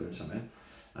expensive, 20 quid something.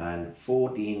 And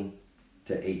 14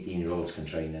 to 18-year-olds can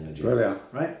train in the gym. Brilliant.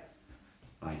 Right?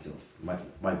 I thought,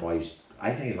 my boys,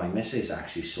 I think my missus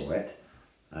actually saw it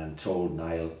and told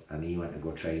Niall, and he went to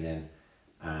go training,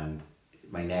 and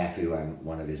my nephew and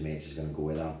one of his mates is going to go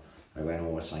with him. I went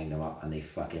over, signed them up, and they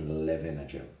fucking live in a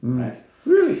gym, right?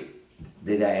 Really?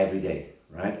 They're there every day,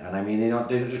 right? And I mean, they don't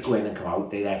just go in and come out.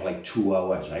 They're there for like 2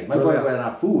 hours, right? My boy Brilliant. goes and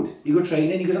have food. He go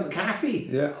training, he goes up to cafe.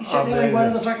 Yeah, He's sitting there like one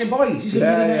of the fucking boys. He's going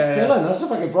to be the next Yeah. Dylan. That's the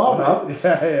fucking problem.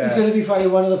 Yeah. He's going to be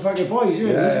fucking one of the fucking boys. You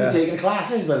know? Yeah, He's going to yeah. be taking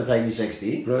classes by the time he's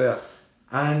 60. Brilliant.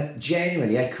 And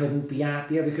genuinely, I couldn't be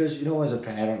happier because, you know, as a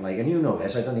parent, like, and you know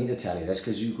this, I don't need to tell you this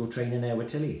because you go training there with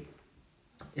Tilly.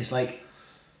 It's like,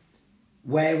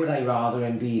 where would I rather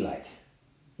him be like?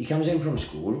 He comes in from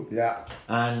school, Yeah.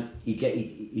 and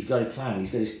he's got a plan.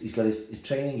 He's got his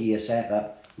training gear set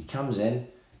up. He comes in,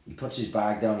 he puts his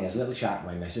bag down. He has a little chat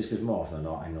with my missus because more often than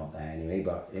not, I'm not there anyway.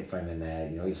 But if I'm in there,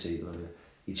 you know, you'll see.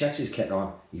 He checks his kit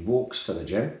on. He walks to the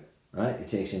gym. Right, it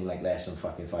takes him like less than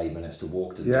fucking 5 minutes to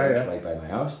walk to the gym. It's right by my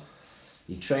house.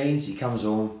 He trains. He comes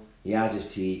home. He has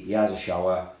his tea. He has a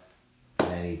shower, and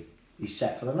then he's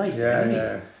set for the night.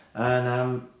 Yeah.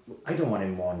 And I don't want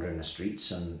him wandering the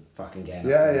streets and fucking getting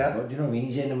Yeah. But you know what I mean?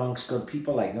 He's in amongst good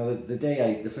people. Like, no,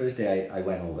 the first day I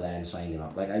went over there and signed him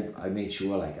up. Like, I made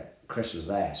sure like Chris was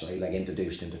there, so I like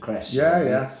introduced him to Chris. Yeah, you know what I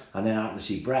mean? yeah. And then I happened to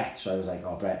see Brett, so I was like,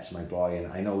 oh, Brett's my boy,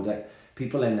 and I know that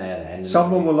people in there then.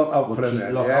 Someone will look out for him keep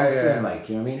then. look Yeah, out for yeah. him, like,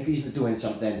 you know what I mean? If he's doing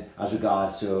something as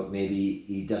regards to maybe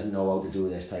he doesn't know how to do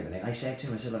this type of thing, I said to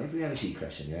him, I said, look, if we ever see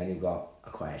Chris in here and you've got a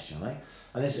question, right?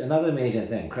 And this is another amazing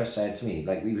thing. Chris said to me,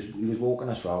 like, he was walking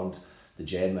us around the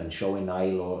gym and showing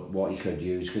Niall or what he could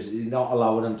use, because he's not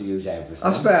allowing him to use everything.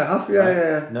 That's fair enough, yeah, right?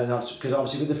 yeah. No, not because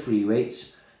obviously with the free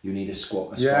weights, you need a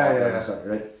squat, Yeah. and stuff,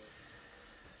 right?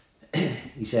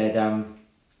 He said, I'm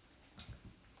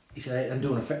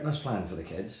doing a fitness plan for the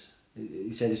kids.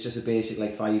 He said it's just a basic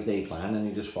like 5-day plan and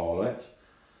you just follow it.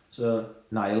 So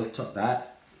Niall took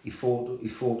that. He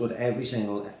photoed every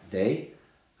single day,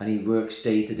 and he works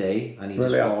day to day, and he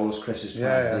Brilliant. just follows Chris's plan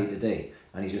Yeah. day to day,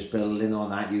 and he's just building on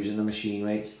that using the machine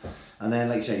weights. And then,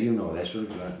 like I said, you know this,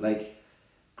 like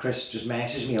Chris just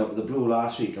messaged me out of the blue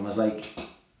last week and was like,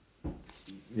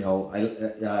 you know,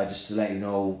 I just to let you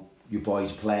know, you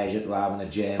boys, pleasure to have in a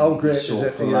gym. How great He's so is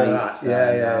it to hear polite, that?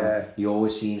 Yeah. He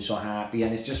always seems so happy,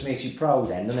 and it just makes you proud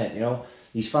then, doesn't it? You know,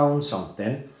 he's found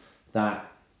something that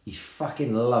he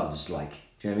fucking loves, like,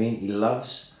 do you know what I mean? He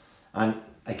loves, and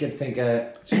I could think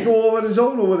Does he go over on his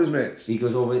own or with his mates? he'll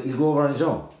go over on his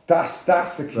own. That's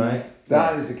the key. Right.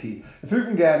 That is the key. If you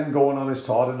can get him going on his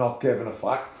Todd and not giving a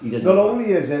fuck, He doesn't not give a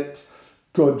only is it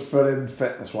good for him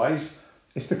fitness wise,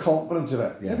 it's the confidence of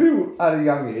it. Yeah. If you at a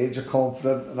young age are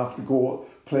confident enough to go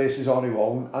places on your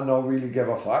own and not really give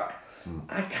a fuck,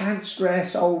 I can't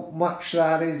stress how much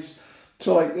that is.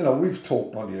 So, like, you know, we've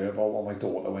talked on here about what my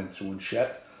daughter went through and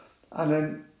shit, and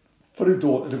then for your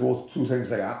daughter to go through things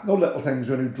like that, no little things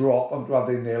when you drop and to have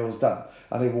their nails done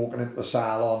and they're walking into a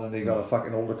salon and they got a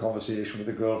fucking hold a conversation with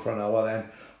the girl for an hour, then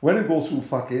when you go through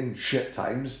fucking shit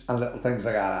times and little things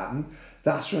like that happen,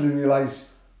 that's when you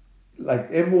realise,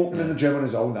 like, him walking in the gym on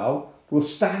his own now will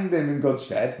stand him in good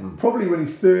stead, probably when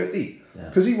he's 30.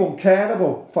 Because he won't care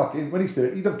about fucking, when he's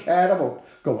 30, he don't care about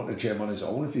going to the gym on his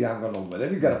own if he ain't gone on with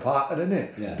him. You get a partner in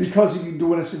it. Yeah. Because he's been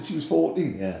doing it since he was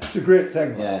 14. Yeah. It's a great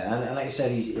thing. Yeah, and like I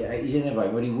said, he's in an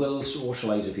environment where he will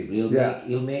socialise with people.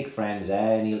 He'll make friends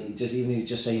there, and he'll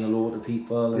just saying hello to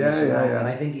people. And this and that. And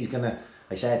I think he's gonna.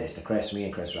 I said this to Chris, me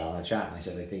and Chris were having a chat, and I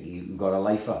said I think you've got a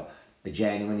lifer, a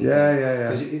genuinely.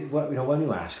 Because you know, when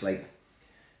you ask like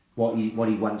what he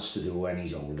wants to do when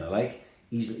he's older, like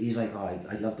he's like, oh,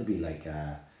 I'd love to be like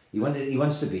he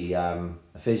wants to be a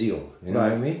physio. You know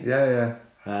what I mean? Yeah.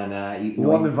 And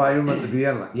One environment to be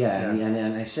in, like.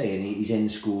 And I say, and he's in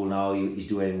school now. He's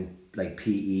doing like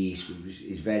PE.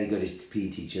 He's very good. His PE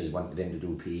teachers wanted him to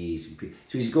do PE.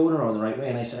 So he's going around the right way.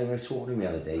 And I was talking to him the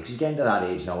other day because he's getting to that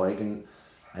age now where he can.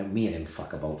 And me and him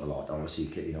fuck about a lot. Obviously,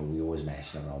 you know, we always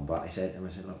messing around. But I said to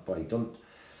him, look, boy, don't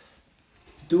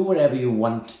do whatever you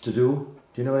want to do.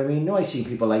 Do you know what I mean? No, I see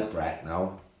people like Brett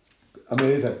now.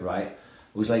 Amazing. Right.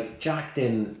 Who's like jacked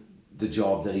in the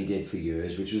job that he did for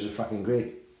years, which was a fucking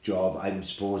great job. I'm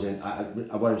supposing.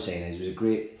 What I'm saying is, it was a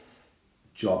great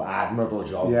job, admirable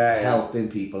job, helping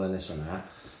people and this and that.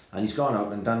 And he's gone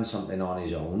out and done something on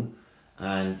his own,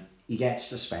 and he gets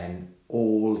to spend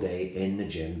all day in the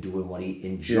gym doing what he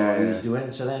enjoys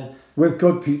doing. So then, with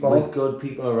good people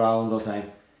around all the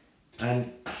time,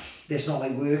 and it's not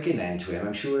like working then to him.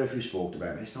 I'm sure if you spoke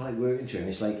about it, it's not like working to him.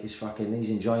 It's like he's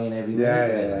enjoying every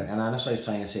minute. And that's what I was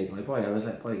trying to say to my boy. I was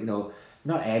like, boy, you know,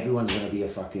 not everyone's going to be a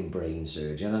fucking brain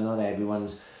surgeon, and not everyone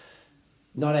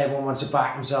wants to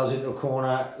back themselves into a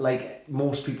corner like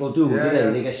most people do they?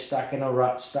 They get stuck in a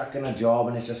rut, stuck in a job,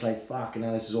 and it's just like, fucking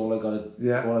hell, this is all all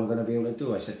I'm going to be able to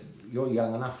do. I said, you're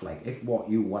young enough, like, if what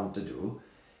you want to do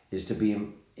is to be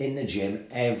in the gym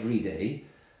every day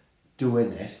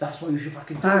doing this, that's what you should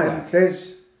fucking do. And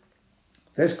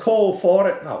there's call for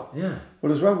it now. Yeah.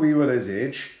 Whereas when we were his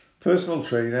age, personal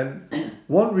training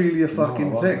wasn't really a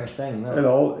fucking thing. No. You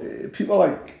know, people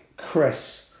like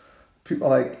Chris, people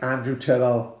like Andrew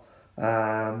Tittle,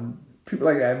 people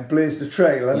like Blaze the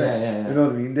Trail, innit? You know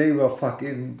what I mean? They were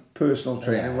fucking personal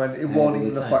training when it wasn't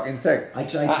even a fucking thing.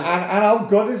 And how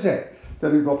good is it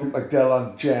that we've got people like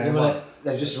Dylan, Jen,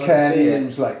 I just want Kenny, to say,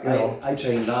 who's like, you know. I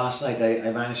trained last night.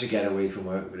 I managed to get away from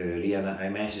work early, and I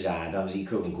messaged Adams, he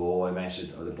couldn't go. I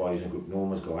messaged the boys in the group, no one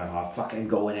was going. I'm fucking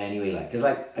going anyway, like, because,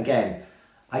 like, again,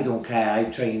 I don't care. I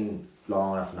train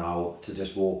long enough now to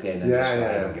just walk in and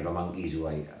I don't give a monkeys who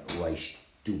I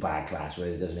do bad class with.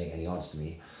 It doesn't make any odds to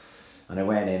me. And I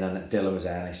went in, and Dylan was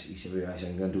there, and he said,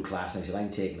 I'm going to do class. And I said,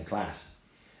 I'm taking the class.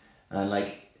 And,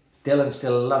 like, Dylan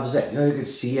still loves it. You know, you could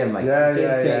see him, like,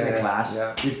 taking the class.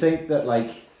 Yeah. You'd think that, like,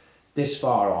 this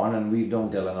far on, and we've known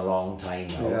Dylan a long time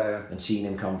now, and seen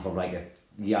him come from, like, a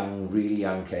really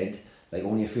young kid, like,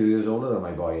 only a few years older than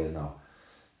my boy is now,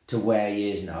 to where he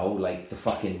is now, like, the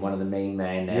fucking one of the main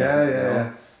men there. You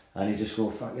know? And you just go,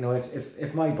 fuck, you know,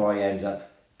 if my boy ends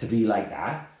up to be like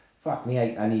that. Fuck me,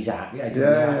 and he's happy. I can be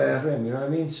Yeah, happy yeah. for him, you know what I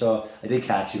mean? So I did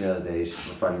catch him the other days.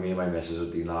 Funny, me and my missus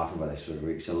have been laughing about this for a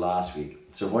week. So last week,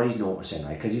 so what he's noticing,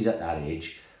 right, because he's at that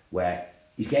age where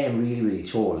he's getting really, really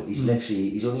tall. He's literally,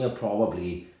 he's only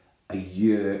probably a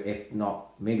year, if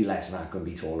not, maybe less than that, going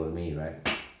to be taller than me, right?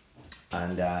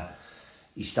 And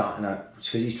he's starting to,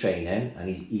 because he's training and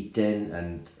he's eating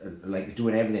and like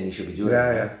doing everything he should be doing. Yeah,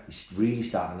 right? yeah. He's really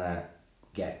starting to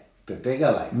get a bit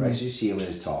bigger, like, right? So you see him with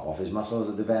his top off, his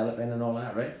muscles are developing and all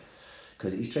that, right?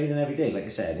 Because he's training every day, like I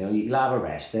said, you know, he'll have a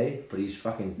rest day, but he's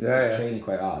fucking training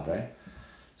quite hard, right?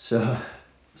 So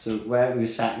where we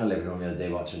sat in the living room the other day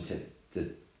watching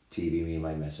the TV, me and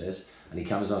my missus, and he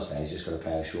comes downstairs, he's just got a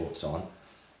pair of shorts on,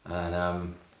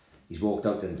 and he's walked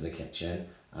out into the kitchen,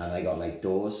 and I got like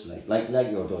doors, like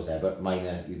your doors there, but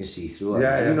mine you can see through them.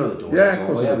 Yeah, You know the doors. Yeah, of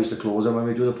course. We used to close them when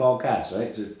we do the podcast,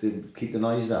 right? So to keep the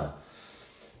noise down.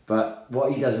 But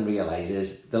what he doesn't realise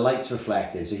is the light's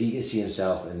reflected, so he can see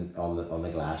himself on the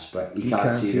glass, but he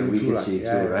can't see that we can see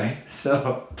through, right?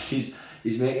 So he's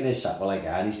making his supper like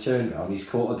that, and he's turned around, he's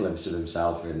caught a glimpse of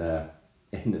himself in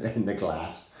the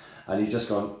glass, and he's just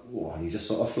gone, whoa, and he just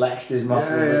sort of flexed his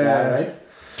muscles like that, right?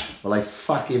 Well, I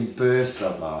fucking burst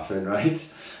up laughing,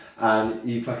 right? And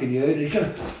he fucking heard it. He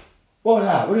goes, what was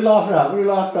that? What are you laughing at? What are you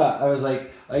laughing at? I was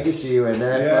like, I can see you in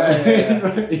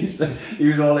there. He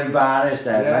was all embarrassed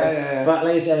then, right? Yeah. But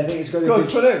like I said, I think it's good. Good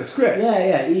for him, it's great.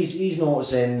 Yeah. He's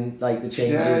noticing like the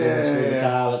changes in his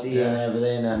physicality and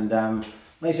everything. And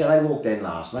like I said, I walked in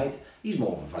last night. He's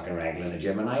more of a fucking regular in the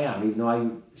gym than I am. Even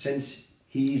though since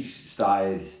he's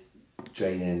started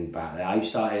training back there, I've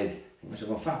started. I said,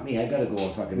 well, fuck me, I better go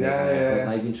and fucking make an effort. And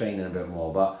I've been training a bit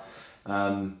more, but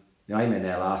you know, I'm in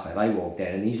there last night. I walked in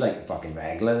and he's like a fucking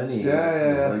regular, isn't he?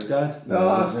 Yeah. Like that.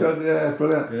 No, that's good. Yeah,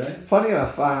 brilliant. Yeah. Funny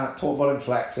enough, talk about him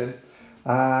flexing.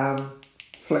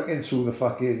 Flicking through the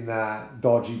fucking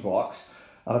dodgy box,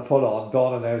 and I put on.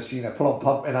 Dawn had never seen it. Put on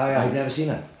Pumping Iron. I've never seen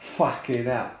it. Fucking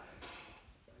hell.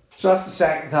 So that's the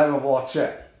second time I've watched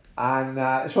it, and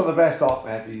it's one of the best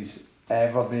documentaries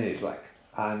ever made. Like,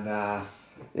 and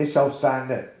it's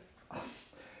outstanding.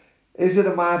 Is it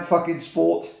a mad fucking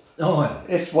sport? Oh, yeah.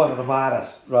 It's one of the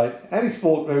maddest, right? Any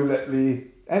sport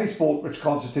which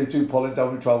constitutes you pulling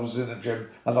down your trousers in the gym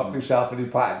and locking yourself in your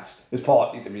pants is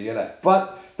party to me, innit?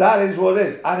 But that is what it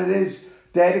is. And it is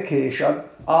dedication,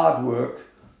 hard work.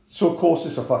 So of course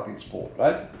it's a fucking sport,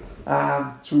 right?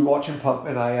 So we're watching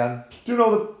Pumping Iron. Do you know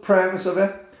the premise of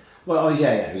it? Well,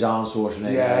 yeah. It was Arnold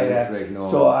Schwarzenegger. Yeah.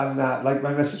 So and like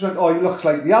my missus went, oh, he looks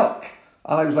like the Hulk.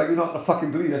 And I was like, you're not going to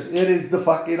fucking believe this. It is the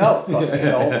fucking Hulk, you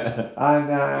know.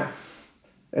 And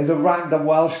there's a random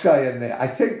Welsh guy in there. I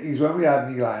think he's, when we had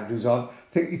Neil Andrews on, I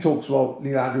think he talks about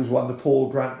Neil Andrews won the Paul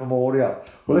Grant Memorial.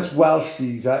 Well, this Welsh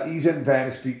geezer, he's in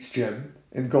Venice Beach Gym,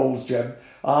 in Gold's Gym.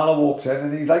 Arnold walks in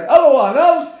and he's like, hello,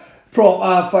 Arnold.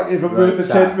 Proper fucking from Bertha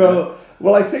Tidwell.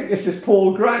 Well, I think this is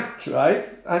Paul Grant, right?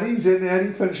 And he's in there and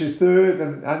he finishes third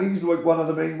and he's like one of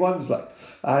the main ones, like.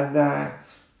 And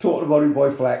talking about your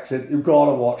boy flexing, you've got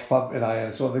to watch Pumping Iron.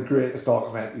 It's one of the greatest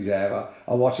documentaries ever.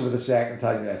 I watched it for the second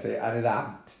time yesterday, and it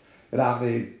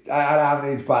hasn't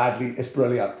aged badly. It's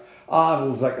brilliant.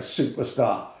 Arnold's like a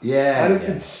superstar. Yeah. And you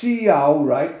can see how,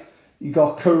 right, he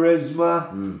got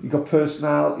charisma, he got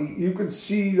personality. You can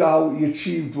see how he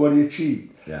achieved what he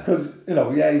achieved. Yeah. Because, you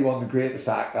know, he won the greatest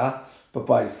actor, but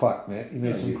by fuck, mate, he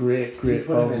made some great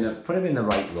films. Put him in the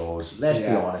right roles. Let's be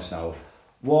honest now.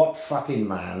 What fucking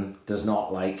man does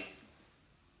not like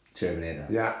Terminator?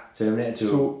 Yeah. Terminator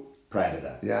 2,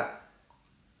 Predator. Yeah.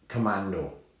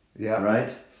 Commando. Yeah.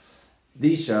 Right?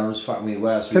 These films, fuck me,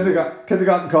 where else?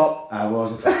 Kindergarten Cop. I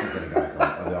wasn't fucking Kindergarten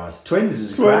Cop, I'll be honest. Twins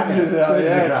is Twins is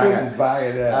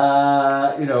banging,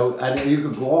 yeah. You know, and you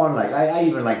could go on, like, I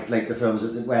even like the films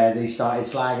where they started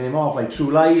slagging him off, like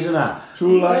True Lies and that.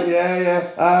 True Lies,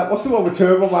 yeah. What's the one with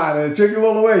Turbo Man? Jingle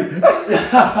All the Way.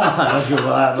 Not sure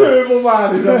about that. Turbo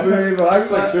Man is unbelievable. I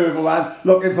was like Turbo Man,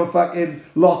 looking for fucking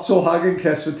Lotso Hug and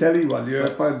Kiss for Telly one year.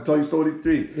 Toy Story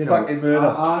 3. You know, fucking murder.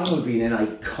 Arnold being in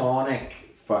iconic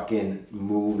fucking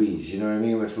movies, you know what I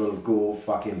mean, which will go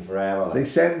fucking forever. Like. They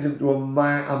sends him to a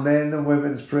men and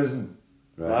women's prison,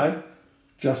 right?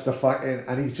 Just to fucking,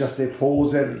 and he's just there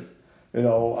posing, you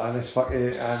know, and it's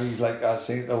fucking, and he's like, I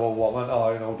saying to a woman,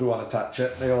 oh, you know, do you want to touch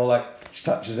it? And they all like, she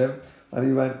touches him, and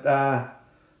he went,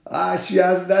 she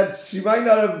might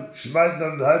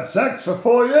not have had sex for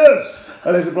 4 years.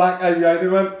 And there's a black guy behind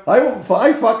him, went,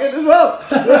 I'd fuck it as well.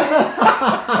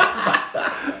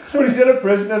 But he's in a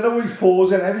prison and he's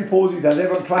posing. Every pose he does,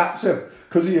 everyone claps him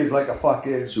because he is like a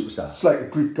fucking superstar. It's like a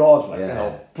Greek god, like, you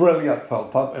know, brilliant film.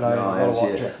 Pumping Iron, you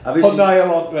gotta watch it. Put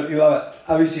Niall onto it, you love it.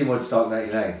 Have you seen Woodstock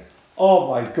 99?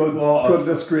 Oh my good, What a-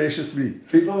 goodness gracious me.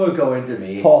 People were going to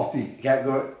me. Party.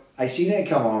 I seen it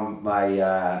come on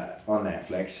on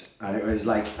Netflix, and it was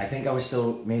like I think I was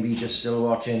still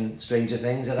watching Stranger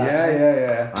Things at that time.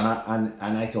 Yeah.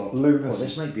 And I thought, Lunacy.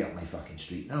 this might be up my fucking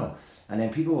street now. And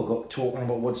then people were talking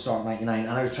about Woodstock '99, and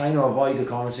I was trying to avoid the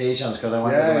conversations because I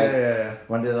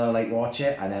wanted to like watch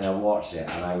it, and then I watched it,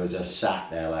 and I was just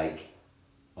sat there like,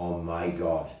 oh my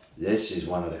god, this is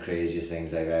one of the craziest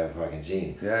things I've ever fucking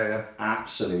seen. Yeah.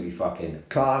 Absolutely fucking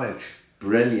Carnage.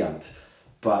 brilliant.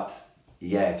 But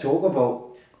yeah, talk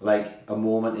about like a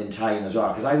moment in time as well,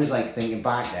 because I was like thinking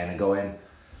back then and going,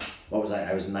 what was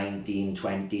I was 19,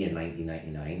 20 in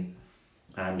 1999,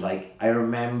 and like I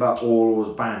remember all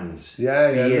those bands.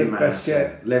 Yeah, being Limp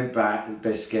massive. Bizkit. Limp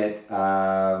Bizkit,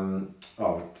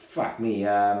 oh fuck me,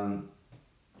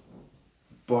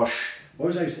 Bush. What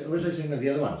was I thinking of the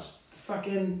other ones?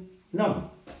 Fucking Numb.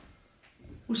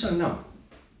 Who sang Numb?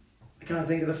 I can't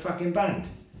think of the fucking band.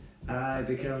 I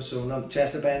become so numb.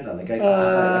 Chester Bennington, the guy from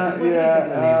I can't think of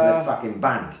the name of the fucking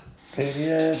band. In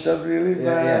the end, that really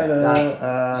Yeah,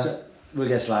 matter. so we'll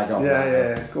get slagged off.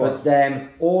 Yeah, go on. But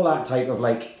all that type of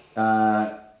like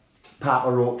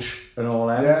Papa Roach and all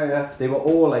that. Yeah. They were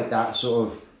all like that sort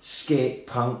of skate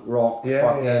punk rock.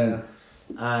 Yeah.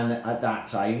 And at that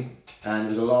time, and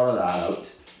there's a lot of that out,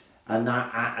 and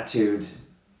that attitude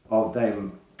of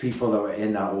them people that were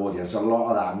in that audience, a lot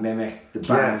of that mimicked the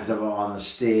bands that were on the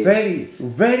stage.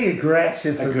 Very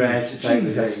aggressive. For Aggressive me. type of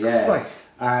Jesus thing, yeah. Christ.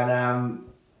 And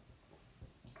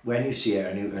when you see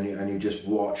it and you just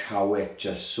watch how it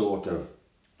just sort of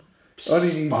Only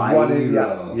needs one spiral.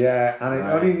 idiot. Yeah, and it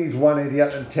only needs one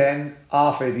idiot and 10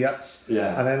 half idiots.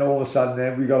 Yeah. And then all of a sudden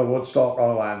then we got a Woodstock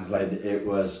on our hands. Like, And it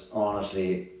was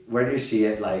honestly, when you see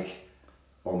it, like,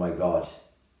 oh my god,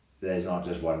 there's not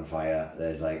just one fire,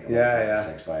 there's like Yeah.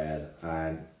 6 fires.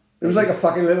 And it was like a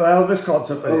fucking little Elvis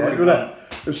concert at the my end, wasn't God. it?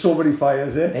 There's so many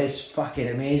fires there. it's fucking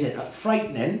amazing.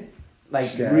 Frightening. Like,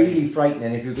 Scary. really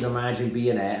frightening if you can imagine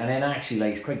being there. And then actually,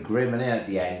 like, it's quite grim in it at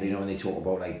the end, you know, when they talk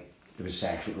about, like, there was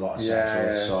a lot of sexual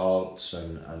assaults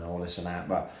and all this and that.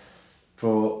 But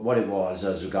for what it was,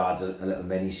 as regards a little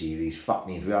mini-series, fuck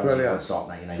me, if you haven't seen Brilliant. Woodstock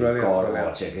 99, you've Brilliant, got to brilliant.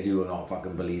 watch it, because you will not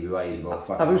fucking believe your eyes about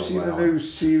fucking Have you what seen went the on. new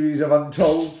series of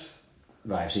Untolds?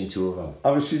 Right, I've seen 2 of them.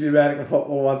 Have you seen the American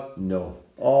football one? No.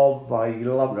 Oh my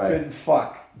lumping Right.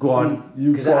 fuck. Go on,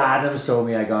 You because got Adam's told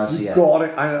me I gotta see You it. got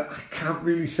it. I can't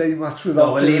really say much without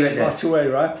No, we'll leave giving it there. much away,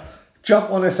 right?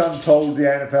 Jump on this Untold, the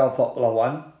NFL footballer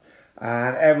one.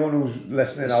 And everyone who's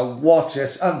listening now, watch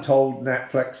this Untold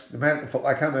Netflix, the American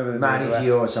football. I can't remember the Manny name of it.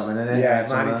 Teo or something, innit? Yeah,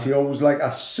 something Manny like that. Teo was like a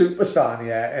superstar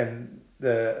in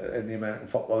the American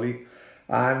Football League.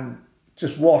 And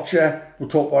just watch it. We'll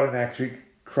talk about it next week.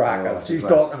 Crackers. These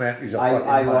documentaries are fucking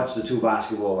I mad. watched the 2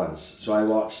 basketball ones. So I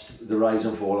watched the Rise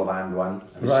and Fall of And one.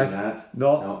 Have you Right. seen that?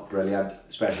 No. Brilliant.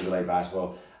 Especially like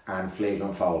basketball. And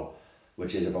Flagrant Foul,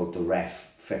 which is about the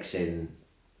ref fixing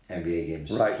NBA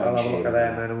games. Right, I'll have a look at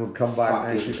them and then we'll come back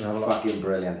next week and have a look. Fucking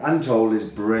brilliant. Untold is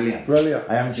brilliant. Brilliant.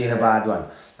 I haven't seen a bad one.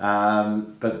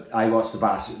 But I watched the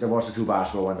 2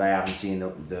 basketball ones. I haven't seen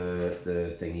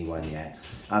the thingy one yet.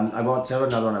 I want to tell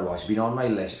another one I watched. It's been on my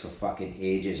list for fucking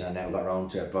ages and I never got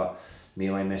around to it. But me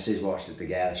and my missus watched it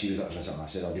together. She was looking for something. I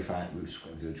said, do you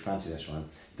fancy this one?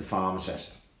 The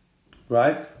Pharmacist.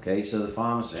 Right? Okay, so The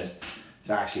Pharmacist, it's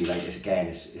actually like,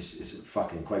 it's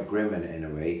fucking quite grim in a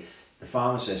way. The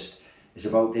Pharmacist is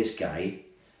about this guy,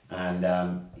 and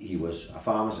he was a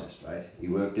pharmacist, right? He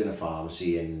worked in a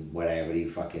pharmacy in wherever he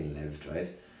fucking lived, right?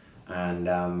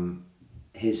 And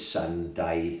his son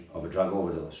died of a drug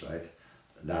overdose, right?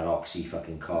 That oxy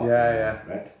fucking cock. Yeah.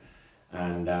 Right?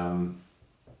 And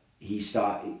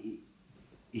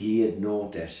he had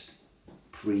noticed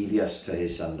previous to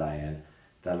his son dying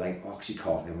that like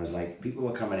Oxycontin was like, people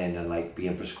were coming in and like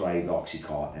being prescribed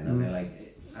Oxycontin and they're like,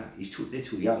 they're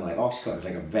too young. Like Oxycontin is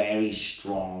like a very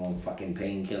strong fucking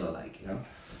painkiller, like, you know,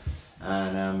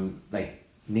 and like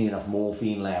near enough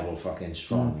morphine level fucking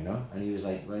strong, you know. And he was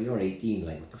like, well, you're 18,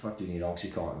 like what the fuck do you need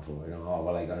Oxycontin for? You know, oh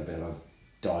well, I got a bit of a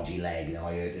dodgy leg, you know,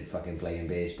 I hurt it fucking playing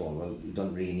baseball. Well, you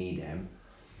don't really need them.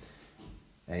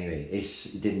 Anyway,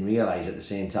 he didn't realise at the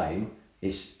same time,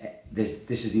 this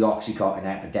is the Oxycontin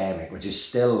epidemic, which is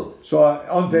still... So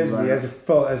on Disney, Right. there's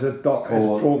a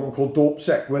program called Dope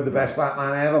Sick with the best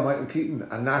Batman ever, Michael Keaton,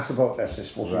 and that's about this. It's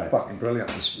supposed to be Right. fucking brilliant.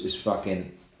 It's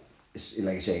fucking... It's,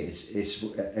 like I say,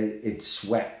 it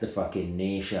swept the fucking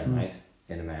nation, right,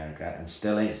 in America, and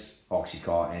still is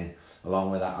Oxycontin,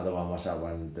 along with that other one, what's that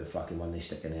one, the fucking one they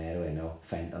stick in the heroin, no?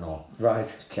 Fentanyl.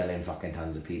 Right. Killing fucking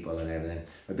tons of people and everything.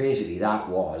 But basically that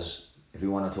was, if you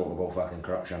want to talk about fucking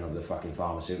corruption of the fucking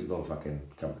pharmaceutical fucking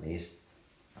companies,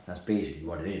 That's basically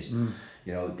what it is.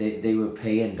 You know, they were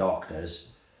paying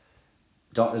doctors.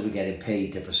 Doctors were getting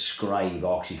paid to prescribe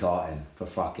Oxycontin for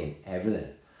fucking everything.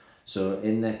 So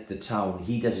in the town,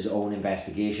 he does his own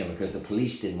investigation because the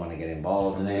police didn't want to get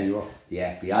involved in it. The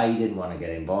FBI didn't want to get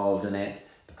involved in it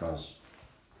because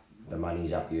the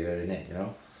money's up here, isn't it, you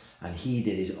know? And he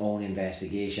did his own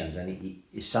investigations, and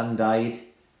his son died,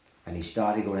 and he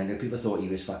started going into it. People thought he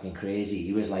was fucking crazy.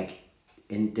 He was like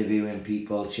interviewing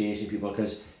people, chasing people,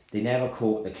 because they never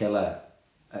caught the killer,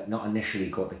 not initially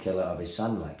caught the killer of his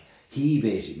son. Like, he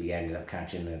basically ended up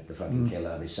catching the fucking killer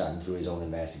of his son through his own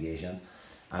investigations.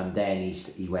 And then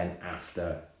he went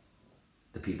after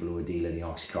the people who were dealing the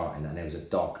Oxycontin, and there was a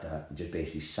doctor who just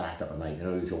basically sat up at night. You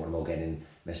know, we were talking about getting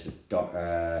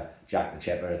Jack the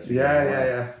Chipper at 3 in the morning.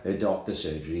 Yeah. The doctor's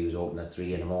surgery was open at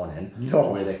 3 in the morning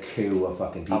with a queue of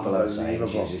fucking people outside, and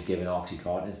she was just giving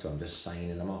Oxycontins to them, just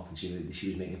signing them off, and she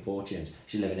was making fortunes.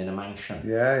 She's living in a mansion.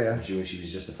 And she was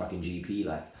just a fucking GP,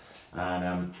 like.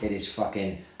 And it is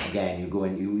fucking, again,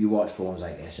 you watch programs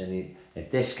like this, and if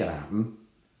this can happen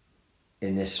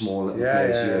in this small little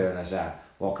place here, and I say,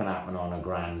 what can happen on a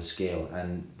grand scale?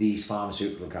 And these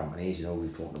pharmaceutical companies, you know,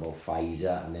 we've talked about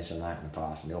Pfizer and this and that in the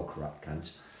past, and they're all corrupt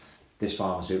cunts. This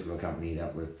pharmaceutical company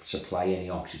that were supplying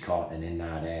the Oxycontin in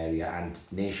that area and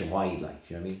nationwide, like,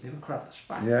 you know what I mean? They were corrupt as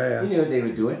fuck. They knew what they were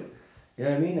doing. You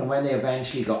know what I mean? And when they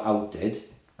eventually got outed,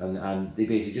 and they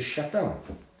basically just shut down,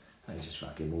 and they just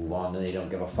fucking move on, and they don't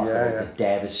give a fuck about the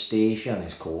devastation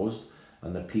it's caused,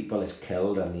 and the people it's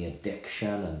killed, and the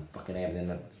addiction, and fucking everything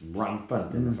that's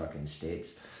rampant in the fucking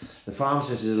States. The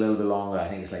Pharmacist is a little bit longer. I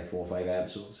think it's like 4 or 5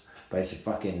 episodes, but it's a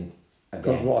fucking,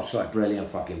 again, watch, like. brilliant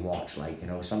fucking watch. Like, you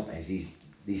know, sometimes these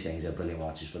things are brilliant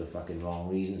watches for the fucking wrong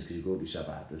reasons, because you go to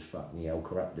suburbs, fucking, how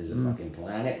corrupt is the fucking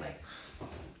planet, like.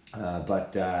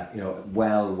 But you know,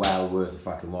 well worth a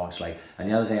fucking watch, like. And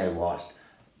the other thing I watched,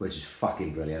 which is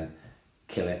fucking brilliant,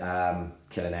 Killing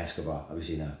Escobar. Have you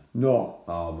seen that? No.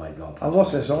 Oh my god. And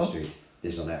what's this on?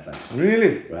 This is on Netflix.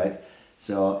 Really? Right?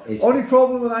 So it's... Only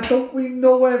problem with that, don't we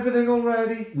know everything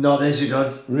already? No, this you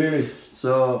don't. Really?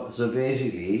 So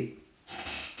basically,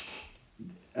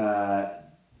 the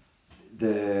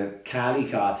Cali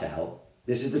cartel,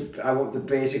 this is the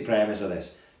basic premise of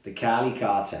this. The Cali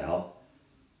cartel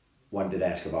wanted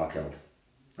Escobar killed.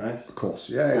 Right? Of course,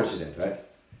 Of course it did, right?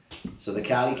 So the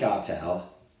Cali cartel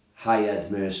hired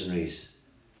mercenaries,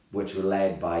 which were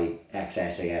led by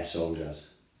ex-SAS soldiers,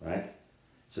 right?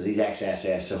 So these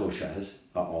ex-SAS soldiers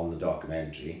are on the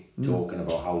documentary talking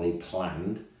about how they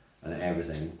planned and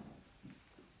everything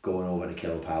going over to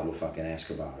kill Pablo fucking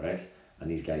Escobar, right?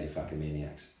 And these guys are fucking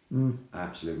maniacs.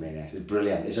 Absolute maniacs. It's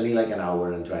brilliant. It's only like an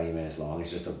hour and 20 minutes long.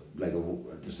 It's just a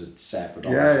separate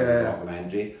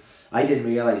documentary. I didn't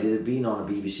realise it had been on a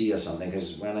BBC or something,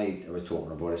 because when I was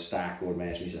talking about a Stackwood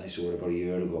Mercenaries, I saw it about a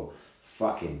year ago.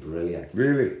 Fucking brilliant.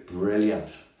 Really?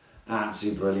 Brilliant.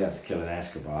 Absolutely brilliant, Killing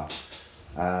Escobar.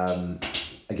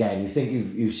 Again, you think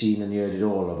you've seen and heard it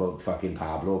all about fucking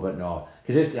Pablo, but no.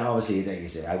 Because it's obviously, like you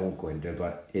say, I won't go into it,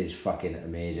 but it's fucking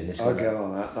amazing. I'll get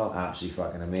on that now. Absolutely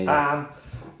fucking amazing.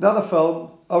 Another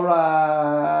film,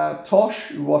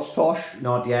 Tosh. You watched Tosh?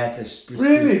 Not yet.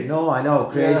 Really? No, I know,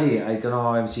 crazy. I don't know.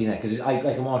 I haven't seen it because I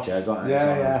can watch it. I got it.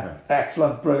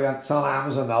 Excellent, brilliant. It's on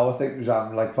Amazon now. I think it was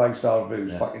having like 5-star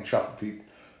reviews. Fucking chuffed Pete.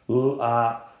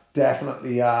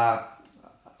 Definitely.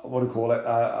 What do you call it?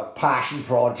 A passion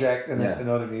project, and you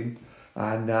know what I mean.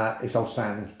 And it's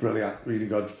outstanding. It's brilliant. Really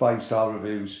good. 5-star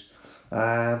reviews.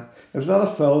 There was another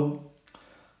film.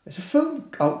 It's a film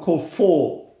out called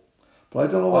Fall. But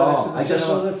I don't know why I just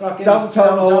saw the fucking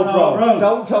Downtown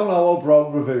Old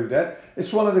Brown reviewed it.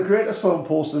 It's one of the greatest film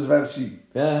posters I've ever seen.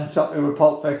 Yeah. Something with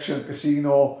Pulp Fiction,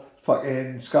 Casino,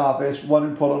 fucking Scarface, one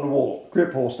who put on the wall.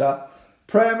 Great poster.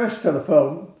 Premise to the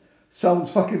film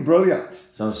sounds fucking brilliant.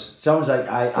 Sounds like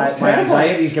my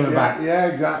anxiety's coming back. Yeah,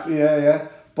 exactly. Yeah.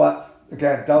 But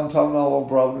again, Downtown Old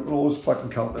Brown, you can always fucking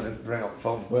count on it to bring up the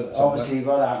phone. Well, obviously,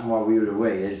 what happened while we were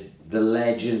away is the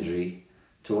legendary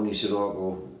Tony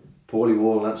Sirocco, Paulie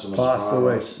Walnuts from the passed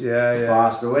away.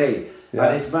 Passed away. Yeah.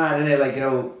 And it's mad, isn't it? Like, you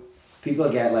know, people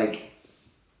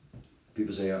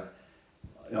say,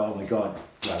 oh my God,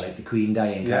 well, like the Queen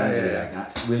dying.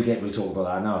 We'll talk about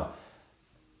that now.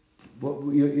 But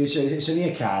it's only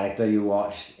a character you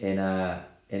watched in a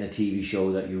TV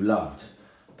show that you loved.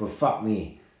 But fuck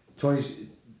me,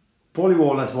 Paulie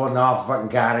Walnuts wasn't half a fucking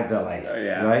character, like,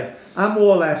 right? And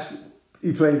more or less,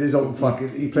 he played his own fucking...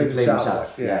 He played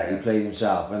himself. He played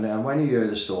himself. And when you hear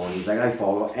the stories, like, I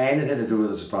follow anything to do with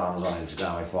The Sopranos on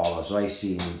Instagram, I follow. So I've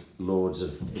seen loads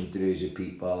of interviews with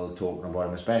people talking about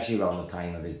him, especially around the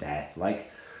time of his death,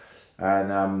 like.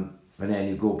 And And then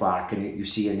you go back and you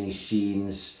see in these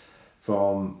scenes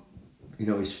from, you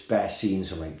know, his best scenes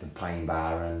from like the Pine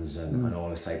Barrens and all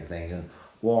this type of things. And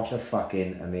what a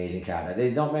fucking amazing character.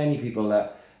 There's not many people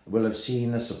that will have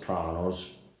seen The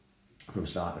Sopranos from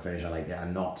start to finish, I like that,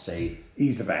 and not say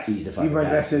he's the best. He's the fucking even my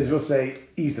best. message will say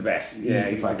he's the best. He's Yeah, the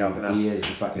he's the governor. He is the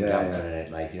fucking governor in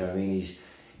it. Like, you know what I mean?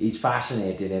 He's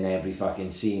fascinated in every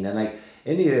fucking scene. And like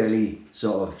in the early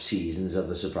sort of seasons of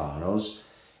The Sopranos,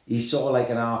 he's sort of like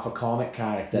an half a comic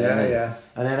character. Yeah.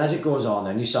 And then as it goes on,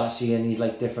 then you start seeing these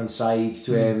like different sides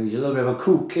to him. He's a little bit of a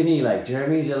kook, isn't he? Like, do you know what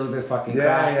I mean? He's a little bit fucking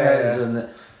crackers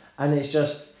and it's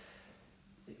just.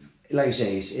 Like you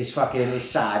say, it's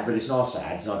sad, but it's not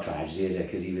sad. It's not tragedy, is it?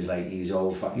 Because he was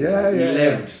all fucking. He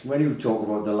lived. When you talk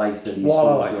about the life that he's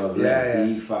supposed to have lived,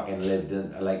 he fucking lived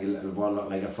in like what looked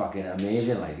like a fucking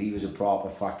amazing life. He was a proper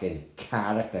fucking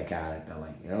character,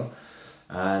 like, you know.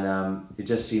 And it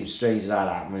just seems strange that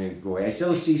happened when you go away. I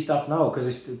still see stuff now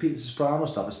because the Soprano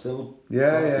stuff is still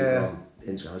on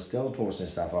Instagram. I'm still posting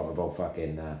stuff up about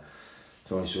fucking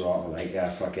Tony Serrato, like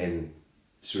fucking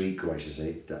Sirico, I should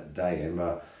say, dying,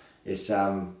 but. It's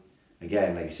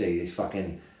again, like you say, it's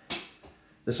fucking.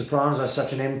 The Sopranos has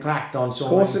such an impact on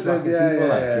so many fucking people.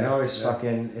 You know, it's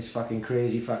fucking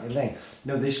crazy fucking thing.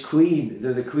 You know, this Queen,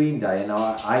 the Queen dying.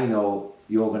 Now I know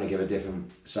you're gonna give a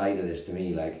different side of this to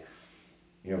me. Like,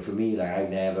 you know, for me, like I've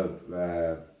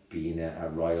never been a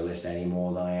royalist any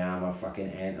more than I am a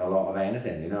lot of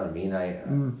anything. You know what I mean?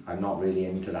 I'm not really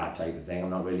into that type of thing. I'm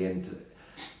not really into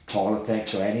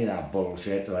politics or any of that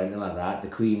bullshit or anything like that. The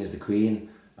Queen is the Queen.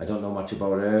 I don't know much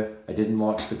about her. I didn't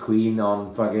watch The Queen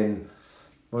on fucking...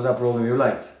 What was that program you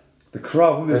liked? The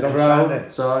Crown is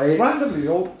outstanding. Sorry. Randomly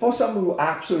though, for someone who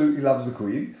absolutely loves The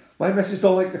Queen, my missus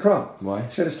don't like The Crown. Why?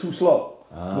 She said it's too slow.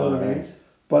 You know what I mean?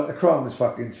 But The Crown is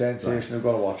fucking sensational. Right. You've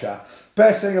got to watch that.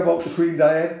 Best thing about The Queen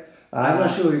dying... I'm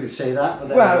not sure you could say that. But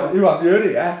well, you haven't heard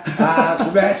it, yeah?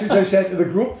 The message I sent to the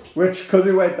group, which, because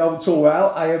it went down so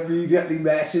well, I immediately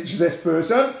messaged this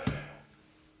person...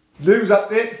 News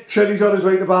update, Chilly's on his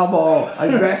way to Balmoral. I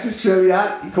messaged Chilly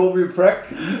he called me a prick.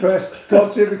 He pressed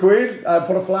God Save the Queen,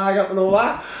 put a flag up and all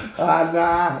that.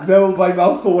 And nil by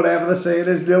mouth or whatever the saying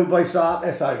is, nil by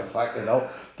sadness, I don't fucking know.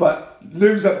 But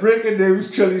breaking news,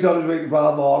 Chilly's on his way to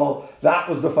Balmoral. That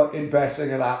was the fucking best thing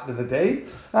that happened in the day.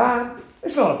 And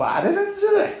it's not a bad innings,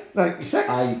 is it? 96.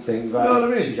 I think that, you know what I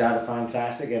mean? She's had a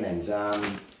fantastic innings.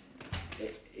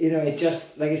 You know, it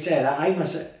just, like I said,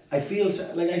 I feel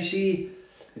like I see...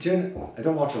 I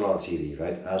don't watch a lot of TV,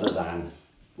 right? Other than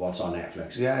what's on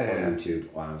Netflix or YouTube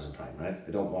or Amazon Prime, right? I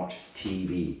don't watch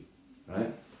TV,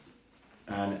 right?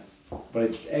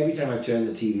 But every time I turn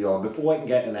the TV on, before I can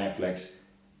get to Netflix,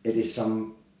 it is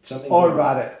something. Oh, I've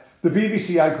had it. The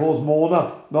BBC I calls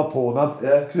Mornub, not Pornhub.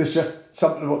 Yeah. Because it's just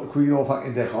something about the Queen all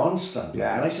fucking day. Constant.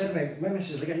 Yeah. And I said to my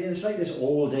missus, like, it's like this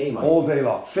all day, man. All day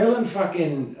long. Phil and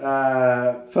fucking... Phil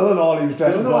and Ollie was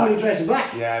dressed in black. Phil and Ollie dressed in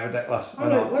black. Yeah, ridiculous. I'm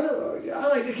like, well, I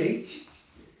like, okay,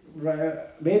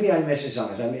 maybe I'm missing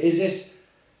something. Did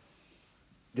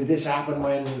this happen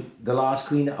when the last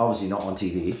Queen... Obviously not on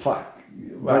TV. Fuck.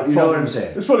 But you know what I'm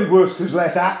saying? It's probably worse because there's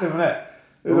less active, isn't it?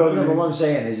 You know what I mean? What I'm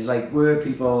saying is like, were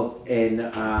people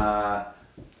in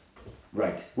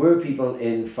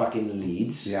fucking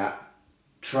Leeds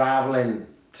travelling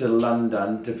to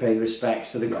London to pay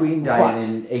respects to the Queen dying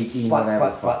in 18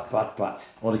 whatever,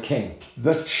 or the King?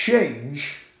 The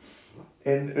change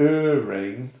in her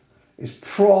reign is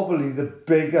probably the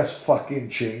biggest fucking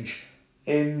change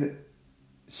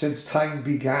since time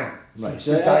began. Right,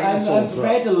 so I'm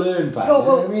prepared to learn, Pat. No,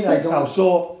 well, I mean, I don't...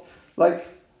 So, like,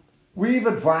 we've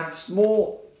advanced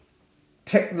more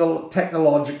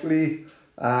technologically,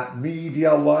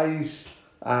 media-wise,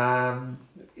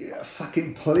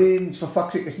 fucking planes, for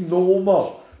fuck's sake, it's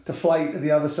normal to fly to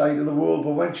the other side of the world,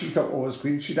 but when she took over as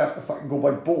Queen, she'd have to fucking go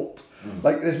by boat.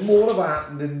 Like, there's more have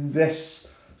happened in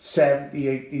this 70,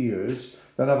 80 years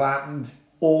than have happened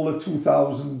all the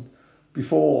 2000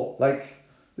 before. Like,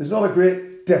 there's not a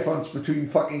great difference between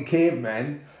fucking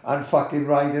cavemen and fucking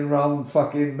riding around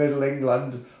fucking Middle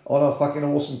England on a fucking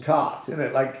horse and cart,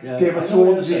 innit? Like Game of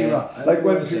Thrones era. Like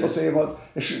when people say about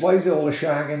why is it all the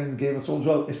shagging in Game of Thrones?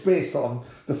 Well, it's based on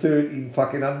the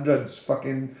 1300s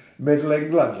fucking Middle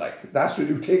England. Like that's what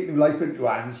you take new life into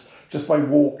your hands just by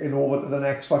walking over to the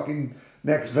next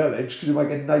village because you might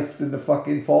get knifed in the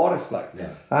fucking forest. Like,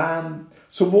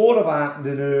 so more have happened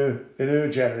in her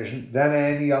generation than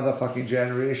any other fucking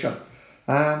generation.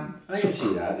 I can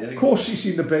see that. Yeah, of course, she's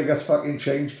seen the biggest fucking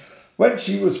change when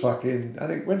she was fucking. I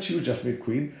think when she was just made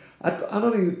Queen. I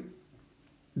don't even.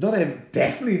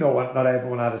 definitely not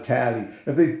everyone had a telly.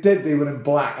 If they did, they were in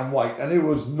black and white, and it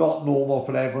was not normal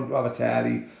for everyone to have a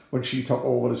telly when she took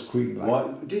over as queen. Like.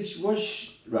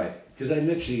 Right? Because I'm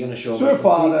literally going to show. So her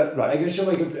father, right? I'm going to show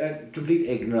my complete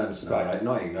ignorance now, right?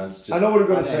 Not ignorance. Just I know what you're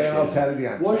going to say, and I'll tell you the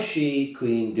answer. Was she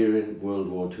queen during World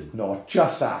War II? No,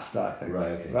 just after, I think.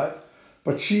 Right. Okay. Right,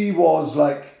 but she was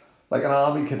like an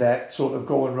army cadet, sort of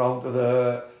going round to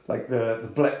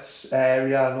the Blitz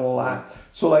area and all that.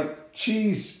 So like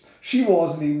she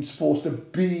wasn't even supposed to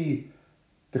be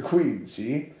the queen,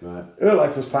 see? Right. Her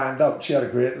life was planned out. She had a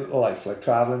great little life, like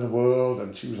travelling the world,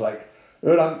 and she was like,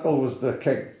 her uncle was the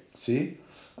king, see?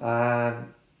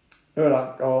 And her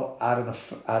uncle had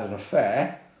an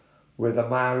affair with a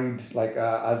married, like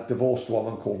a divorced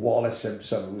woman called Wallis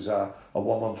Simpson, who's a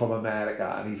woman from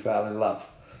America, and he fell in love.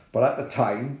 But at the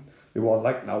time, they weren't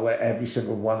like now where every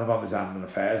single one of them is having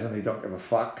affairs and they don't give a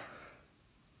fuck.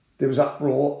 There was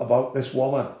uproar about this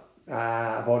woman,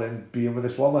 about him being with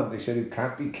this woman. They said he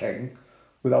can't be king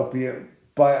without being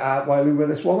while he with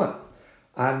this woman.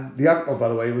 And the uncle, by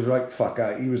the way, was right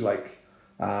fucker. He was like,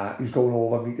 he was going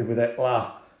over meeting with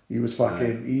Hitler. He was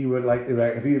fucking, he would like, they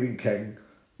reckon if he'd been king,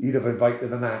 he'd have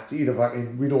invited the Nazis. He'd have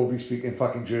fucking, we'd all be speaking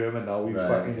fucking German now. He was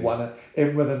fucking one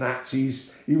in with the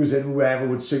Nazis. He was in whoever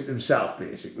would suit himself,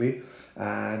 basically.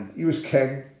 And he was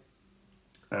king.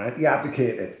 And he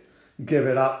abdicated. He gave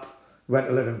it up. Went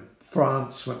to live in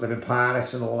France, went to live in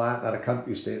Paris and all that. Had a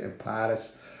country estate in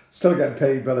Paris. Still getting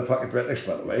paid by the fucking British,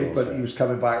 by the way. But he was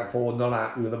coming back and forth, not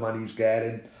happy with the money he was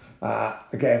getting.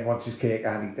 Again, wants his cake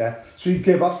and eat there. So he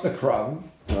gave up the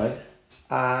crown. Right.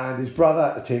 And his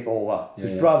brother had to take over.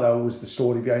 His brother was the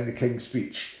story behind the King's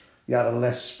Speech. He had a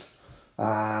lisp. He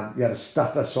had a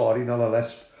stutter, sorry, not a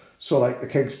lisp. So like the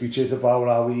King's Speech is about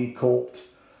how he coped.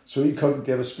 So he couldn't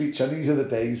give a speech. And these are the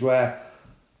days where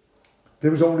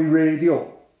there was only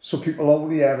radio. So people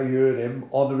only ever heard him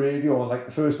on the radio. And like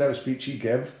the first ever speech he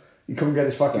gave, he couldn't get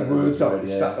his fucking words out.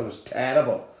 His stutter was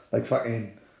terrible. Like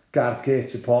fucking Gareth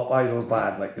Gates and Pop Idol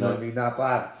bad. Like, you know what I mean? That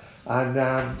bad.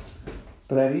 And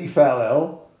but then he fell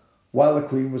ill while the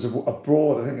Queen was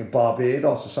abroad, I think in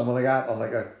Barbados or something like that, on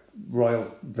like a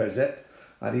royal visit.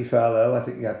 And he fell ill, I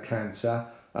think he had cancer,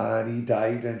 and he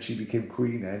died, and she became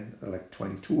Queen in like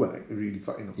 22, I think, really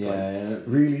fucking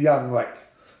really young, like.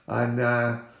 And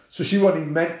so she wasn't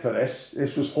even meant for this.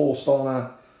 This was forced on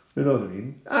her, you know what I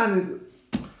mean? And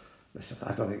listen,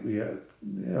 I don't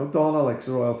think Donna likes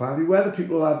the royal family. Whether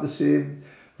people have the same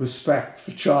respect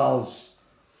for Charles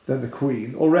than the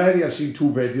Queen. Already I've seen 2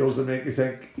 videos that make me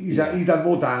think he done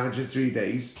more damage in 3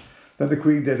 days than the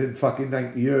Queen did in fucking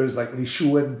 90 years. Like when he's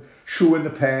shooing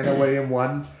the pen away in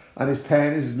one and his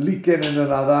pen is leaking in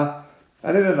another.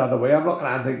 And in another way, I'm looking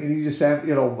at him thinking he's a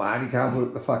 70-year-old man, he can't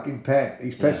work the fucking pen.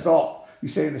 He's pissed off.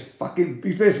 He's saying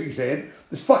he's basically saying,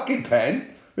 this fucking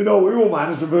pen, your old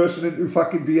man is reversing into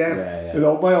fucking BM.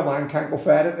 My old man can't go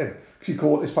fair at him because he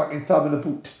caught his fucking thumb in a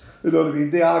boot. You know what I mean?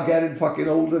 They are getting fucking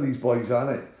older, these boys,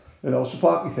 aren't they? So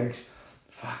part of me thinks,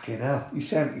 fucking hell, he's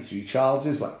 73, Charles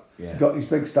is like, he's got these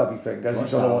big stubby fingers,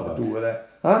 he don't know what to do with it.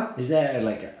 Huh? Is there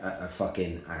like a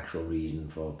fucking actual reason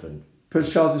for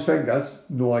Prince Charles's fingers?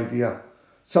 No idea.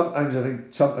 Sometimes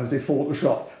they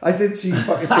Photoshop. I did see a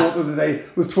fucking photo today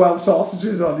with 12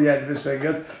 sausages on the end of his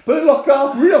fingers, but it looked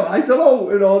half real. I don't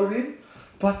know, you know what I mean?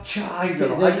 But I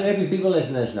don't know. There'll be people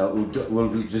listening to this now who will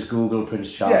just Google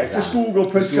Prince Charles. Yeah, just Google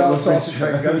Prince Charles sausage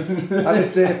fingers, and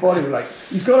it's there for you. Like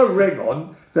he's got a ring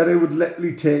on that it would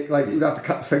literally take, like you'd have to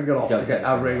cut the finger off to get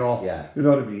that ring off. Yeah. You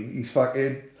know what I mean? He's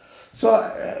fucking.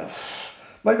 So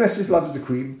my missus loves the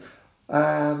Queen.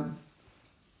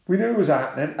 We knew it was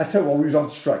happening. I tell you what, we was on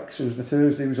strike. So it was the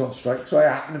Thursday we was on strike. So I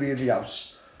happened to be in the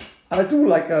house. And I do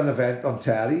like an event on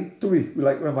telly, do we? We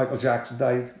like when Michael Jackson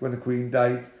died, when the Queen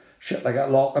died, shit like that,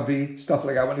 Lockerbie, stuff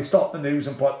like that. When they stopped the news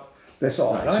and put this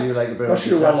on, right? So you like a bit not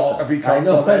sure where Lockerbie comes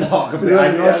from. Lockerbie.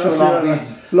 I'm not sure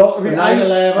Lockerbie.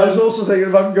 9/11. I was also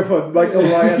thinking of Hungerford, Michael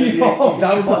Ryan. He's that was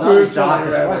the first one I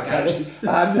remember.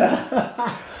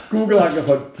 And Google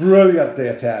Hungerford, brilliant day,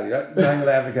 I tell you.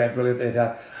 9/11 again, brilliant day, I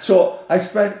tell you. So I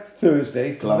spent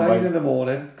Thursday from 9 in the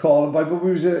morning calling by, but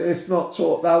it's not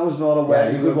so, that was not a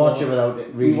wedding. You could watch it without it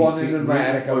really. We won in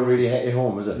America. Really hitting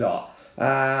home, is it? No.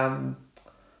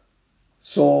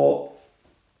 So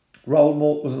Raoul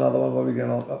Moat was another one where we get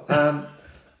on.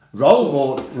 Raoul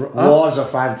Moat was a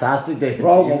fantastic day.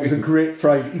 Raoul Moat was a great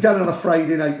Friday. He done it on a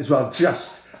Friday night as well,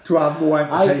 just to have more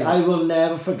entertainment. I will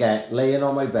never forget laying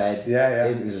on my bed.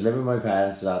 I was living with my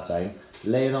parents at that time.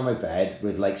 Laying on my bed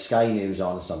with like Sky News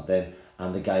on or something,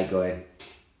 and the guy going,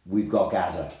 we've got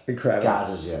Gaza. Incredible.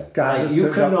 Gaza's here. Gaza's you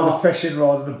turned up cannot. with a fishing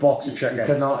rod and a box of chicken. You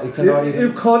cannot even.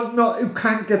 You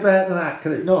can't get better than that,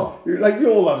 can you? No. Like, we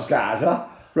all loves Gaza,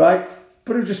 right?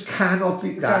 But you just cannot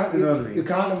beat that, you know what I mean? You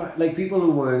can't like people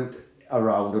who weren't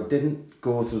around or didn't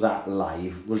go through that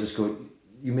live will just go,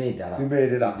 you made that up. You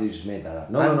made it up. You just made that up.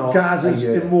 No. Gaza's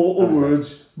immortal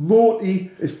words. Morty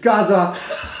is Gaza.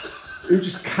 You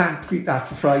just can't beat that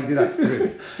for Friday night.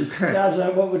 You can't.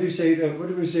 Gaza, what would you say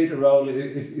to Raoul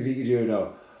if he could hear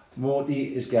now?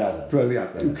 Morty is Gaza.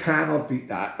 Brilliant. You cannot beat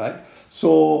that, right?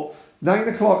 So 9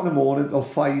 o'clock in the morning till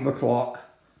 5 o'clock,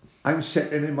 I'm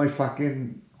sitting in my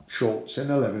fucking shorts in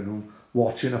the living room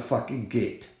watching a fucking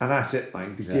gate. And that's it,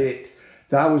 mind. The gate.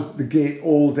 That was the gate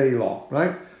all day long,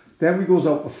 right? Then we goes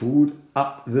out for food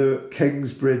up the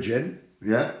King's Bridge Inn.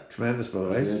 Yeah. Tremendous, by the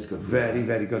way. Yeah, it's good food. Very,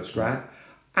 very good scran.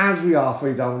 As we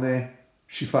halfway down there,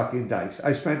 she fucking dies.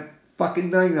 I spent fucking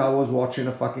 9 hours watching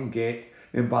a fucking gate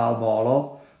in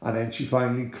Balmoral, and then she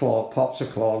finally pops her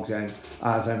clogs in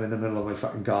as I'm in the middle of my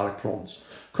fucking garlic prawns.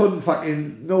 Couldn't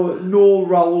fucking, no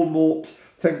Raoul Moat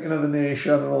thinking of the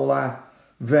nation and all that.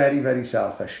 Very, very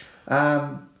selfish.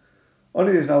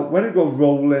 Only is now, when it go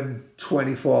rolling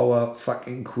 24-hour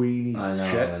fucking Queenie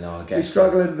shit, I know, they're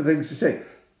struggling for things to say.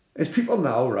 There's people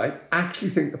now, right, actually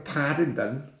think the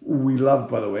Paddington, who we love,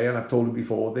 by the way, and I've told you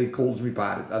before, they calls me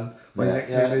Paddington. My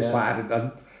nickname is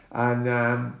Paddington.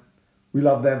 And we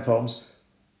love them films.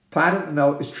 Paddington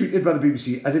now is treated by the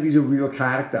BBC as if he's a real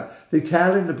character. They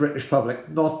tell in the British public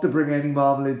not to bring any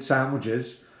marmalade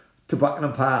sandwiches to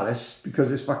Buckingham Palace because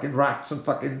there's fucking rats and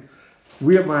fucking...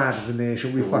 We're mad as a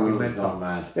nation. We're fucking mental.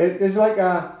 There's like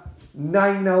a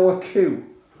 9-hour queue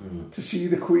to see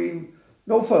the Queen.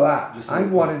 No, for that.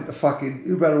 I'm wanting to fucking...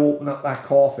 You better open up that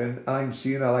coffin and I'm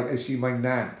seeing her like I see my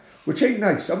nan. Which ain't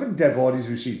nice. How many dead bodies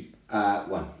have you seen?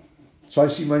 One. So I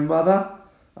see my mother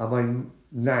and my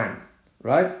nan,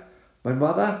 right? My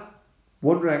mother,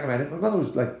 wouldn't recommend it. My mother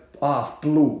was like half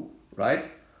blue, right?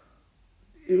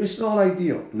 It was not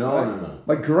ideal. No.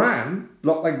 My gran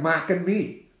looked like Mac and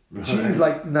me. Right. She was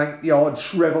like 90 odd,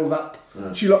 shriveled up.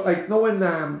 Right. She looked like,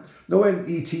 when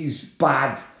E.T.'s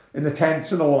bad in the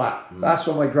tents and all that. That's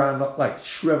what my gran looked like.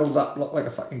 Shriveled up, looked like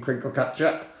a fucking crinkle cut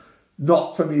chip.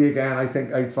 Not for me again. I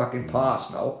think I'd fucking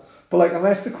pass now. But like,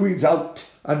 unless the Queen's out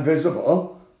and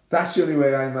visible, that's the only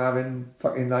way I'm having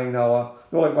fucking 9 hour.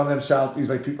 You know, like one of them selfies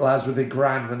like people has with their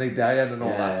gran when they die and all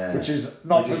that. Which is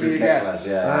not for me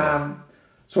again.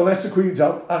 So unless the Queen's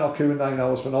out, I'm not queuing 9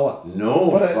 hours for no one.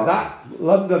 No, but that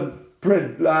London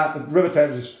Bridge, the River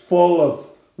Thames is full of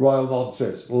royal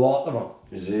nonsense. A lot of them.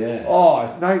 Is it? Yeah.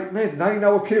 Oh, 9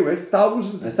 hour queue is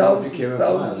thousands and thousands and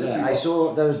thousands. Yeah. I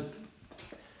saw there was.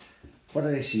 What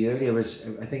did I see earlier? I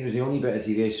think it was the only bit of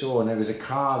TV I saw, and there was a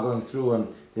car going through, and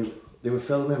they were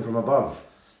filming from above.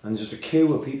 And just a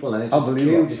queue of people, and it just, the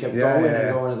queue just kept going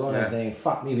and going and going. And thinking,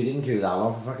 fuck me, we didn't queue that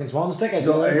long for fucking Swans tickets.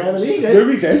 Louis did.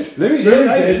 Louis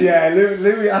did, yeah.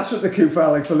 Louis, that's what the queue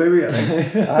felt like for Louis, I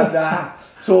think. And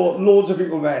so loads of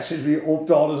people messaged me, hope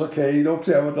Donna's okay, hope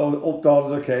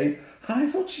Donna's okay. And I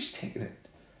thought she's taking it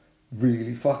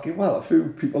really fucking well. A few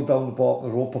people down the bottom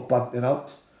of the rope are bunting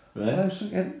out. Right. And I was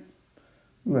thinking,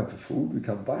 we went for food, we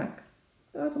come back.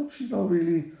 I thought she's not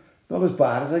as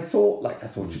bad as I thought. Like, I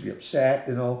thought she'd be upset,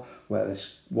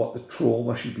 what the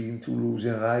trauma she'd been through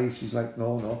losing an eye. She's like,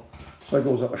 no. So I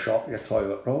goes up a shop to get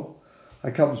toilet roll.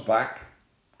 I comes back.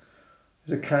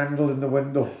 There's a candle in the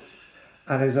window.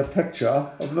 And there's a picture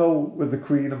of with the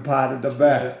Queen and Paddington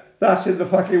Bear. That's in the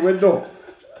fucking window.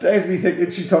 There's me thinking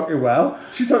she took it well.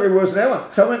 She took it worse than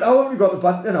anyone. So I went, how have you got the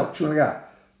bunting out? She went like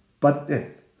that.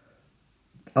 Bunting.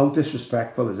 How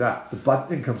disrespectful is that? The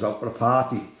bunting comes out for a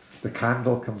party. The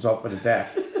candle comes out for the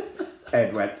death. I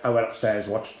went upstairs,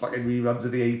 watched fucking reruns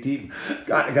of the 18.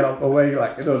 Got to get out of the way,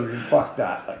 like, you know what I mean? Fuck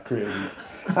that, like crazy.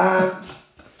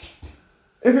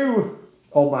 If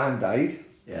old man died,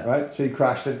 right? So he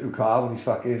crashed into a car when he's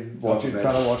fucking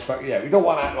trying to watch fucking, we don't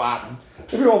want that to happen.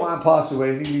 If your old man passes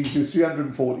away and he leaves you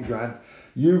 340 grand,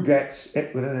 you get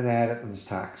it with an inheritance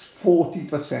tax,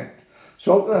 40%.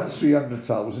 So out of that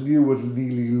 300,000, you would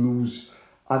nearly lose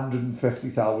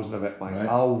 150,000 of it, mate. Right.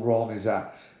 How wrong is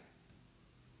that?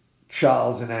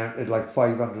 Charles inherited like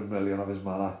 500 million of his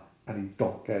mother, and he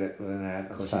don't get it with an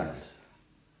inheritance tax.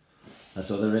 That's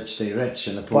how the rich stay rich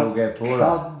and the poor get poorer.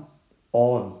 Come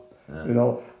on, you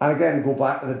know. And again, you go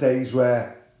back to the days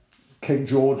where King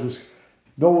George was.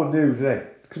 No one knew, did they?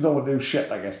 Because no one knew shit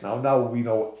like this now. Now we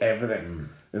know everything.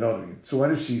 You know what I mean? So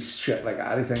when you see shit like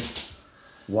that, I think,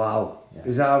 wow. Yeah.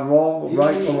 Is that wrong,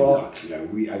 right or wrong?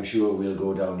 Look, I'm sure we'll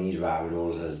go down these rabbit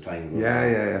holes as time goes on.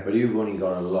 Yeah. But you've only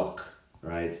got to look,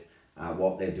 right, at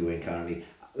what they're doing currently.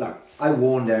 look, I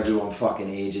warned everyone fucking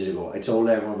ages ago. I told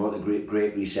everyone about the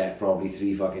Great Reset probably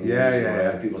 3 fucking years ago. yeah.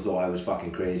 Right? People thought I was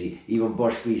fucking crazy. Even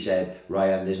Bushby said,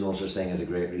 Ryan, there's no such thing as a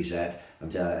Great Reset. I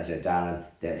said, Darren,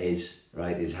 there is,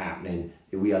 right? It's happening.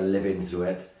 We are living through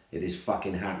it. It is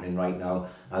fucking happening right now.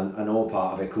 And all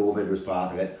part of it, COVID was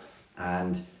part of it.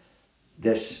 And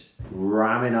this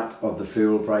ramming up of the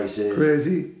fuel prices,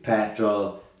 Crazy.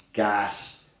 petrol,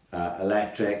 gas,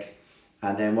 electric,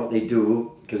 and then what they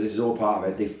do, because this is all part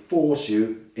of it, they force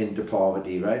you into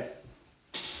poverty, right?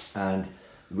 And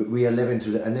we are living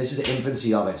through and this is the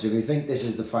infancy of it. So if you think this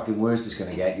is the fucking worst it's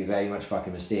going to get, you're very much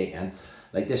fucking mistaken.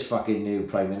 Like this fucking new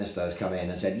Prime Minister has come in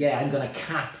and said, yeah, I'm going to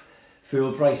cap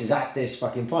fuel prices at this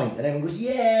fucking point. And everyone goes,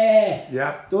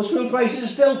 yeah. Those fuel prices are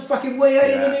still fucking way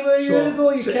higher than they were a year ago.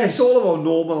 It's all about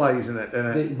normalising it,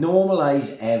 isn't They it?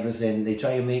 normalise everything. They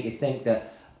try and make you think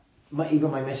that,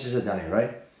 even my missus have done it,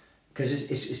 right?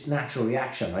 Because it's natural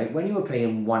reaction, right? When you were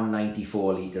paying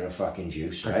 $1.94 litre of fucking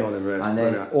juice, right? And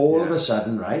then all of a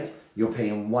sudden, right, you're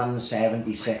paying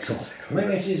 $1.76. My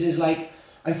missus is like,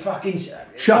 I'm fucking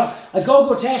chuffed. I'd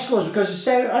go Tesco's because it's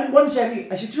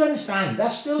 $1.70. I said, do you understand?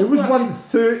 That's still It was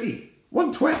 $1.30,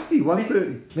 $1.20,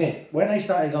 $1.30. Mate, when I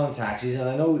started on taxis, and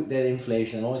I know the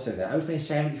inflation and all this stuff, I was paying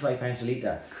 75 pence a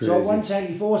litre. So at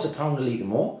 174 is £1 a litre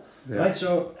more. Yeah. Right,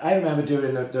 so I remember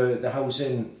during the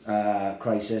housing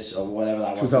crisis or whatever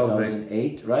that was,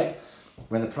 2008, right?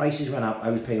 When the prices went up,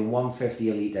 I was paying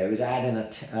 $1.50 a litre. I was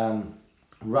adding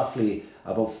roughly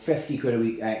about 50 quid a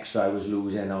week extra I was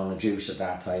losing on the juice at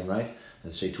that time, right?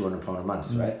 Let's say £200 a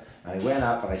month, right? And it went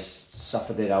up and I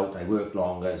suffered it out, I worked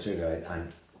longer,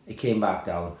 and it came back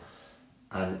down.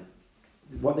 And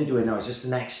what they're doing now is just the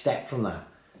next step from that.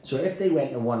 So if they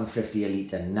went to $1.50 a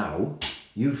litre now,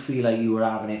 you feel like you were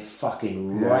having it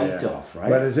fucking off, right?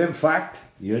 Whereas in fact,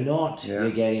 you're not. Yeah.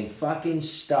 You're getting fucking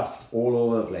stuffed all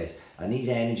over the place. And these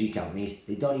energy companies,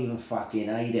 they don't even fucking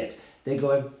hide it. They're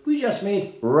going, we just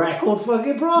made record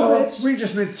fucking profits. No, we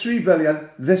just made 3 billion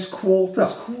this quarter.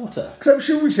 Because I'm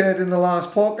sure we said in the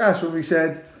last podcast when we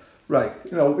said, right,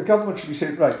 the government should be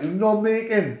saying, right, you're not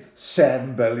making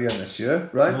 7 billion this year,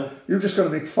 right? Yeah. You're just going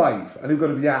to make 5 and you're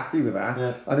going to be happy with that.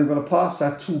 Yeah. And you're going to pass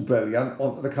that 2 billion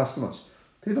on to the customers.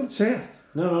 They don't say it.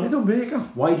 No. They don't make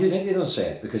them. Why do you think they don't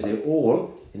say it? Because they're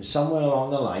all, in somewhere along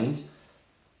the lines,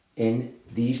 in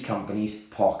these companies'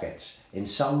 pockets. In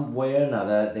some way or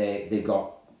another, they've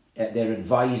got their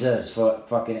advisors for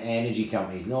fucking energy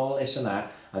companies and all this and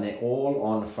that, and they're all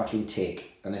on fucking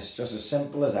take. And it's just as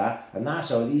simple as that. And that's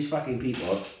how these fucking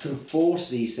people can force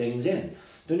these things in.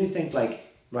 Don't you think,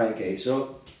 like, right, okay,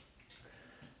 so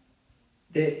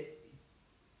there's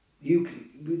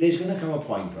going to come a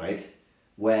point, right,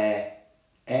 where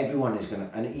everyone is going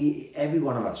to, and every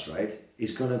one of us, right,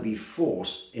 is going to be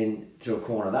forced into a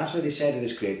corner. That's why they said it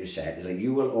is Great Reset. It's like,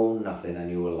 you will own nothing and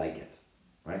you will like it,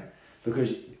 right?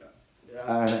 Because,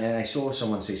 and I saw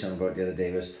someone say something about it the other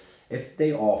day, was if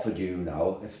they offered you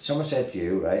now, if someone said to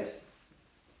you, right,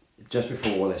 just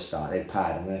before all this started,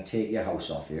 Pad, I'm going to take your house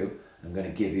off you, I'm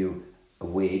going to give you a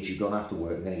wage, you don't have to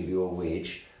work, I'm going to give you a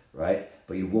wage, right,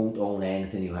 but you won't own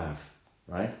anything you have,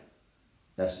 right?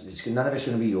 None of it's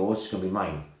going to be yours, it's going to be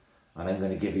mine. And they're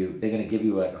going to give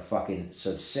you like a fucking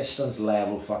subsistence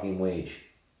level fucking wage,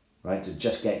 right, to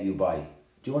just get you by. Do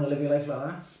you want to live your life like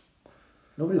that?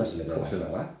 Nobody wants to live their life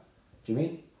like that. Do you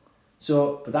mean?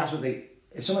 So, but that's what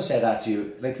if someone said that to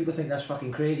you, like, people think that's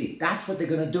fucking crazy. That's what they're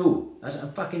going to do.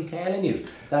 I'm fucking telling you.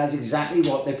 That's exactly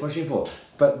what they're pushing for.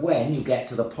 But when you get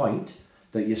to the point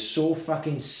that you're so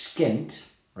fucking skint,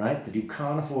 right, that you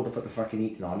can't afford to put the fucking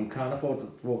heating on, you can't afford to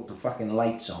put the fucking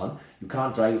lights on, you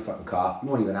can't drive a fucking car, you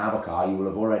won't even have a car, you will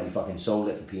have already fucking sold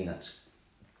it for peanuts.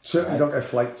 Certainly don't get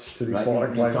flights to these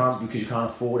foreign climates. Because you can't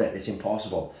afford it, it's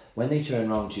impossible. When they turn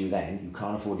around to you then, you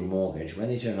can't afford your mortgage, when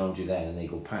they turn around to you then and they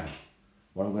go, Pam,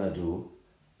 what I'm going to do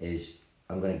is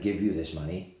I'm going to give you this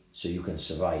money so you can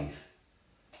survive,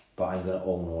 but I'm going to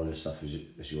own all this stuff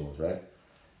as yours, right?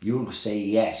 You'll say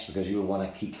yes because you'll want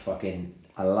to keep fucking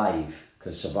alive,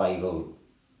 because survival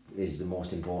is the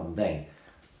most important thing.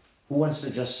 Who wants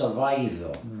to just survive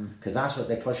though? Because that's what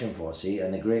they're pushing for, see?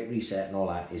 And the Great Reset and all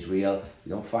that is real.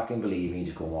 You don't fucking believe me,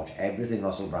 just go and watch everything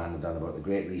Russell Brand have done about the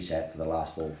Great Reset for the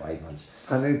last 4 or 5 months.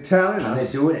 And they're telling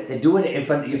us... They're doing it in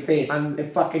front of your face. And they're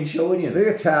fucking showing you.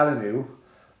 They're telling you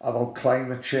about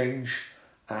climate change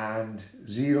and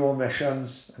zero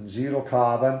emissions and zero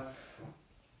carbon.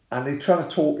 And they're trying to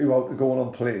talk you out to going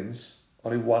on planes,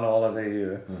 only one holiday a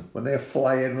year, when they're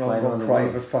flying around on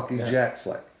private fucking jets,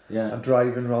 like. Yeah. And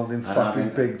driving around in fucking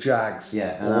big Jags.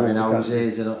 Yeah, and having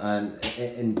houses and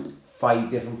in 5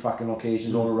 different fucking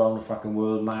locations all around the fucking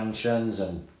world, mansions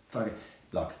and fucking...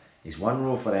 Look, It's one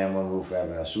rule for them, one rule for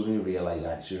everyone else. Soon you realise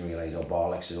that, soon you realise how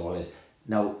bollocks it all is.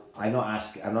 Now, I'm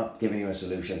not giving you a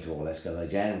solution to all this because I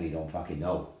genuinely don't fucking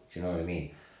know. Do you know what I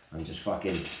mean? I'm just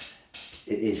fucking,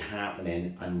 it is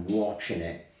happening and watching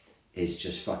it is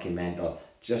just fucking mental.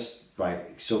 Just,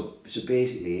 right, so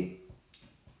basically,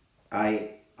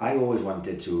 I always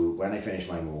wanted to, when I finished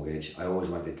my mortgage, I always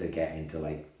wanted to get into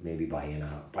like maybe buy a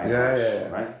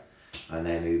house, right? And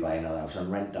then maybe buy another house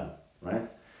and rent them, right?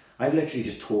 I've literally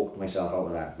just talked myself out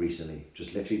of that recently.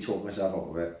 Just literally talked myself out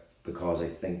of it because I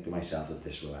think to myself that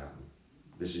this will happen.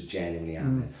 This is genuinely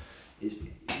happening.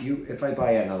 If I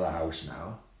buy another house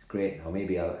now, it's great. Now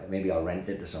maybe I'll rent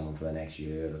it to someone for the next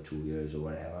year or 2 years or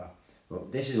whatever.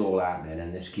 But this is all happening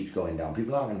and this keeps going down.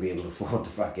 People aren't going to be able to afford to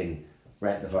fucking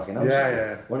rent the fucking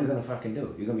house. What are you going to fucking do?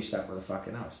 You're going to be stuck with a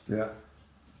fucking house. Yeah.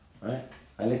 Right?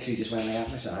 I literally just went like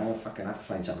myself, I'm going to fucking have to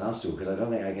find something else to do because I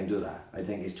don't think I can do that. I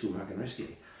think it's too fucking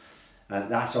risky. And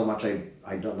that's how much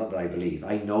I don't, not that I believe.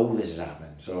 I know this is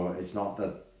happening. So it's not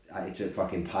that it's a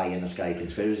fucking pie in the sky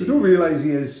conspiracy. You don't realise he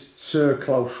is Sir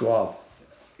Klaus Schwab.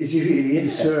 Is he really?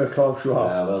 He's Sir Klaus Schwab.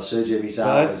 Yeah, well, Sir Jimmy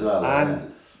Savile as well.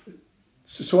 And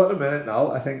so at the minute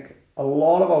now, I think a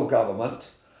lot of our government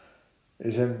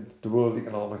is in the World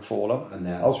Economic Forum. And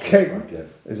our king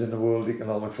is in the World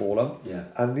Economic Forum. Yeah.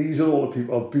 And these are all the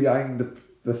people behind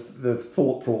the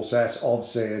thought process of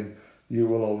saying you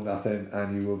will own nothing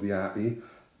and you will be happy.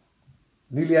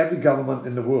 Nearly every government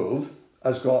in the world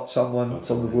has got someone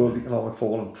from the World Economic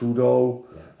Forum. Trudeau,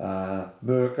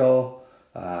 Merkel,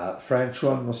 French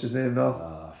one, what's his name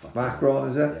now? Macron,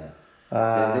 is it?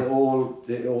 Yeah.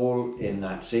 They're all in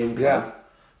that same club,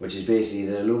 which is basically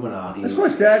the Illuminati. It's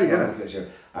quite scary, yeah.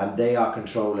 And they are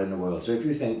controlling the world. So if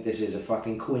you think this is a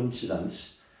fucking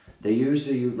coincidence, they used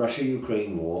the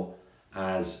Russia-Ukraine war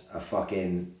as a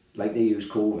fucking, like they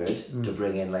used COVID to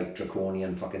bring in like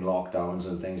draconian fucking lockdowns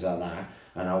and things like that,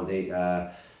 and how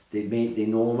they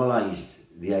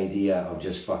normalised the idea of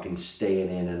just fucking staying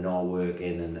in and not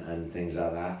working and things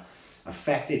like that.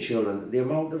 Affected children. The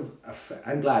amount of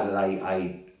I'm glad that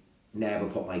I never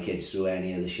put my kids through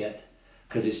any of the shit,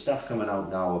 because there's stuff coming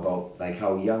out now about like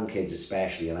how young kids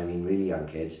especially, and I mean really young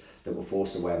kids, that were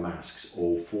forced to wear masks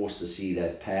or forced to see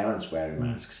their parents wearing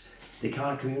masks, they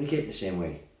can't communicate the same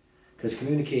way. Because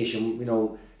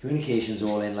communication's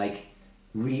all in like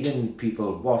reading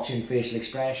people, watching facial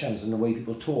expressions and the way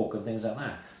people talk and things like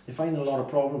that. They're finding a lot of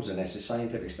problems in this. There's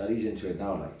scientific studies into it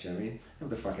now, like, do you know what I mean?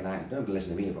 Don't have to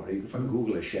listen to me about it. You can fucking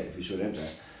Google this shit if you showed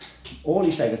interest. All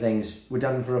these type of things were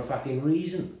done for a fucking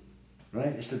reason, right?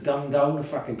 It's to dumb down the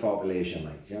fucking population,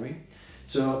 like, do you know what I mean?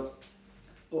 So,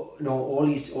 all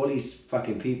these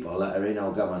fucking people that are in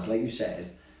our governments, like you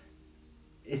said,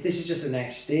 if this is just the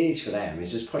next stage for them, it's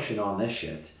just pushing on this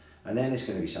shit, and then it's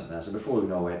going to be something else. And before you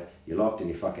know it, you're locked in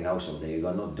your fucking house all day, you've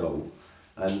got no dough,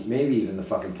 and maybe even the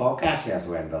fucking podcast may have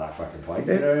to end by that fucking point.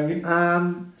 You know what I mean?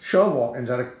 Sean Watkins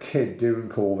had a kid during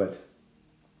COVID,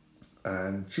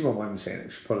 and she won't mind me saying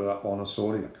it. She put it up on her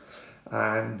story,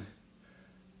 and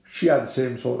she had the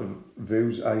same sort of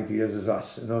views, ideas as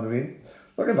us. You know what I mean?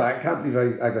 Looking back, I can't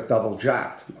believe I got double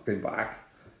jabbed. Looking back.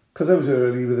 Because I was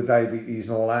early with the diabetes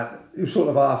and all that, he was sort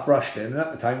of half rushed in, and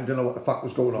at the time I didn't know what the fuck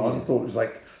was going on. I thought it was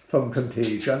like from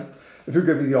contagion. If you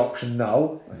give me the option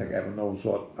now, I think everyone knows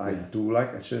what I do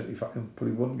like. I certainly fucking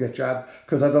probably wouldn't get jabbed,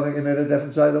 because I don't think it made a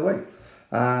difference either way.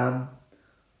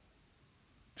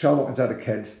 Sean Watkins had a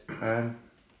kid, and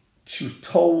she was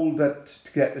told that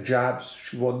to get the jabs,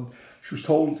 she wouldn't. She was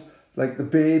told like the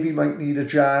baby might need a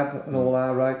jab and all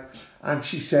that, right? And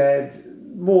she said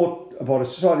more about it.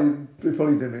 Sorry, they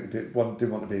probably didn't want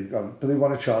a baby, but they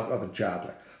want a child have a jab.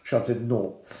 Like, child said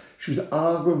no. She was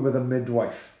arguing with a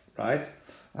midwife, right?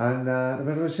 And the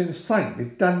midwife was saying it's fine.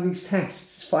 They've done these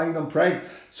tests. It's fine. I'm pregnant.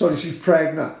 Sorry, she's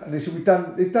pregnant. And they said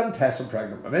they've done tests on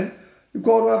pregnant women. You've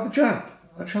got to have the jab.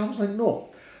 And child was like no.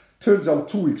 Turns out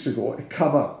 2 weeks ago it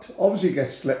come out. Obviously it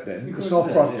gets slipped in. It's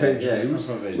not front page news.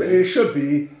 It should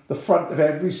be the front of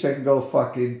every single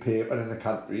fucking paper in the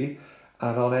country,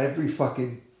 and on every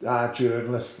fucking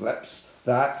journalist slips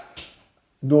that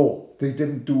no, they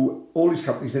didn't do. All these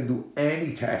companies didn't do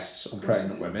any tests on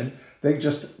pregnant women. They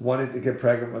just wanted to give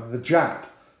pregnant women the jab.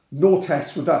 No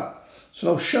tests were done.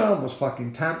 So now Sean was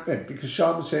fucking tampering, because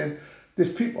Sean was saying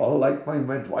there's people like my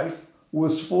midwife were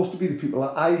supposed to be the people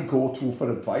that I go to for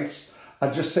advice,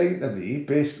 and just saying to me,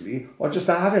 basically, or just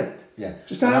have it. Yeah.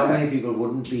 Just have it. How many people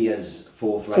wouldn't be as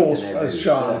forthright as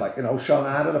Sean, like, you know, Sean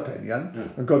had an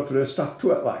opinion, and God for her stuck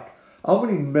to it, like. How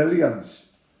many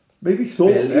millions, maybe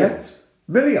thought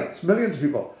Billions. Millions of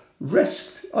people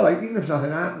risked, all right, even if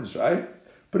nothing happens, right?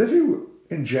 But if you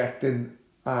injecting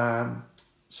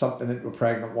something into a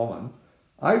pregnant woman,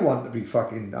 I want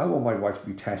my wife to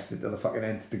be tested to the fucking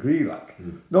nth degree, like.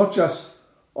 Not just,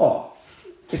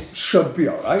 it should be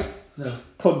alright. No.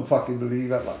 Couldn't fucking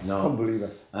believe it, like. No. Couldn't believe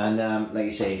it. And like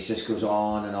you say, it just goes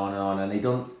on and on and on, and they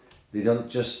don't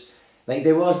just, like,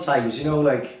 there was times, you know,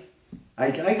 like, I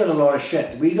got a lot of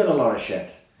shit, we got a lot of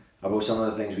shit about some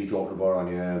of the things we talked about on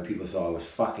here, and people thought I was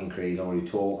fucking crazy on what you were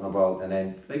talking about, and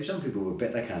then, like, some people were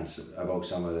bitter cunts about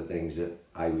some of the things that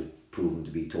I was proven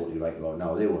to be totally right about.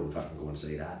 Now, they wouldn't fucking go and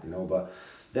say that, you know, but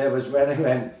there was when I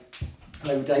went,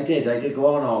 I did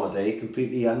go on holiday,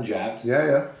 completely unjabbed.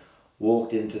 Yeah.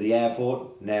 Walked into the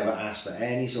airport, never asked for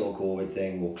any sort of COVID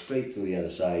thing, walked straight through the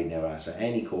other side, never asked for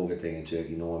any COVID thing in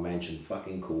Turkey. No one mentioned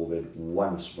fucking COVID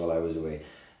once while I was away.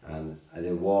 And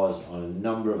there was, on a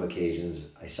number of occasions,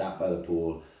 I sat by the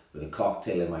pool with a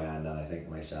cocktail in my hand, and I think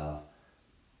to myself,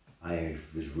 I'm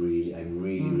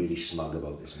really smug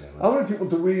about this moment. How many people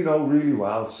do we know really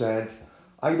well said,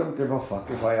 I don't give a fuck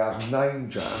if I have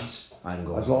 9 jams,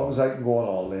 as long as I can go on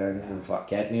holiday, I don't give a fuck.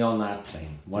 Get me on that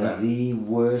plane. One of the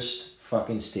worst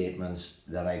fucking statements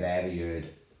that I've ever heard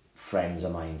friends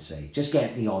of mine say. Just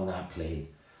get me on that plane.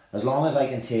 As long as I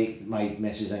can take my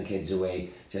missus and kids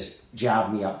away, just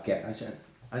jab me up. I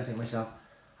think to myself,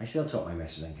 I still took my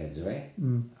missus and kids away.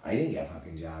 I didn't get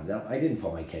fucking jabbed up. I didn't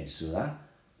put my kids through that.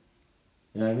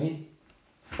 You know what I mean?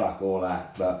 Fuck all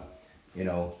that. But, you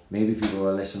know, maybe people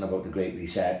will listen about the Great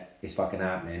Reset. It's fucking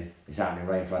happening. It's happening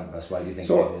right in front of us. Why do you think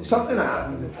So it is? something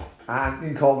happened, and me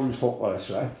and Colby was talking about this,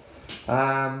 right?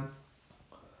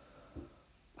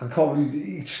 And Colby,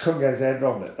 he just couldn't get his head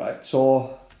around it, right?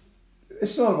 So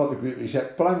it's not about the Great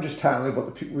Reset, but I'm just telling you about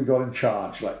the people we got in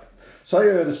charge. Like, so I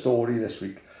heard a story this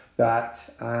week that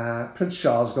Prince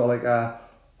Charles got like a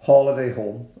holiday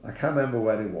home. I can't remember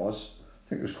where it was. I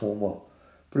think it was Cornwall.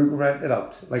 But he could rent it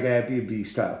out, like Airbnb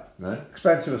style. Right.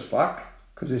 Expensive as fuck,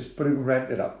 but he could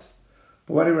rent it out.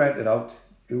 But when he rented out,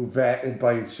 he was vetted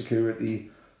by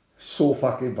security so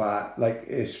fucking bad. Like,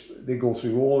 they go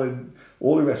through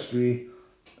all the history,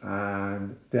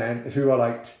 and then if you were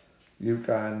liked, you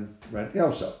can rent the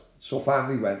house out. So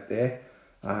family went there,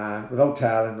 and without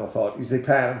telling authorities, their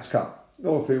parents come.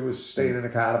 No, if he was staying in a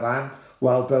caravan,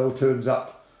 well, Bill turns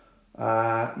up.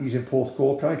 He's in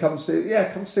Porthcawl. Can I come and stay?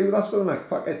 Yeah, come stay with us for the night.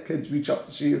 Fuck it, kids, reach up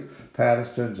to see you.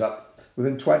 Parents turns up.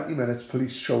 Within 20 minutes,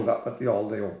 police showed up at the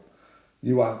holiday home.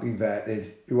 You haven't been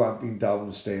vetted. You haven't been down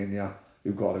and staying here.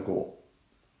 You've got to go.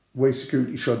 Way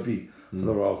security should be for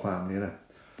the royal family, innit?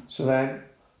 So then,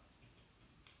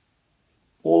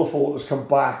 all the photos come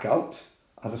back out,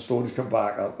 and the stories come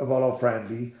back out about how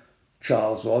friendly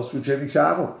Charles was with Jimmy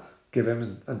Savile. Give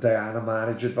him and Diana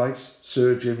marriage advice.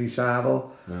 Sir Jimmy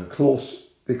Savile, close.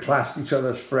 They classed each other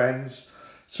as friends.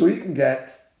 So he can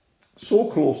get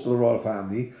so close to the royal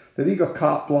family that he got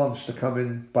carte blanche to come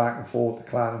in back and forth to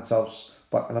Clarence House,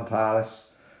 Buckingham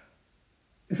Palace.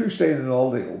 If you were staying in an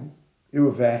holiday home, you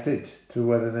were vetted to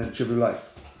within an inch of your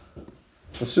life.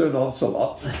 But Sir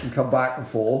Lancelot can come back and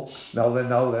forth, now then,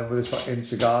 with his fucking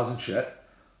cigars and shit,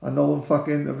 and no one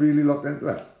fucking really looked into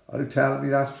it. Are you telling me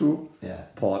that's true? Yeah.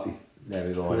 Party. There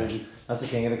we go. Crazy. That's the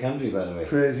king of the country, by the way.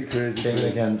 Crazy. King of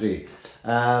the country.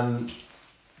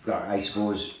 I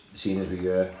suppose, seeing as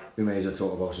we may as well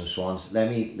talk about some swans. Let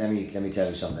me tell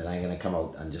you something. I'm going to come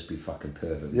out and just be fucking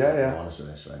perfectly honest with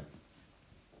this, right?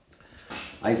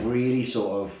 I've really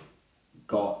sort of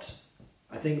got,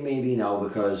 I think maybe now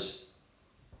because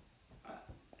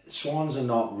swans are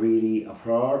not really a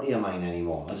priority of mine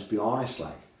anymore. I'll just be honest,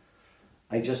 like.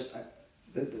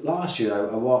 Last year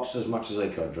I watched as much as I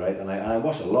could, right? And I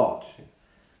watched a lot.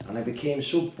 And I became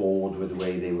so bored with the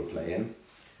way they were playing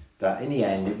that in the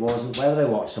end it wasn't, whether I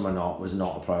watched them or not, was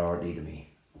not a priority to me.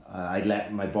 I'd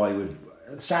let my boy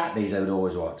Saturdays I would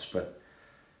always watch, but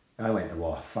I went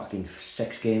to fucking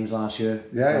 6 games last year.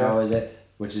 How is it?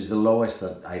 Which is the lowest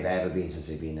that I've ever been since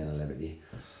I've been in a Liberty.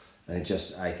 And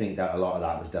I think that a lot of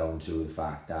that was down to the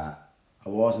fact that I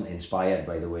wasn't inspired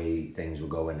by the way things were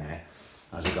going there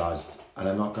as regards, and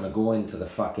I'm not going to go into the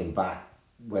fucking back,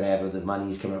 wherever the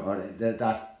money's coming, or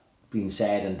that's been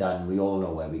said and done, we all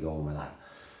know where we're going with that.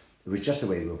 It was just the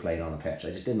way we were playing on the pitch. I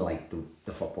just didn't like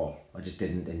the football. I just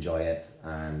didn't enjoy it,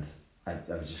 and I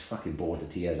was just fucking bored to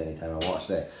tears anytime I watched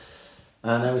it.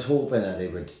 And I was hoping that they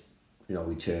would,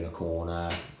 we'd turn a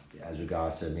corner as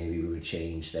regards to maybe we would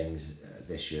change things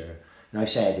this year. And I've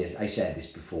said this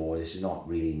before, this is not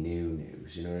really new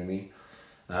news, you know what I mean?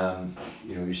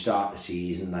 You start the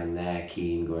season, I'm there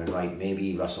keen, going, right,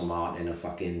 maybe Russell Martin a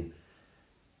fucking,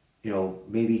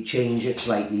 maybe change it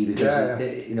slightly because,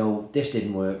 this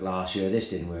didn't work last year, this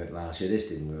didn't work last year,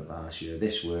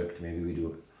 this worked, maybe we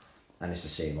do it. And it's the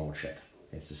same old shit.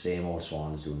 It's the same old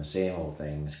swans doing the same old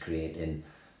things, creating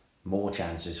more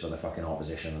chances for the fucking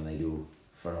opposition than they do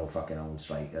for our fucking own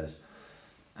strikers.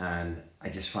 And I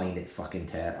just find it fucking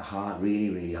hard, really,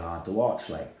 really hard to watch.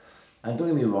 Like, and don't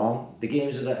get me wrong, the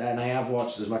games that and I have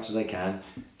watched as much as I can.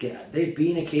 There's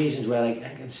been occasions where like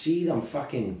I can see them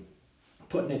fucking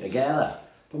putting it together,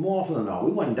 but more often than not,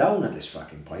 we went down at this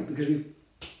fucking point because we've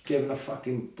given a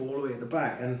fucking ball away at the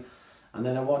back. And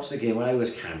then I watched the game when I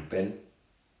was camping.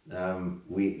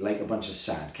 We like a bunch of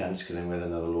sad cunts because I'm with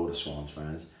another load of Swans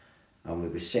fans, and we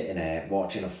were sitting there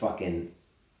watching a fucking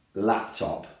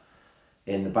laptop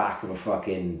in the back of a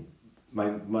fucking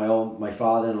my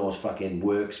father-in-law's fucking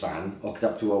works van hooked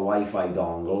up to a Wi-Fi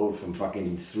dongle from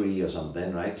fucking 3 or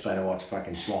something, right? Trying to watch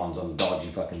fucking Swans on dodgy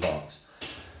fucking box.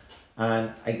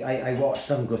 And I watched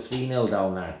them go 3-0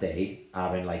 down that day,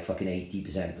 having like fucking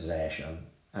 80% possession.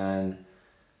 And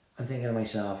I'm thinking to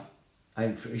myself,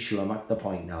 I'm pretty sure I'm at the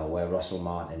point now where Russell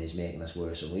Martin is making us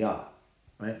worse than we are,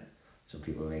 right? Some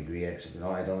people may agree, some people,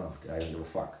 no, I don't know, I don't give a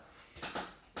fuck.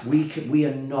 We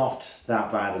are not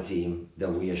that bad a team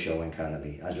that we are showing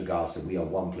currently, as regards to we are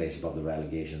one place above the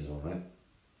relegation zone, right?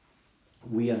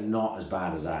 We are not as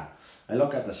bad as that. I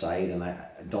look at the side and I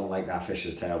don't like that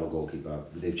Fisher's terrible goalkeeper.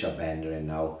 They've chucked Bender in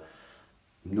now.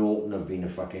 Norton have been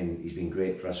he's been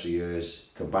great for us for years.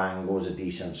 Cabango's a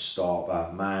decent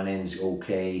stopper. Manning's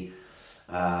okay.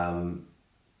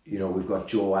 You know, we've got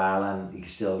Joe Allen, he can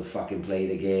still fucking play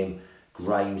the game.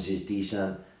 Grimes is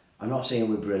decent. I'm not saying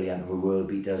we're brilliant and we're world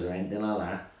beaters or anything like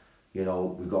that. You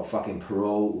know, we've got fucking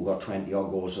Perot, we've got 20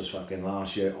 odd goals this fucking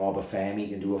last year. Obafemi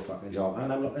can do a fucking job.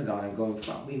 And I'm looking at that and I'm going,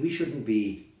 fuck me, we shouldn't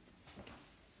be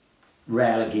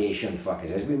relegation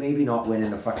fuckers. We maybe not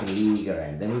winning a fucking league or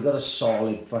anything. We've got a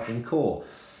solid fucking core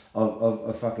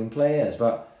of fucking players.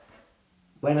 But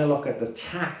when I look at the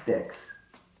tactics,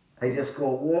 I just go,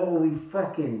 what are we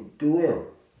fucking doing?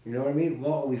 You know what I mean?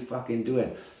 What are we fucking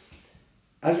doing?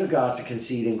 As regards to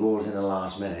conceding goals in the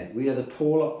last minute, we are the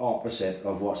polar opposite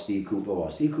of what Steve Cooper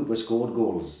was. Steve Cooper scored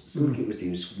goals. Steve Cooper's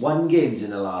team won games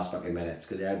in the last fucking minutes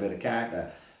because they had a bit of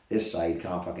character. This side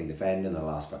can't fucking defend in the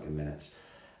last fucking minutes.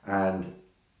 And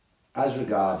as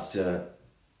regards to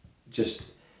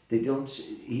just, they don't,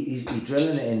 he's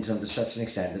drilling it into them to such an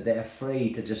extent that they're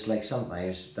afraid to just, like,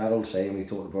 sometimes, that old saying we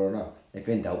talked about enough, if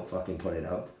in doubt, fucking put it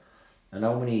out. And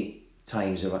how many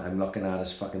times I'm looking at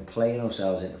us fucking playing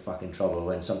ourselves into fucking trouble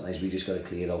when sometimes we just got to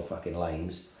clear out fucking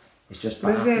lines. It's just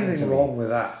There's anything wrong with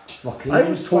that. I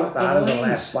was taught that as a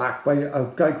left back by a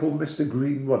guy called Mr.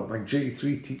 Greenwood, my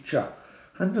J3 teacher.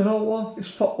 And you know what? It's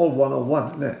football 101,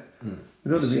 isn't it? You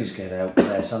know what I mean? Just get out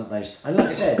there sometimes. And like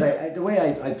I said, the way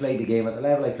I played the game at the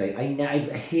level I played,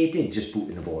 I hated just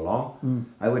booting the ball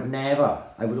on. I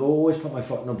would always put my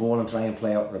foot on the ball and try and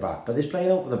play out for the back. But there's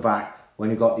playing out for the back when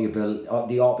you've got the ability,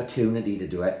 the opportunity to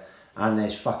do it, and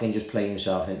there's fucking just playing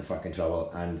yourself into fucking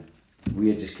trouble, and we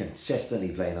are just consistently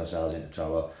playing ourselves into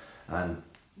trouble. And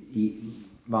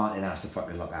Martin has to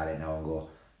fucking look at it now and go,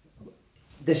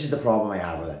 this is the problem I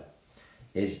have with it,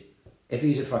 is if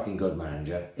he's a fucking good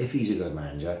manager,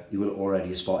 he will already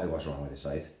have spotted what's wrong with his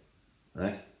side,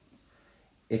 right?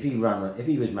 If he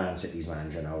was Man City's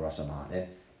manager now, Russell Martin,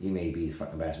 he may be the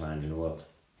fucking best manager in the world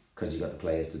because he's got the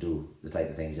players to do the type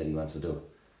of things that he wants to do.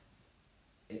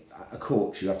 A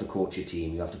coach, you have to coach your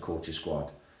team, you have to coach your squad.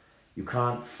 You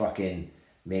can't fucking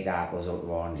make apples out of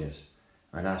oranges,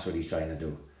 and that's what he's trying to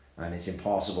do. And it's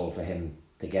impossible for him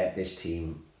to get this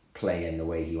team playing the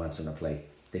way he wants them to play.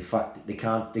 They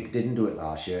didn't do it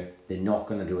last year, they're not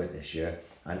going to do it this year,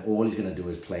 and all he's going to do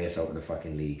is play us out of the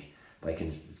fucking league by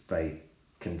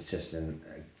consistent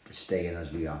staying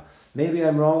as we are. Maybe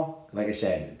I'm wrong. Like I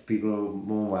said, people are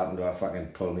more than welcome to fucking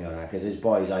pull me on that, because his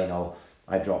boys, I know,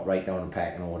 I dropped right down the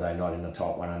pecking order. I'm not in the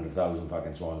top 100,000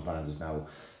 fucking Swans fans now.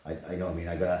 I know what I mean.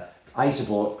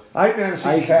 I've never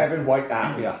seen Kevin White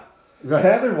happier. Right.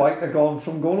 Kevin White had gone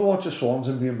from going to watch the Swans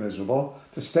and being miserable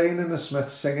to staying in the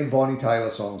Smiths singing Bonnie Tyler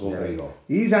songs all day. There you go.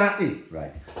 He's happy.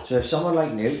 Right. So if someone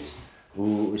like Newt,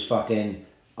 who was fucking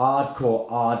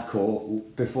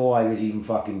hardcore before I was even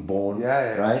fucking born,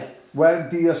 right? Wearing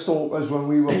deer stalkers when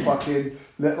we were fucking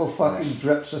little fucking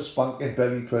drips of spunk in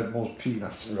Billy Pridmore's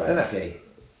penis. Right, okay.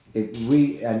 If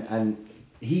we and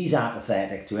he's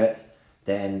apathetic to it,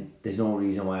 then there's no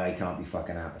reason why I can't be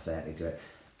fucking apathetic to it.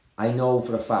 I know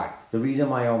for a fact the reason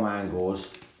my old man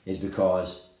goes is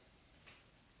because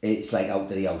it's like out of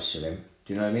the house for him.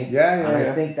 Do you know what I mean?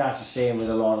 Yeah. I think that's the same with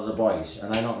a lot of the boys,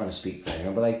 and I'm not going to speak for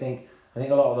anyone, but I think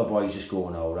a lot of the boys just go,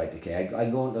 no, right, okay, I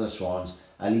go into the Swans,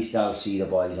 at least I'll see the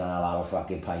boys and I'll have a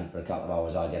fucking pint for a couple of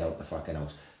hours, I'll get out the fucking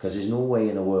house. Because there's no way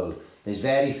in the world, there's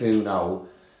very few now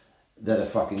that are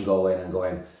fucking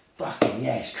going, fucking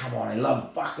yes, come on, I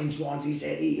love fucking Swansea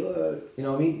City. You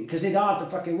know what I mean? Because they're hard to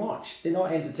fucking watch. They're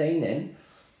not entertaining.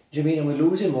 Do you mean? And we're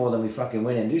losing more than we fucking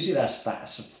winning. Do you see that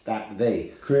stat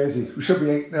today? Crazy. We should be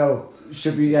 8-0.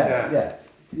 Should be, yeah.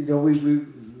 You know, we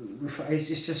it's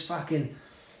just fucking,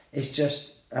 it's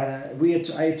just, I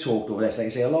had talked over this, like I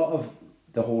say, a lot of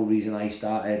the whole reason I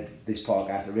started this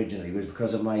podcast originally was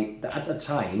because of at the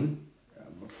time,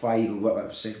 5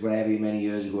 or 6, whatever many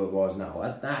years ago it was now,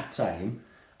 at that time,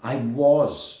 I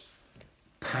was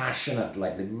passionate,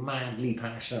 like madly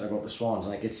passionate about the Swans,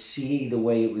 and I could see the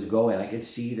way it was going, I could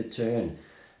see the turn,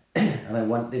 and I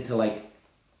wanted to like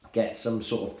get some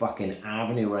sort of fucking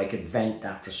avenue where I could vent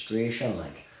that frustration,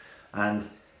 like, and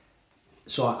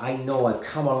so I know I've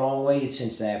come a long way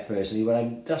since there personally, but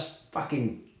I'm just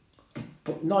fucking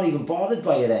not even bothered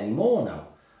by it anymore now.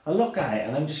 I look at it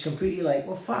and I'm just completely like,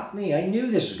 well, fuck me, I knew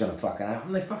this was going to fucking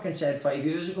happen. They fucking said 5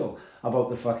 years ago about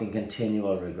the fucking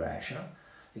continual regression.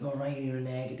 They go, right, you're a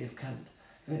negative cunt.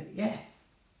 Yeah,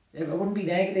 I wouldn't be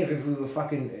negative if we were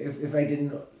fucking, if I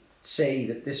didn't say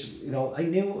that this, you know, I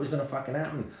knew it was going to fucking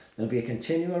happen. There'll be a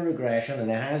continual regression, and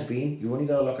there has been. You only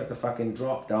got to look at the fucking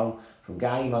drop down from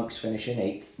Gary Monk's finishing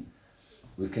 8th.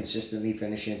 We're consistently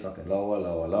finishing fucking lower.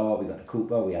 We got the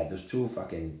Cooper. We had those 2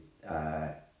 fucking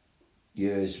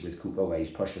years with Cooper where he's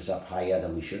pushed us up higher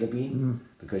than we should have been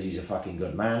because he's a fucking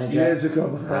good manager. He is a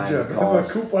good manager.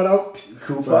 Cooper out.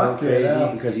 Cooper out crazy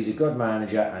because he's a good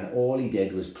manager, and all he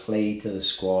did was play to the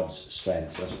squad's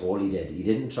strengths. That's all he did. He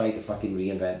didn't try to fucking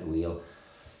reinvent the wheel.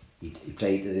 He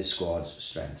played to the squad's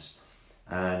strengths,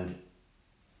 and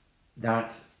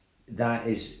that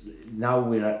is now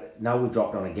we've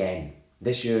dropped on again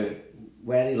this year,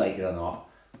 whether they like it or not.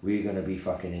 We're going to be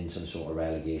fucking in some sort of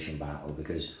relegation battle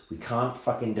because we can't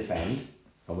fucking defend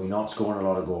and we're not scoring a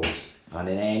lot of goals. And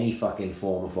in any fucking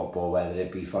form of football, whether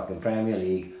it be fucking Premier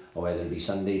League or whether it be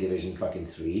Sunday Division fucking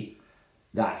 3,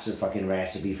 that's a fucking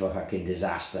recipe for fucking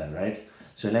disaster, right?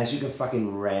 So unless you can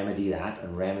fucking remedy that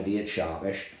and remedy it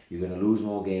sharpish, you're going to lose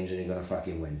more games than you're going to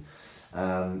fucking win.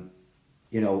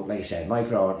 You know, like I said, my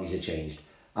priorities have changed.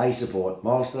 I support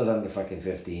Malsters under fucking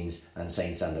 15s and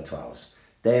Saints under 12s.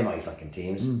 They're my fucking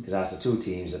teams, because that's the 2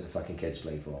 teams that the fucking kids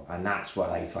play for. And that's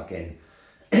what I fucking,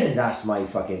 that's my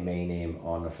fucking main aim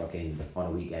on the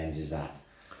weekends is that.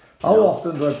 How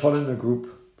often do I put in the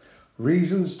group,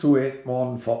 reasons to hate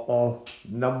modern football,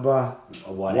 number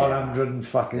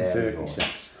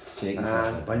 136.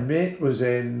 And my mate was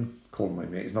in, called my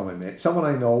mate, he's not my mate, someone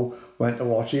I know went to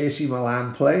watch AC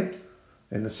Milan play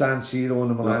in the San Siro in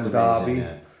the Milan derby,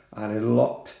 and it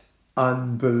looked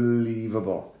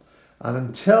unbelievable. And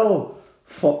until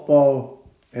football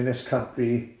in this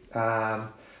country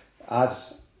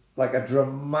has like a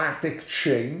dramatic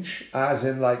change, as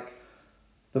in like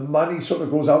the money sort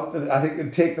of goes out, I think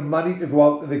it'd take the money to go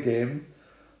out to the game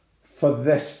for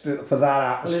that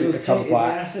atmosphere to come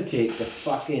back. It has to take the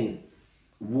fucking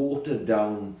watered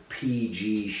down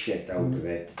PG shit out of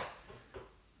it,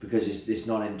 because it's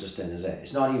not interesting, is it?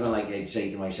 It's not even like I'd say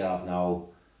to myself now,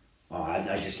 oh,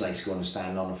 I just like going to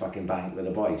stand on a fucking bank with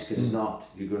the boys, because it's not.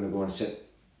 You're going to go and sit,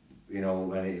 you know,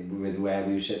 with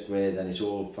whoever you sit with, and it's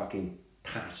all fucking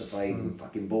pacified and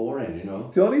fucking boring, you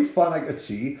know. The only fun I could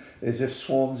see is if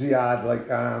Swansea had like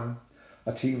a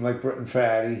team like Britain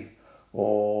Ferry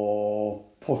or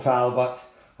Port Talbot,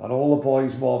 and all the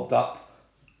boys mobbed up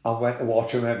and went to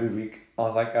watch them every week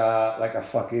on like a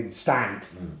fucking stand,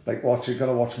 like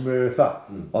gonna watch Merthyr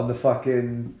on the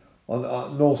fucking.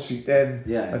 On no seat then,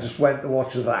 I just went to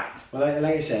watch that. Well,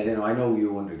 like I said, you know, I know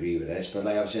you wouldn't agree with this, but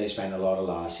like obviously I spent a lot of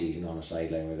last season on the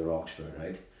sideline with the Roxburgh,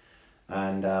 right?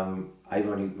 And I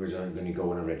was only going to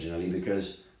go in originally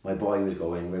because my boy was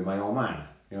going with my old man,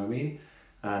 you know what I mean?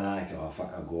 And I thought, oh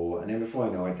fuck, I'll go. And then before I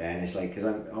know it, then it's like, because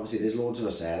obviously there's loads of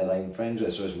us there that I'm friends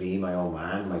with. So it's me, my old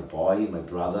man, my boy, my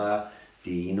brother,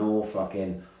 Dino,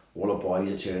 fucking all the boys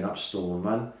are turning up,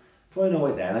 Stoneman. Before I know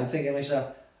it, then I'm thinking to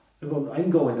myself, I'm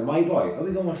going to my boy. Are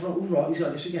we going to watch who's Rocky's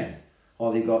got this weekend?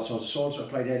 Or they've got so-and-so at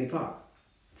Clyde Dairy Park.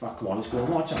 Fuck, come on, let's go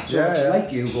and watch that. So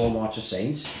like you, go and watch the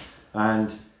Saints,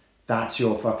 and that's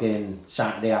your fucking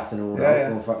Saturday afternoon out,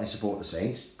 go and fucking support the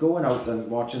Saints. Going out and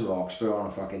watching Roxburgh on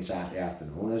a fucking Saturday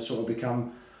afternoon has sort of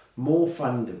become more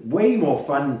fun, way more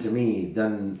fun to me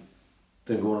than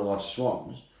going to watch the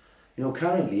Swans. You know,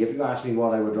 currently, if you ask me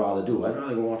what I would rather do, I'd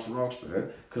rather go watch the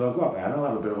Roxburgh, because I'll go up there and I'll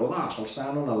have a bit of a laugh. I'll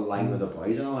stand on a line with the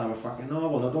boys and I'll have a fucking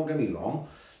novel. Now, don't get me wrong.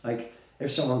 Like, if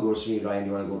someone goes to me, Ryan, do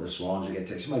you want to go to the Swans? We get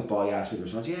tickets. My boy asks me to go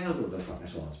to the Swans. Yeah, I'll go to the fucking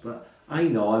Swans. But I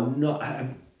know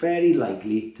I'm very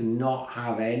likely to not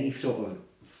have any sort of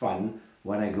fun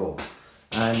when I go.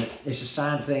 And it's a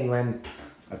sad thing when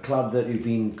a club that you've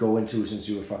been going to since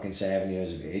you were fucking 7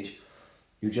 years of age,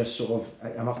 you just sort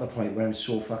of, I'm at the point where I'm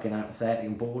so fucking apathetic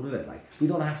and bored with it. Like, we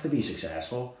don't have to be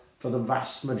successful. For the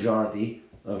vast majority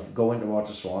of going to watch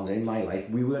the Swans in my life,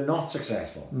 we were not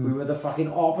successful. We were the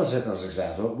fucking opposite of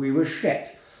successful. We were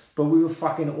shit. But we were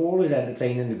fucking always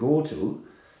entertaining to go to.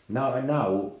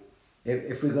 Now,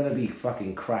 if we're going to be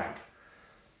fucking crap,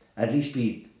 at least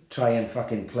try and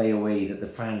fucking play a way that the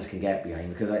fans can get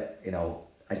behind, because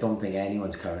I don't think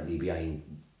anyone's currently behind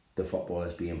the football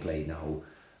that's being played now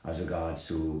as regards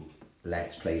to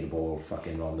let's play the ball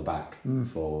fucking on the back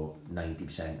for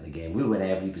 90% of the game. We'll win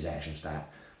every possession stat.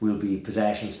 We'll be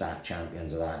possession stat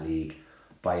champions of that league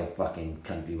by a fucking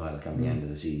country mile come the end of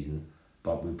the season,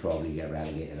 but we'll probably get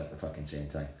relegated at the fucking same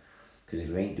time. Because if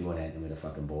we ain't doing anything with the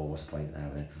fucking ball, what's the point in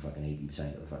having it for fucking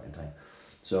 80% of the fucking time?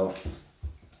 So,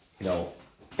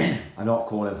 I'm not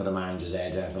calling for the manager's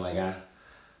head or anything like that.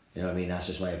 You know what I mean? That's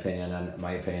just my opinion, and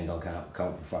my opinion don't count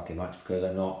for fucking much, because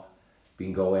I've not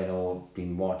been going or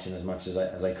been watching as much as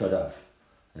I could have,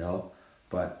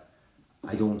 But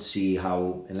I don't see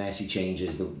how, unless he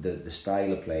changes the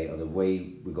style of play or the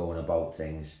way we're going about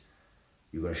things,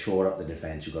 you've got to shore up the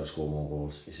defence, you've got to score more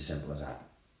goals. It's as simple as that.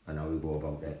 And how we go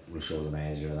about it, we'll show the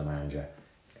measure of the manager.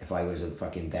 If I was a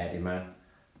fucking betting man,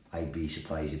 I'd be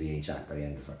surprised if he ain't sacked by the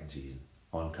end of the fucking season,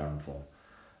 on current form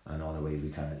and on the way we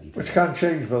currently play. Which can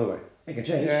change, by the way. It can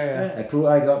change. Yeah. I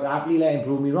got happily let him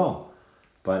prove me wrong.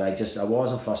 But I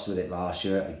wasn't fussed with it last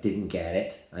year. I didn't get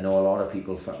it. I know a lot of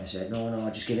people fucking said, no,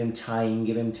 just give him time.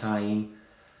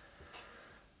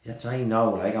 Yeah, time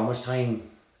now. Like, how much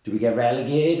time do we get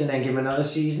relegated and then give him another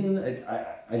season?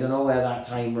 I don't know where that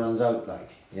time runs out, like,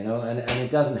 and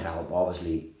it doesn't help,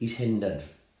 obviously. He's hindered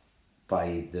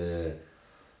by the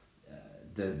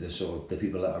sort of the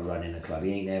people that are running the club.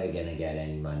 He ain't never going to get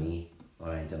any money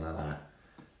or anything like that.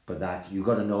 But that, you've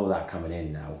got to know that coming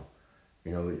in now.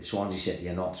 Swansea City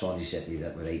are not Swansea City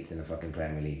that were 8th in the fucking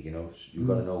Premier League, You've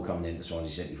got to know coming into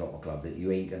Swansea City Football Club that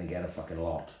you ain't going to get a fucking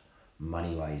lot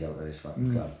money-wise out of this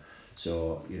fucking club.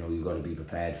 So, you've got to be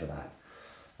prepared for that.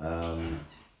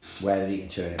 Whether he can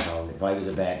turn it around. If I was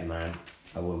a betting man,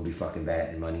 I wouldn't be fucking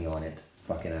betting money on it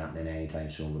fucking happening anytime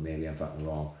soon, but maybe I'm fucking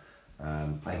wrong.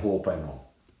 I hope I'm wrong,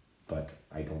 but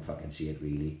I don't fucking see it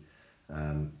really.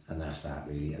 And that's that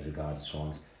really as regards to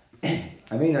Swans.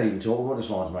 I may not even talk about the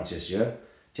Swans much this year.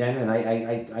 Genuinely,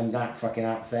 I'm that fucking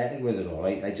apathetic with it all.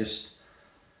 I just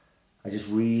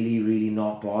really, really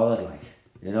not bothered, like,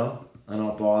 I'm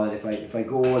not bothered. If I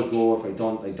go, I go. If I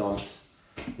don't, I don't.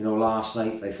 Last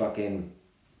night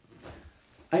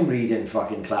I'm reading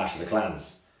fucking Clash of the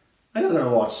Clans. I'm not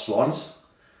gonna watch Swans.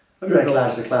 I've read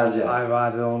Clash of the Clans yet. I've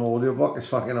had it on audiobook. It's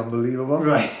fucking unbelievable.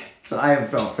 Right. So I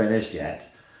haven't not finished yet.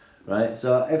 Right.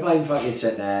 So if I'm fucking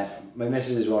sitting there, my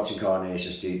missus is watching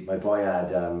Coronation Street. My boy had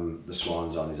the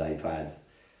Swans on his iPad.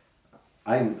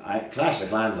 Clash of the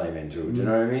Clans I'm into. Do you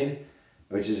know what I mean?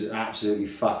 Which is absolutely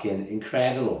fucking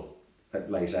incredible.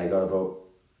 Like I say, I got about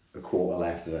a quarter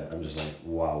left of it. I'm just like,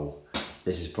 wow,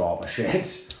 this is proper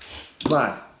shit.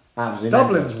 Mad. Absolutely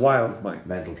Dublin's mental. wild, mate.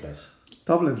 Mental place.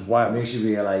 Dublin's It wild. makes you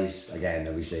realise, again,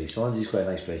 that we say, Swansea's quite a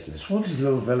nice place to live. Swansea's a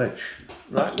little village.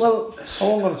 Right, well, I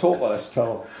won't going to talk about this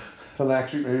till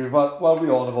next week maybe, but while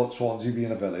we're on about Swansea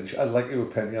being a village, I'd like your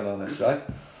opinion on this, right?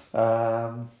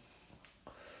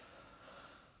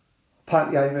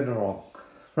 Apparently I'm in the wrong,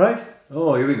 right?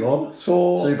 Oh, here we go.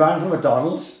 So you're banned from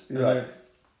McDonald's? Right.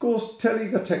 Goes Tilly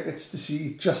got tickets to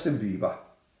see Justin Bieber,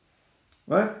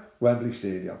 right? Wembley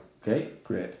Stadium. Okay.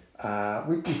 Great.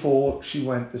 Week before, she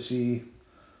went to see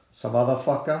some other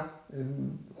fucker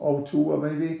in O2 or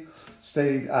maybe.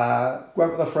 Stayed,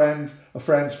 went with a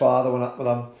friend's father, went up with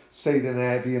them, stayed in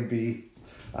an Airbnb.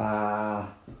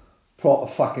 Proper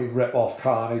fucking rip-off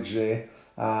carnage there.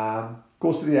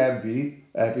 Goes to the Airbnb,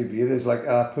 there's like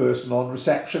a person on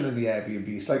reception in the Airbnb.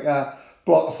 It's like a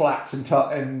block of flats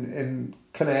in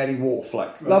Canary Wharf,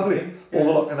 like. Right. Lovely. Yeah.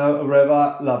 Overlooking out a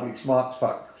river, lovely, smart as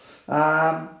fuck.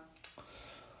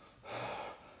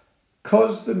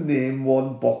 Because the name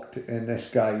wasn't booked in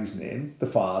this guy's name, the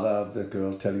father of the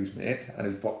girl, Tilly's mate, and it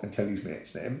was booked in Tilly's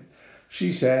mate's name,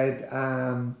 she said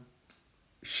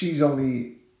she's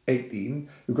only 18,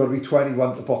 you've got to be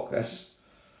 21 to book this.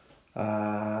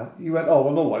 He went, oh,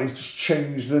 well, no worries, just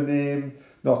change the name.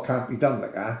 No, it can't be done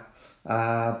like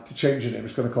that. To change the name,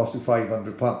 it's going to cost you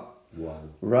 £500. Wow.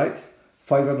 Right?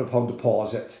 £500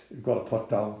 deposit you've got to put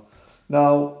down.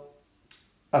 Now,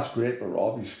 that's great for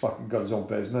Rob. He's fucking got his own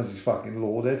business. He's fucking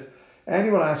loaded.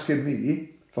 Anyone asking me,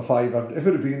 for 500. If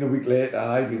it had been a week later and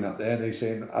I'd been up there and they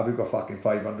saying, have you got fucking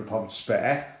 £500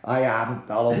 spare? I haven't.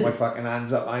 I'll hold my fucking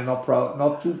hands up. I'm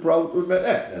not too proud to admit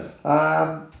it.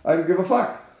 Yeah. I don't give a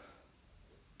fuck.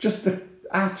 Just the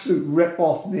absolute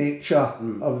rip-off nature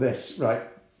of this, right?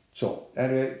 So,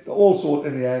 anyway, all sort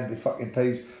in the end, he fucking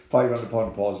pays £500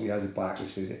 deposit, he has it back, he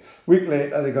says it. Week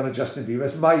later, they're going to Justin Bieber.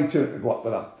 It's my turn to go up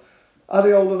with them. Are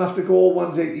they old enough to go?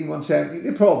 One's 18, one's 17?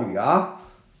 They probably are.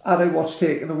 Had I watched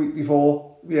Taken the week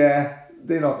before? Yeah,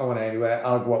 they're not going anywhere.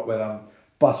 I'll go up with them.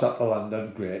 Bus up to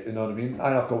London, great, you know what I mean?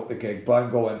 I'm not going to the gig, but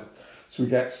I'm going. So we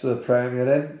get to the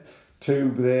premiere in,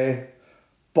 Tube there,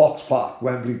 Box Park,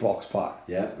 Wembley Box Park.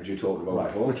 Yeah, which you talked about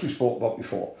before. Which we spoke about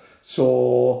before.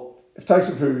 So, if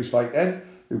Tyson Fury's fighting,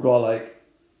 we've got like,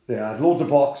 they had loads of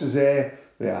boxes there,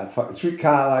 they had fucking Sweet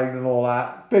Caroline and all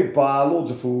that, big bar,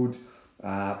 loads of food,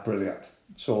 brilliant.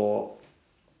 So,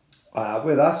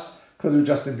 with us, because of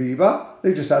Justin Bieber,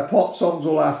 they just had pop songs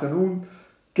all afternoon,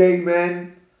 gay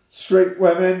men, straight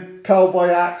women, cowboy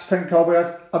hats, pink cowboy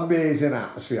hats, amazing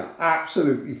atmosphere,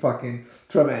 absolutely fucking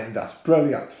tremendous,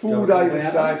 brilliant. Food either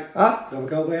side. Huh? Do you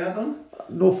have a cowboy hat on?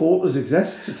 No photos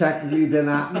exist, so technically it didn't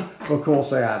happen. But of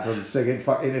course I had them singing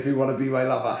fucking If You Want to Be My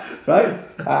Lover,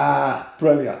 right?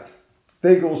 Brilliant.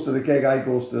 They goes to the gig, I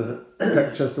goes to the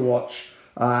pictures to watch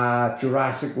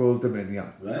Jurassic World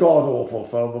Dominion. Right. God awful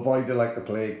film, avoided like the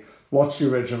plague. Watch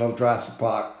the original Jurassic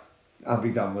Park and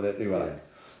be done with it, you were like.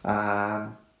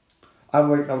 I'm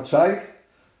waiting outside,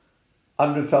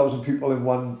 100,000 people in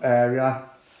one area,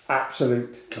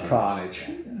 absolute carnage.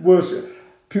 Worse,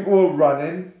 people were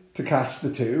running to catch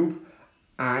the tube,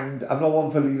 and I'm not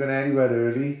one for leaving anywhere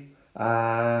early.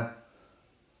 I'm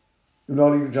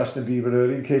not even Justin Bieber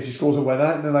early in case he scores a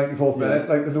winner in the 94th minute,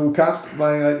 like the Nou Camp,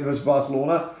 Man United versus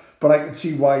Barcelona. But I can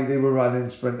see why they were running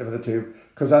sprinting for the tube,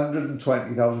 because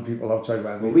 120,000 people outside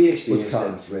Wembley. Well, we experienced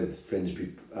it with Fringe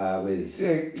people, with...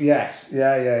 Yes,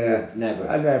 yeah. With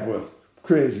Nebworth. Nebworth.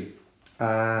 Crazy.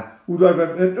 Who do I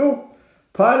bump into?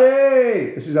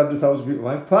 Paddy! This is 100,000 people,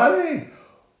 right? Paddy!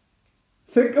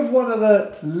 Think of one of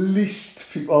the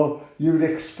least people you'd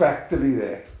expect to be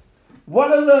there.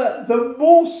 One of the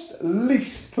most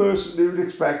least person you'd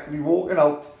expect to be walking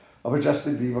out of a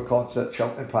Justin Bieber concert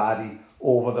shouting Paddy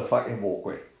over the fucking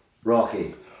walkway.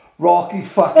 Rocky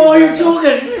fucking Oh, you're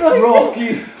talking!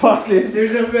 Rocky fucking...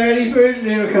 There's a very first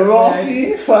name coming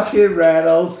Rocky fucking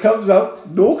Reynolds comes out,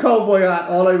 no cowboy hat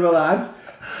on, I will add,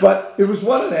 but it was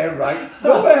one of them, right?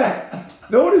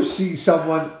 No one who sees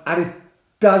someone and it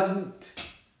doesn't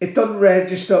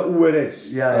register who it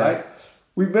is, right?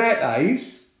 We met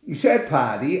eyes, he said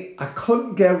Paddy, I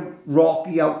couldn't get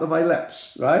Rocky out of my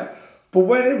lips, right? But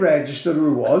when it registered who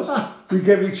it was, we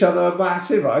gave each other a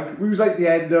massive hug. We was like the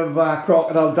end of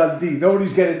Crocodile Dundee.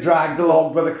 Nobody's getting dragged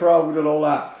along by the crowd and all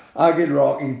that. Hugging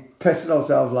Rocky, pissing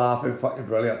ourselves laughing, fucking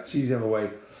brilliant. Sees him away,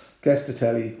 gets to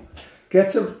telly,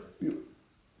 gets a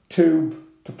tube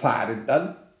to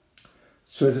Paddington.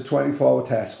 So there's a 24-hour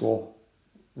Tesco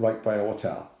right by a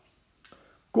hotel.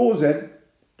 Goes in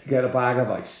to get a bag of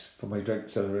ice for my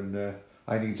drinks that are in there.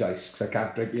 I need ice because I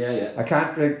can't drink. I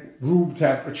can't drink room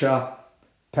temperature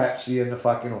Pepsi in the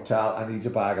fucking hotel. I need a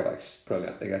bag of ice.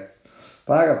 Brilliant. They get a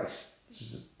bag of ice.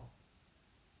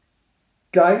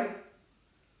 Guy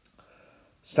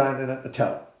standing at the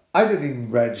till. I didn't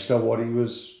even register what he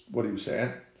was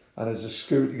saying. And there's a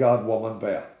security guard woman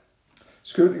there.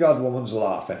 Security guard woman's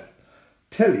laughing.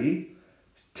 Tilly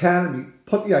is telling me,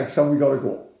 put the ice down, we gotta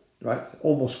go. Right?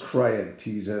 Almost crying,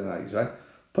 teasing her eyes, right?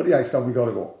 Put the ice down, we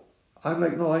gotta go. I'm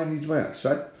like, no, I need my ice,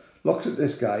 right? Looks at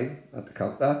this guy at the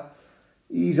counter.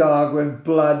 He's arguing,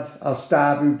 blood, I'll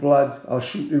stab you, blood, I'll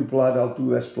shoot you, blood, I'll do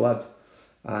this, blood.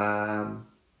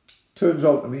 Turns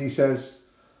out to me, he says,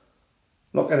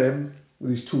 look at him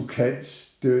with his two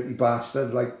kids, dirty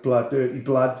bastard, like blood, dirty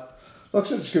blood.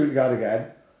 Looks at the security guard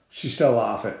again, she's still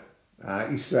laughing.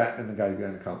 He's threatening the guy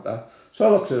behind the counter. So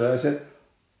I looked at her, I said,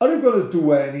 are you going to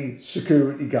do any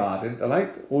security guarding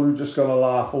tonight? Or are you just going to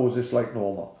laugh, or is this like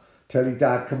normal? Tell your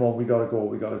dad, come on, we gotta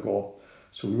go.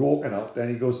 So we're walking out, then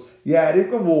he goes, yeah, you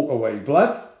can walk away,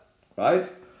 blood, right?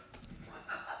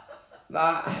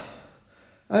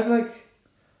 I'm like,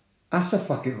 that's a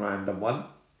fucking random one,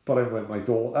 but I'm with my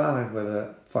daughter and I'm with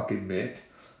a fucking mate.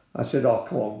 I said, oh,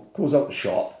 come on, goes out the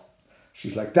shop.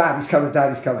 She's like, Daddy's coming.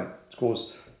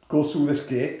 Goes through this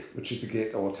gate, which is the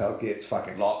gate, the hotel gate's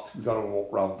fucking locked. We've got to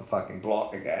walk around the fucking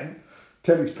block again.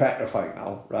 Tilly's petrified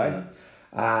now, right?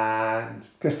 Yeah. And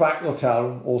gets back to the hotel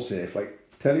room, all safe. Like,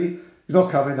 Tilly, he's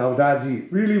not coming now, Dad's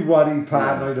really worried,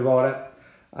 paranoid about it.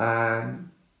 And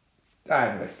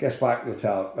anyway, gets back to the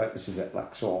hotel, right, this is it,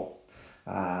 like, so,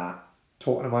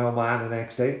 talking to my old man the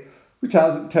next day, he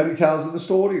tells him the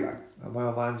story, like, and my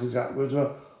old man's exact words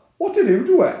were, what did you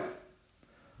do then?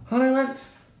 And I went,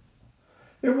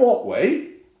 in what way?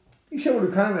 He said, well,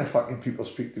 you can't let fucking people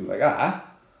speak to you like that.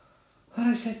 And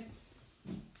I said,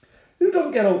 you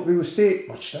don't get out of your estate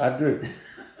much, Dad, do you?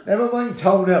 Never mind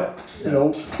Town Hill, you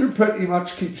know, you pretty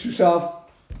much keeps yourself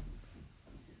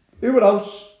your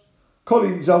house,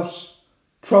 Colleen's house,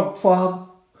 Trump Farm,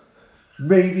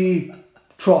 maybe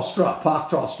Trostra, Park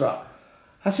Trostra.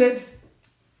 I said,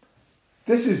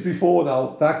 this is before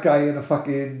now, that guy in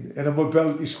a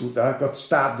mobility scooter got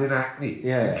stabbed in Hackney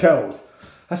and killed.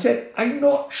 I said, I'm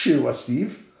not sure,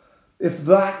 Steve, if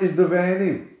that is the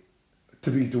venue to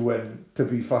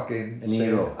be fucking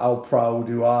saying how proud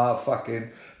you are, fucking.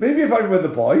 Maybe if I'm with the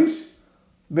boys,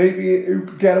 maybe you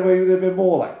could get away with it a bit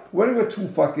more. Like, when we were two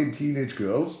fucking teenage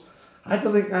girls, I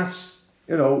don't think that's,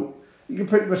 you know, you can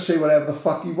pretty much say whatever the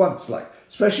fuck he wants, like,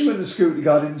 especially when the security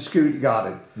guard in the security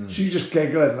guarding. She's just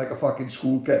giggling like a fucking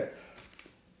school kid.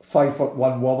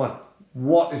 5'1" woman.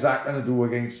 What is that going to do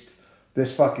against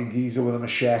this fucking geezer with a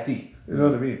machete? You know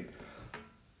what I mean?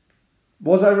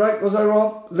 Was I right? Was I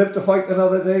wrong? Live to fight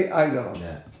another day? I don't know.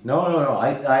 Yeah. No.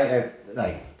 I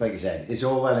like you said, it's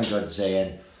all well and good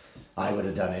saying, I would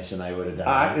have done this and I would have done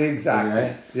that. Exactly.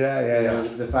 Right? Yeah. You know,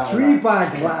 the fact Three that,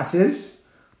 bag glasses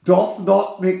doth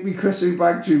not make me Chris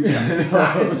Eubank Jr.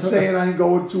 That is a saying I'm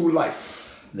going through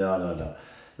life. No.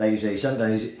 Like you say,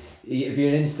 sometimes if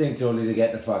your instinct told you to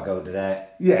get the fuck out of there,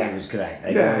 it was correct.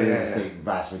 Your instinct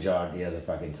vast majority of the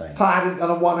fucking time. Paddington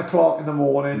at 1 o'clock in the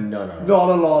morning. No. Not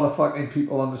a lot of fucking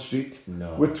people on the street.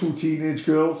 No. With two teenage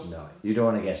girls. No, you don't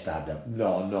want to get stabbed up.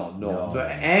 No.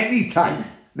 Any time.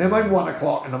 Never mind 1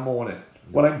 o'clock in the morning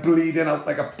when I'm bleeding out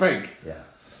like a pig. Yeah.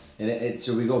 And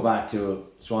so we go back to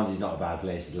Swansea's not a bad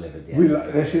place to live at the end.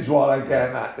 This is what I'm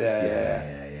getting at.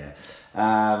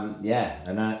 Yeah.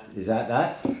 And that is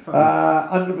that.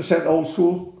 100% old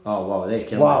school. Oh wow, they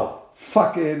killed Wow,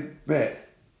 fucking mate.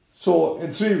 So in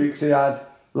 3 weeks they had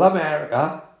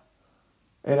L'America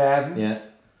in heaven. Yeah.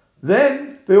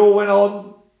 Then they all went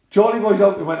on. Jolly Boys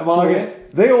Out, they went to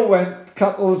Margate. They all went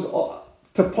couples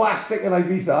to Plastic in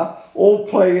Ibiza, all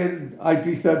playing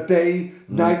Ibiza day,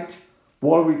 night.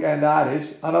 What a weekend that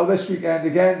is. And now this weekend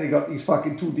again, they got these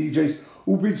fucking two DJs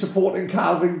who've been supporting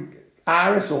Calvin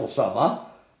Harris all summer.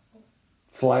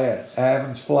 Flying.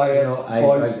 Evans flying. You know,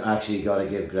 I've actually got to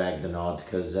give Greg the nod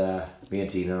because me and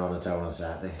Tina are on the town on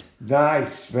Saturday.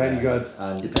 Nice, very good.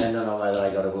 And depending on whether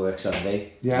I got to work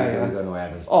Sunday, we're going to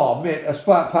Evans. Oh, mate,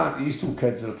 apparently these two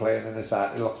kids that are playing in this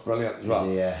act, it looks brilliant as well.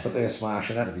 Yeah. But they're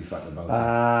smashing it. It'll be fucking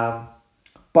bouncing.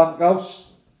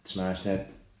 Bunkhouse. Smashed it.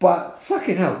 But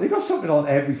fucking hell, they got something on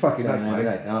every fucking night, Every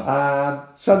night.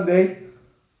 Sunday,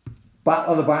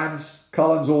 Battle of the Bands,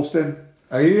 Collins Austin.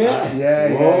 Are you? Yeah.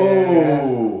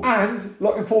 And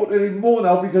looking forward to it even more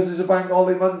now because there's a bank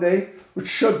holiday Monday, which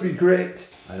should be great.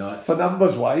 I know it. For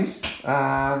numbers wise.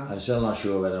 I'm still not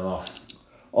sure whether I'm off.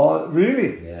 Oh,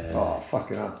 really? Yeah. Oh,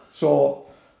 fucking hell. So,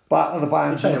 Battle of the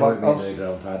Bands. I'm trying to work me into the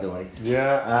ground pad, don't worry.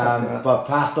 Yeah. But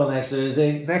Pastel next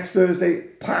Thursday. Next Thursday,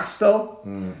 Pastel.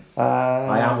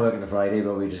 I am working the Friday,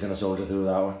 but we're just going to soldier through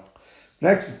that one.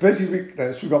 Next busy week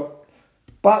then. So we've got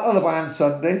Battle of the Band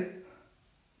Sunday,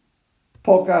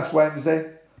 Podcast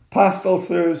Wednesday, Pastel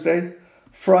Thursday,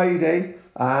 Friday,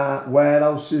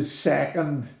 Warehouse's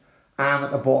second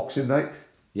amateur boxing night.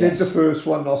 Yes. Did the first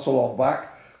one not so long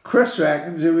back. Chris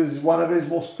reckons it was one of his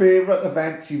most favourite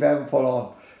events he've ever put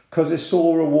on because it's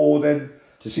so rewarding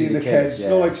to see the kids. Yeah.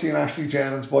 Not like seeing Ashley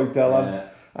Jennings, Boy Dylan,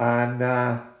 and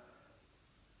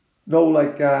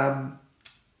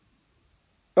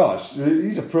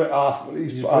he's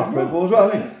half Bridmore as well,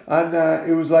 isn't he? And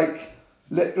it was like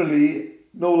literally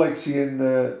like seeing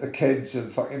the kids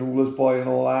and fucking Oola's boy and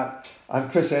all that. And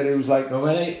Chris said it was like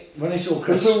when I saw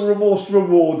Chris, it was the most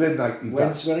rewarding night. When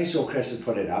I saw Chris had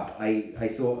put it up, I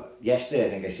thought yesterday I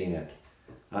think I seen it,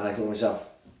 and I thought to myself,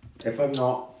 if I'm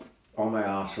not on my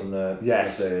arse from the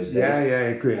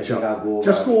Thursday, great job. Go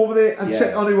go over there and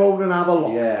sit on your own and have a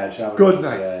look. Good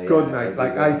night.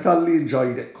 I thoroughly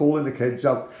enjoyed it. Calling the kids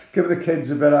out, giving the kids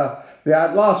a bit of. They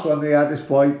had this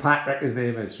boy Patrick, his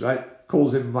name is right.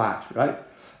 Calls him Matt, right?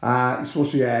 He's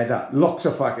supposed to be a header. Looks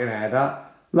a fucking header.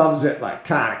 Loves it like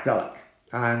character like.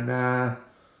 And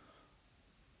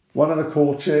one of the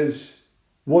coaches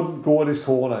wouldn't go in his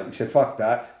corner. He said, fuck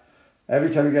that. Every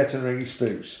time he gets in the ring, he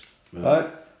spews.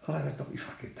 Right? And I went, don't be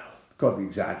fucking down. Got to be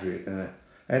exaggerating, innit?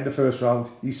 End of first round,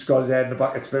 he's got his head in the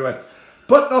bucket spewing.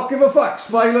 but not give a fuck.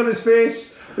 Smile on his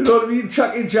face. You know what I mean?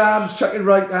 Chucking jabs, chucking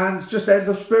right hands, just ends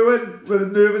up spewing with a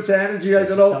nervous energy. I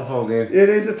don't know. It's a tough old game. It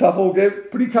is a tough old game.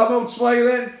 But he come out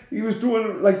smiling. He was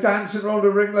doing like dancing around the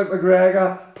ring like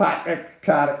McGregor. Patrick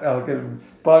character, I'll give him.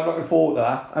 But I'm looking forward to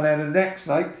that. And then the next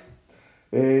night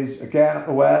is again at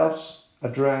the warehouse.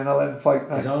 Adrenaline fight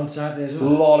night. It's on Saturday as A well.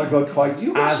 lot of good fights.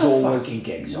 You got as some always. fucking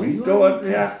gigs on. We You do are-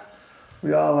 it, yeah.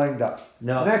 We are lined up.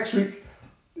 No. Next week,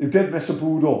 you did miss a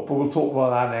Budo, but we'll talk about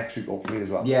that next week hopefully as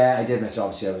well. Yeah, I did miss.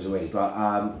 Obviously, I was away,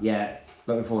 but yeah,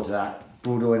 looking forward to that.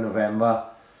 Budo in November.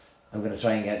 I'm going to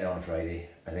try and get there on Friday.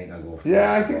 I think I'll go for.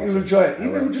 Yeah, I think you'll enjoy it.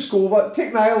 Even if we just go over,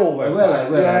 take Niall over. I in will. fact. I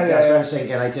will. Yeah, That's what yeah, I'm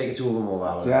thinking. I take it to them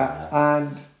over. yeah.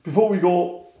 And before we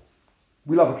go,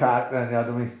 we love a character in there,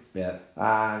 don't we? Yeah.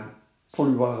 And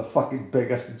probably one of the fucking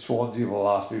biggest in Swansea over the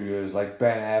last few years, like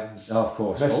Ben Evans. Of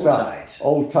course. Mr.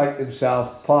 Old Tight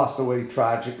himself, passed away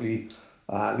tragically,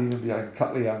 leaving behind a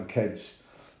couple of young kids.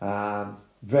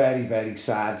 Very, very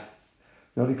sad.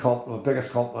 The only compliment, the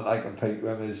biggest compliment I can pay to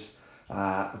him is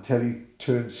until he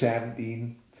turned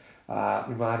 17,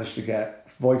 we managed to get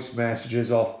voice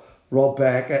messages off Rob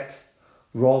Beckett,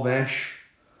 Ramesh,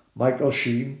 Michael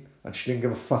Sheen, and she didn't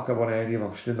give a fuck about any of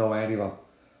them. She didn't know any of them.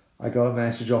 I got a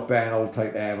message off Ben Old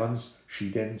Tight Evans. She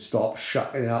didn't stop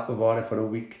shutting up about it for a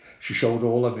week. She showed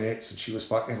all her mates and she was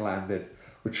fucking landed,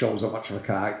 which shows how much of a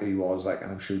character he was, like,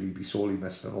 and I'm sure he'd be sorely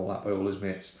missed and all that by all his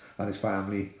mates and his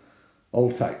family.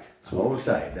 Old Tight. So hold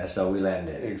tight. That's how we land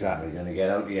it. Exactly. We're going to get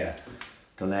out here.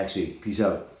 Till next week. Peace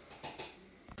out.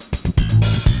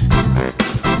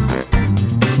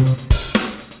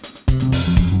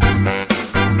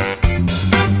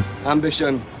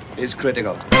 Ambition is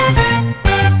critical.